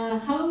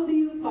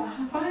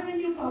 Paano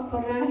nyo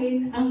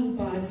paparahin ang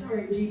bus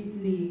or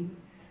jeepney?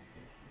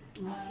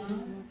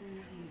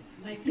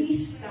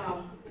 Please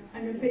stop.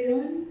 Ano ba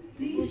yun?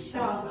 Please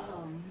stop.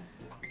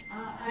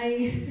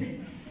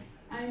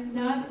 I'm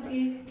not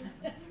it.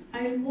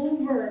 I'm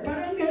over.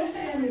 Parang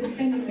gano'n.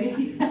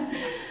 Anyway.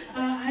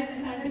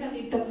 Sana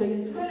nakita ko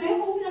yun.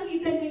 Kung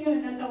nakita niyo yun,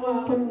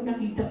 natawa ako nung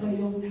nakita ko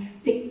yung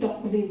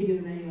TikTok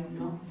video na yun.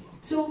 No?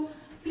 So,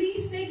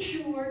 please make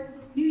sure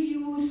you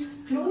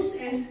use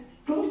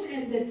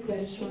close-ended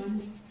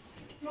questions,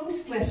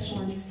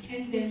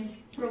 and then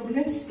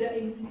progress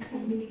the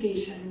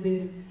communication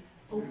with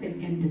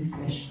open-ended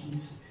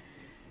questions.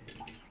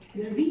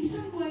 The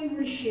reason why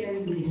we're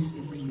sharing this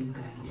with you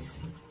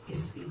guys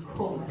is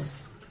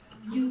because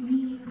you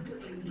need to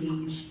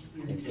engage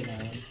your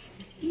guests.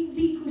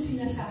 Hindi ko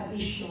sinasabi,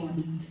 Sean,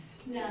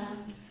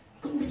 na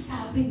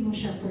kausapin mo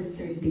siya for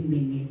 30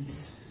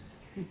 minutes.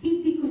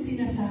 Hindi ko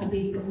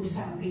sinasabi,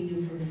 kausapin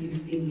niyo for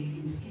 15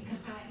 minutes.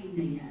 Kakain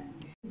na yan.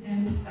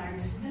 Then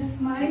starts with a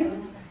smile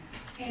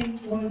and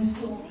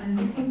also a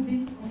little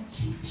bit of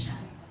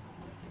chit-chat.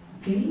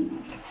 Okay?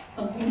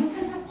 Pag pumunta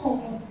sa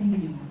co-op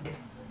ninyo,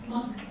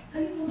 a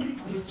little bit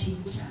of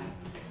chit-chat.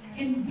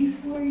 And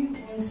before you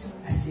also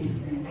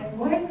assist them,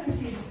 or while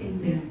assisting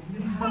them,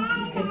 you have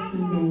to get to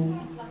know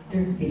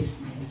their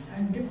business.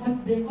 And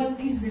what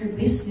is their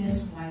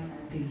business? Why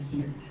are they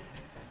here?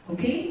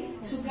 Okay?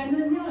 So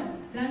ganun yun.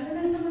 Lalo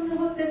na sa mga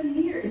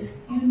hoteliers,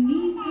 you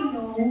need to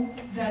know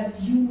that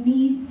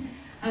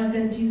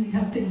you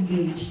have to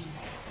engage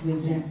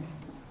with them.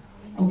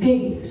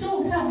 Okay?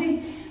 So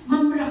sabi,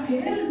 Ma'am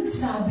Raquel,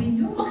 sabi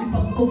niyo,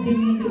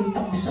 makipag-communicate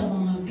ako sa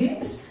mga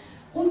guests.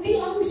 O di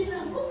ang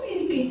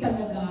communicate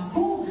talaga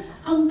ako.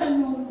 Ang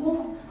tanong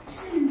ko,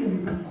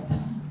 single ka pa ba?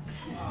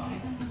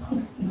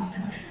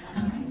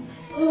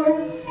 Or,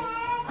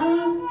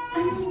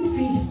 anong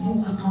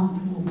Facebook account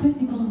mo?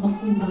 Pwede bang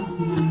makuha ang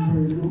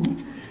number mo?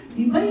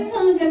 Di ba yung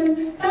mga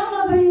ganun? Tama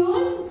ba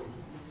yun?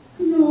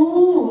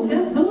 No.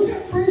 Those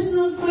are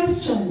personal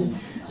questions.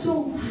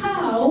 So,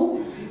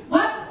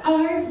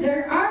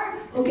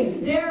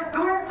 there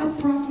are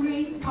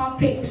appropriate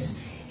topics.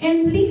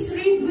 And please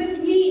read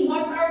with me,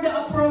 what are the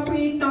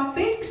appropriate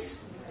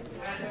topics?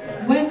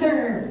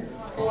 Weather,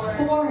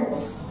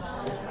 sports,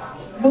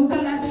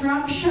 local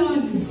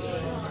attractions,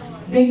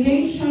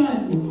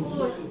 vacation,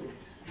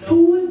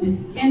 food,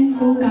 and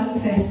local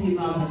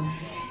festivals.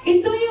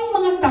 Ito yung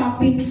mga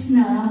topics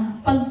na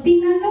pag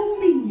tinanong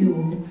ninyo,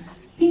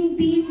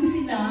 hindi mo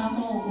sila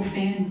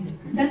ma-offend.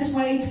 That's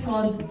why it's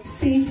called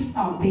safe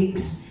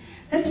topics.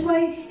 That's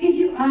why if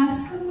you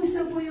ask,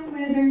 kamusta po yung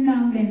weather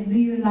namin? Do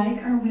you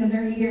like our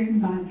weather here in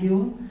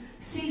Baguio?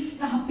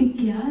 Safe topic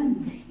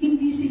yan.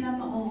 Hindi sila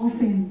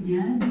ma-offend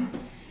yan.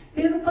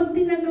 Pero pag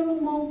tinanong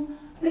mo,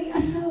 may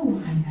asawa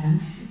ka na?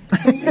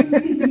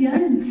 Offensive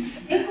yan.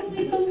 Kung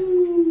itong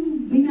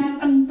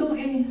binatang to,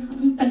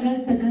 ang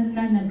tagal-tagal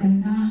na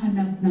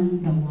naghahanap ng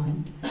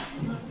dawan.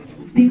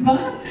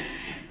 Diba?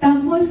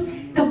 Tapos,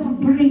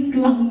 kababreak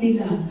lang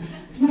nila.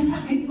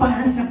 Masakit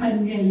para sa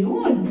kanya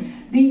yun.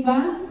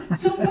 Diba?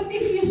 So, but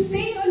if you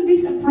stay on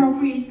these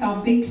appropriate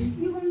topics,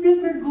 you will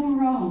never go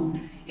wrong.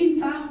 In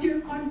fact,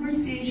 your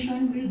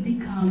conversation will be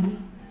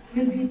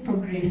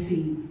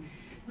progressing.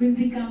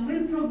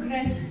 Will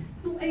progress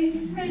to a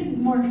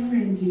more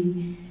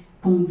friendly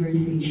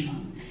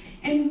conversation.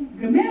 And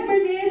remember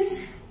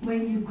this,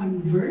 when you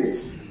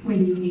converse,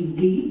 when you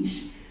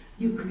engage,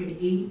 you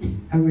create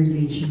a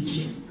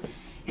relationship.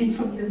 And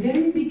from the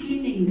very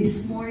beginning,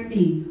 this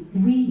morning,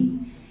 we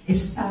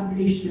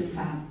established the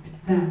fact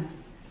that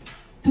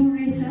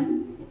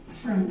tourism,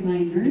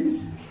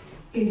 frontliners,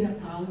 is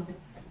about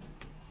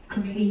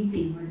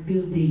creating or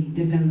building,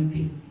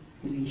 developing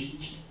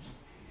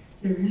relationships.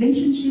 The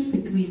relationship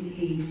between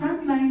a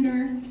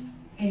frontliner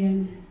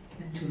and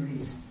a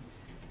tourist.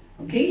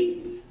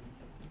 Okay?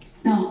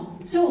 Now,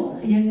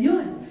 so, ayan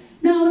yun.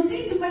 Now,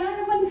 since wala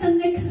naman sa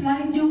next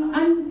slide yung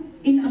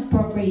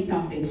inappropriate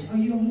topics or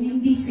yung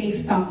hindi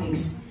safe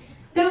topics,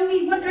 tell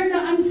me, what are the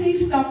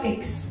unsafe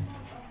topics?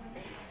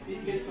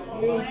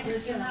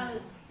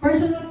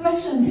 Personal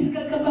questions.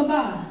 Single ka pa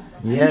ba?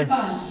 Yes. Ano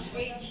pa?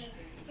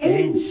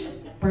 Age.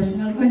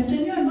 Personal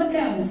question yun. What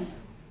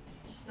else?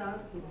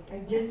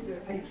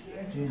 Gender.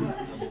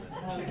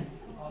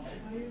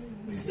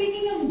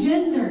 Speaking of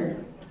gender,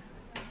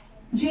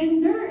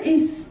 gender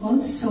is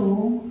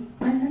also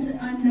an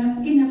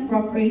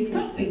inappropriate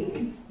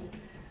topic.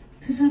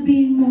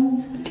 Sasabihin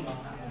mo,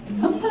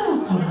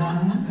 bakla ka ba?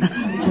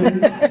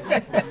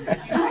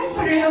 Ay,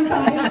 parehang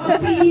tayo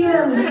appear.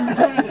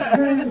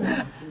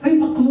 Ay,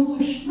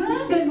 maklush.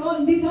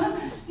 Ganon, di ba?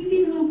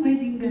 Hindi naman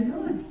pwedeng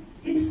ganon.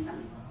 It's,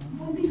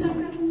 buti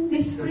sana kung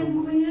best friend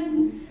mo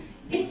yan.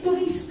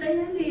 Turista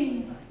yan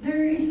eh.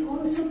 There is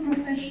also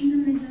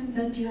professionalism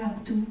that you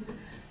have to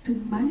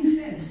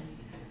manifest.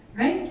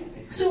 Right?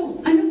 So,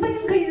 ano pa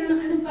yung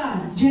ano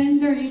pa?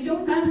 Gender. You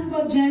don't ask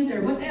about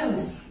gender. What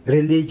else?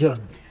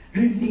 Religion.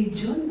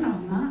 Religion,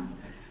 tama.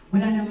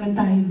 Wala naman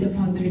tayo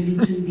about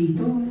religion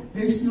dito.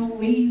 There's no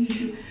way we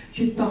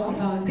should talk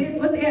about it.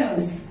 What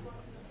else?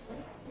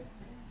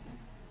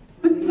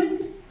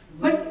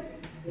 What?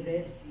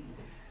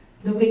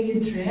 The way you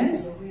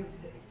dress? The way of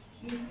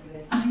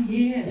dress. Ah,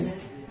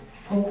 yes.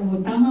 Oo,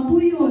 tama po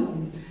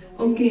yun.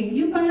 Okay,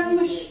 yung parang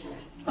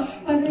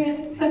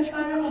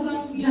parang ka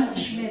bang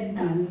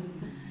judgmental?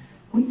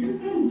 Uy,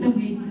 ano yung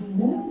damit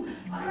mo?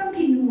 Parang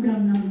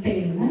kinulang ng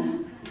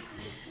pera.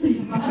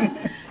 Diba?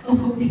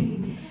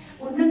 Okay.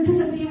 O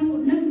nagsasabihin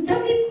mo,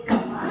 nagdamit ka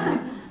pa.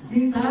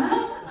 Diba?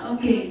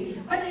 Okay.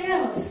 What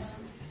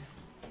else?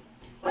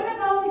 What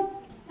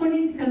about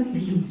political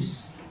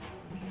views?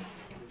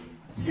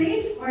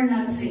 Safe or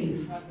not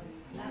safe?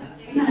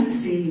 Not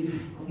safe.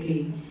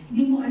 Okay.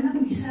 Hindi mo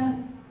alam, isa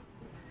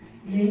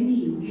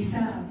Lenny,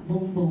 isa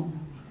Bongbong.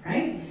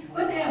 Right?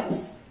 What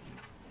else?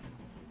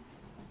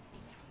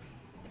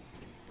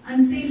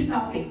 Unsafe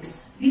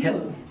topics.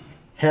 Dito.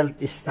 Health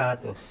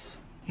status.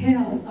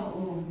 Health,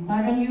 oo.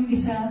 Parang yung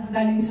isa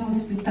galing sa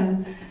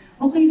hospital,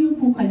 okay lang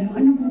po kayo,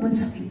 ano po ba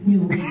sakit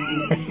niyo?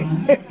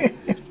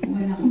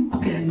 Wala akong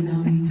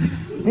pakialam.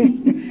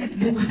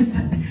 Bukas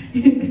na.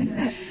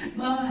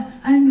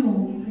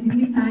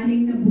 Yung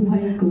taning na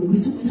buhay ko,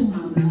 gusto ko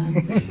sumama.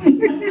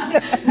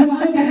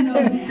 Mga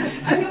ganon.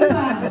 Ano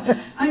pa?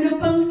 Ano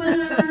pang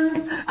mga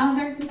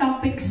other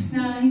topics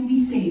na hindi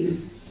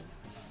safe?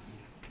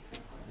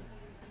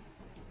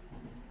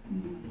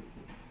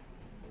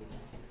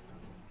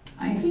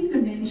 I think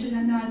na-mention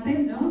na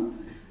natin, no?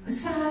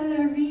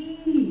 Salary.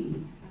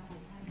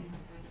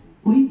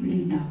 Uy,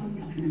 balita ko,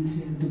 laki ng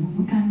sweldo mo.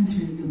 Magkano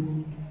sweldo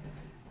mo?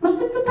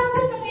 Bakit mo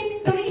tatanungin?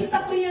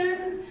 Turista ko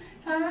yan.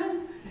 Ha?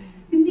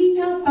 Hindi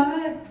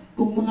dapat.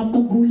 Kung mga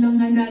pagulang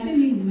nga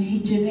natin,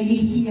 medyo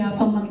nahihiya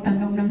pa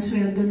magtanong ng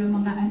sweldo ng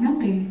mga anak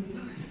eh.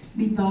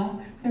 Di ba?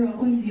 Pero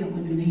ako hindi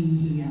ako na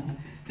nahihiya.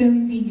 Pero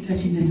hindi nila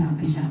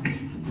sinasabi sa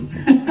akin.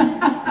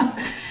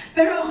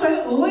 Pero ako,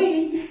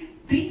 oy,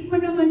 treat mo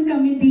naman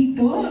kami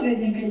dito.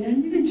 Ganyan-ganyan.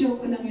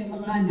 Nina-joke lang yung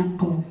mga anak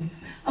ko.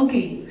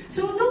 Okay,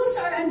 so those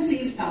are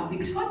unsafe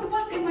topics. What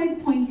am I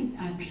pointing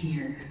at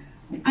here?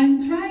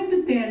 I'm trying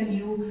to tell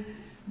you,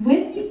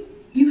 when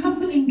you have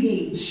to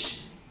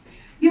engage.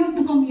 You have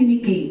to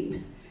communicate.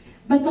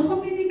 But the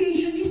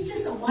communication is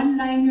just a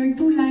one-liner,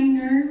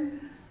 two-liner,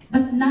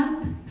 but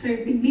not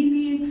 30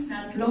 minutes,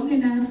 not long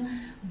enough.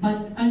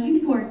 But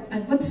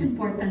what's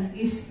important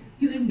is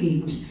you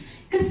engage.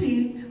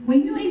 Kasi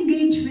when you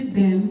engage with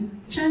them,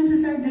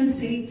 chances are they'll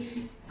say,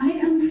 I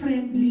am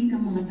friendly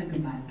ng mga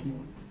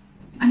taga-Baguio.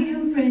 I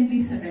am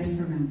friendly sa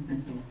restaurant na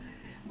to.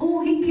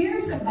 Oh, he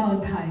cares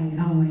about how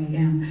I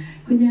am.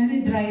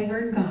 Kunyari,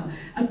 driver ka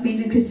at may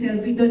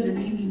nagsiselfie doon na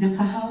hindi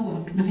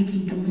nakahawak,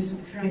 nakikita mo sa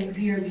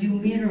rear view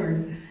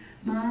mirror.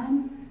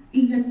 Ma'am,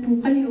 ingat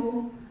po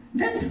kayo.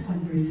 That's a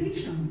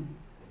conversation.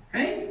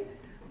 Right?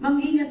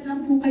 Ma'am, ingat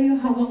lang po kayo,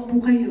 hawak po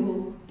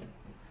kayo.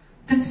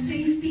 That's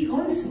safety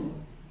also.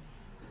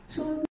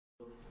 So,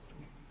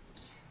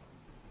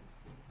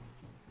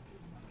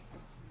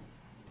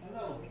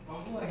 hello,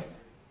 Baguio.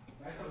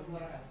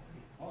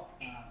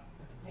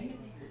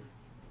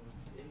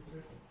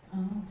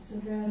 So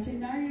the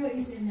scenario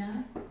is in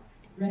a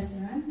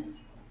restaurant.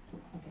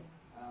 Okay.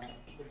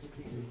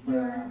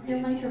 Your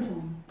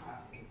microphone.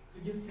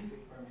 Could you please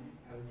wait for a minute?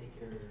 I will take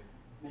your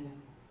minute.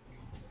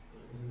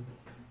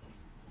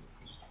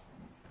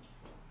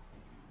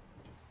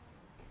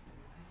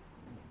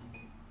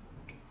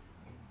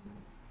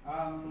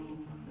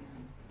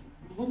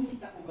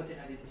 Bumisita po ba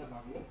sila dito sa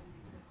Baguio?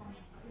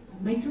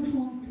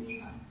 Microphone,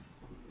 please.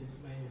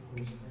 It's my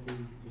first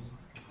time.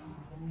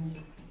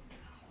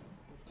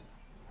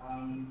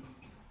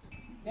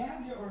 May I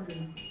have your order?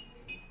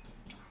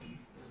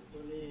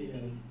 Actually,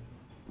 I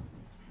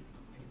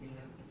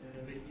cannot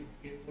repeat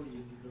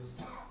carefully because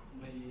I have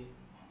a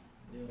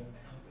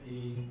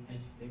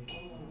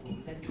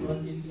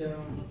what is the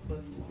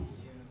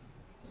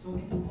So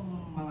ito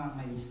pong mga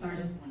may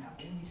stars po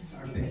natin. This is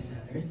our best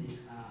sellers.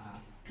 This is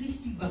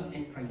crispy bun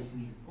and rice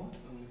meal po.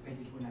 So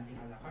pwede po natin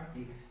a la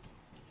carte.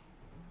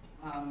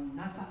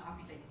 Nasa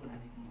appetite po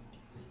natin kung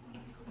gusto po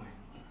natin kumain.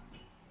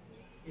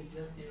 is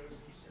that your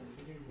special?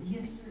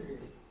 Yes, sir.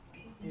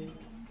 Okay.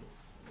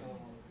 So,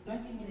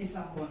 20 minutes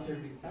lang po ang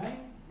serving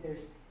time.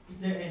 Is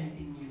there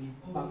anything you need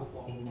po bago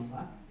po ako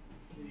bumaba?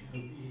 We have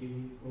a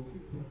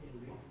coffee for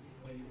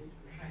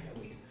Right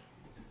away, sir.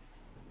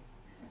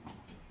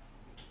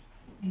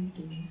 Thank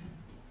you.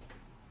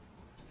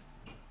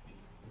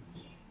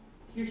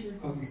 Here's your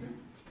coffee, sir.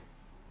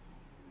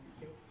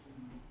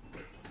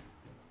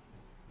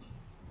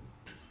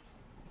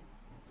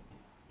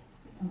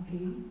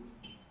 Okay.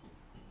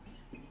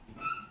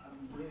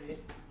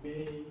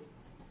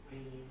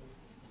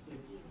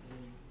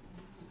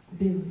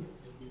 Bill.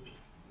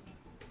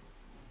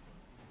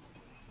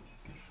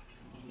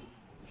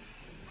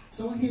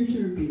 So here's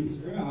your bill,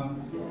 sir.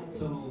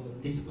 So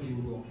this po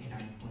yung buong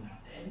kinain po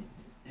natin.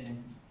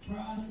 And for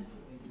us, ito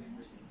po yung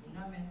members po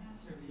namin,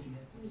 service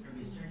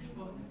charge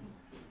po.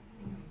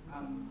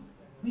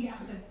 We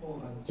accept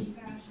po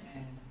GCash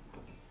and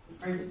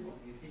cards po.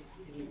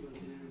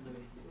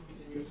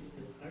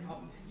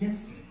 Yes,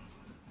 sir.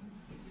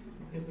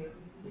 Yes, sir.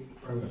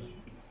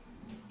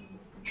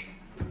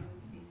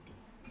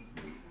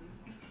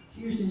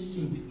 Here's his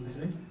change,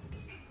 sir.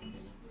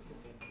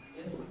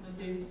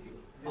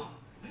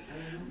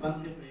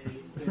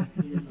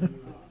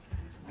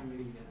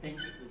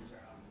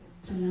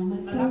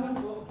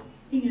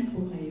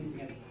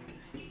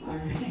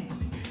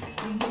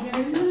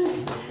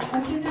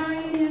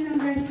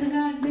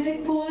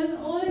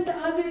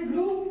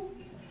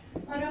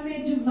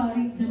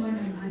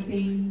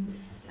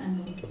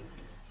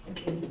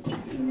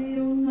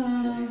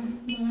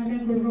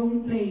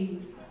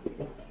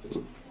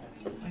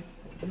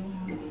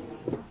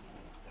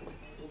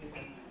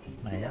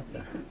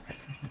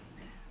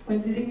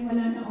 Pwede rin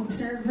wala na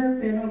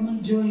observer pero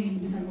mag-join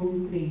sa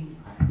roleplay.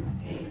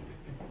 Okay.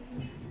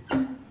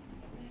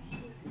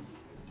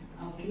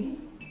 Okay.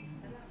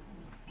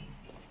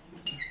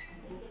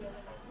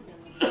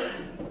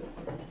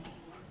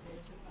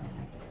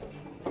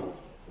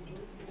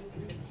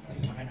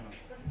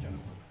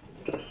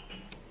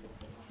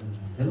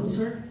 Hello,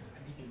 sir.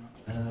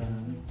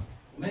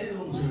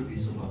 Mayroong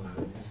service ba?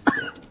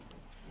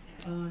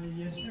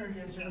 Yes, sir.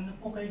 Yes, sir. Ano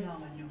po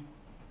kailangan nyo?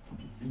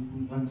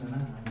 Yung bansa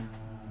na,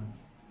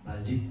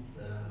 budget,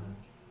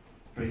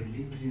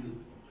 friendly, kasi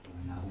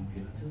wala akong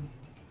pera, sir.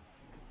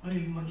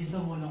 Ay, mag-isa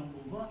mo lang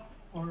po ba?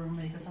 Or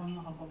may kasama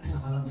ka pa po? Isa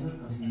ka lang, sir,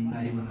 kasi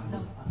naiwan ako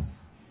sa pas.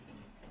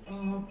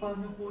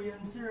 Paano po yan,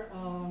 sir?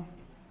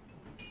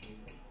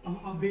 Ang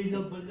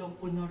available lang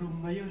po na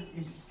room ngayon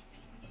is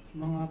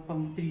mga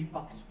pang 3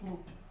 packs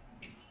po.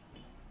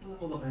 Ano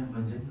po ba kayong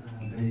budget?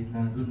 Kahit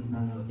na doon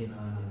na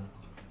sa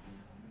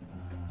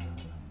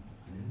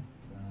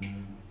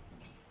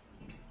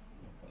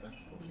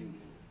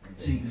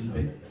single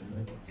bed.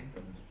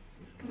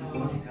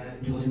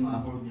 Hindi ko kasi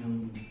ma-afford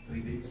yung 3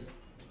 beds.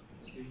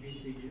 Sige,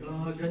 sige.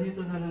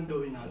 Ganito na lang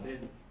gawin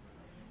natin.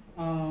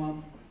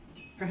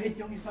 Kahit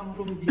yung isang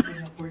room dito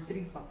na for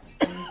 3 packs,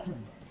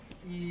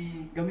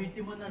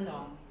 gamitin mo na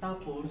lang,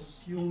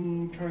 tapos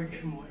yung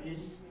charge mo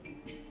is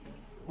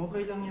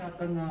okay lang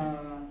yata na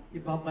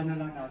ibaba na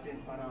lang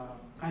natin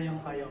para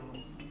kayang-kaya mo.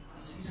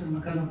 Sige, sir,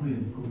 magkano po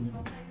yun kung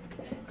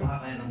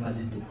makakaya ng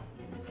budget ko?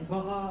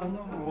 Baka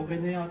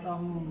okay na yata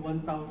ang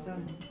 1,000.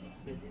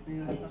 Pwede na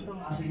yata ito.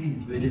 Sige,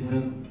 pwede mo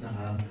yun.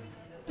 Saka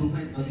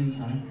 2,500 kasi yung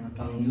sa akin.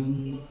 Pang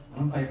yung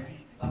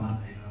 1,500,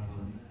 pamasay na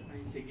ako.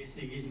 Ay, sige,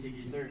 sige,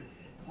 sige, sir.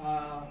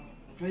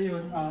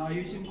 Ngayon,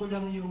 ayusin ko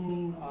lang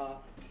yung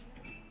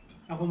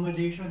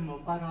accommodation mo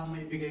para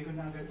maibigay ko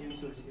na agad yung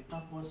susi.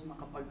 Tapos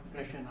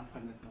makapag-freshen up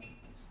ka na ito.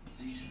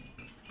 Sige, sir.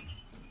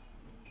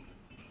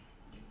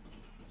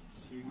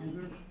 Sige,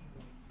 sir.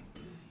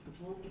 Ito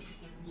po,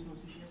 yung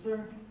susi niya, sir.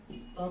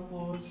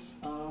 Tapos,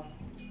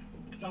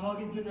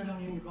 tawagin ko na lang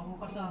yung iba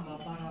kong kasama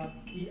para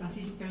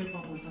i-assist kayo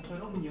papunta sa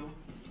room nyo.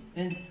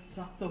 And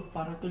sakto,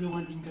 para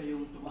tulungan din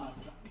kayong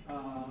tumaas.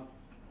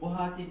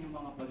 Buhatin yung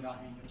mga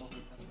bagahe nyo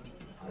papunta sa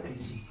room. Okay,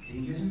 sige.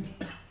 Thank you, sir.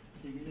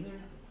 Sige, sir.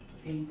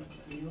 Okay,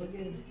 see you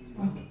again.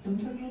 Oh, don't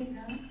forget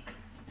na.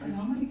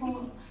 Salamat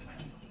po.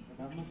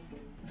 Salamat po.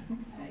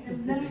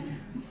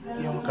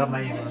 Yung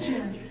kamay mo.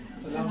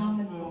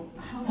 Salamat po.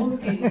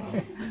 Okay.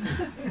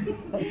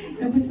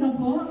 Tapos na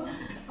po?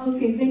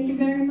 Okay, thank you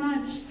very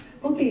much.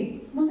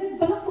 Okay, mga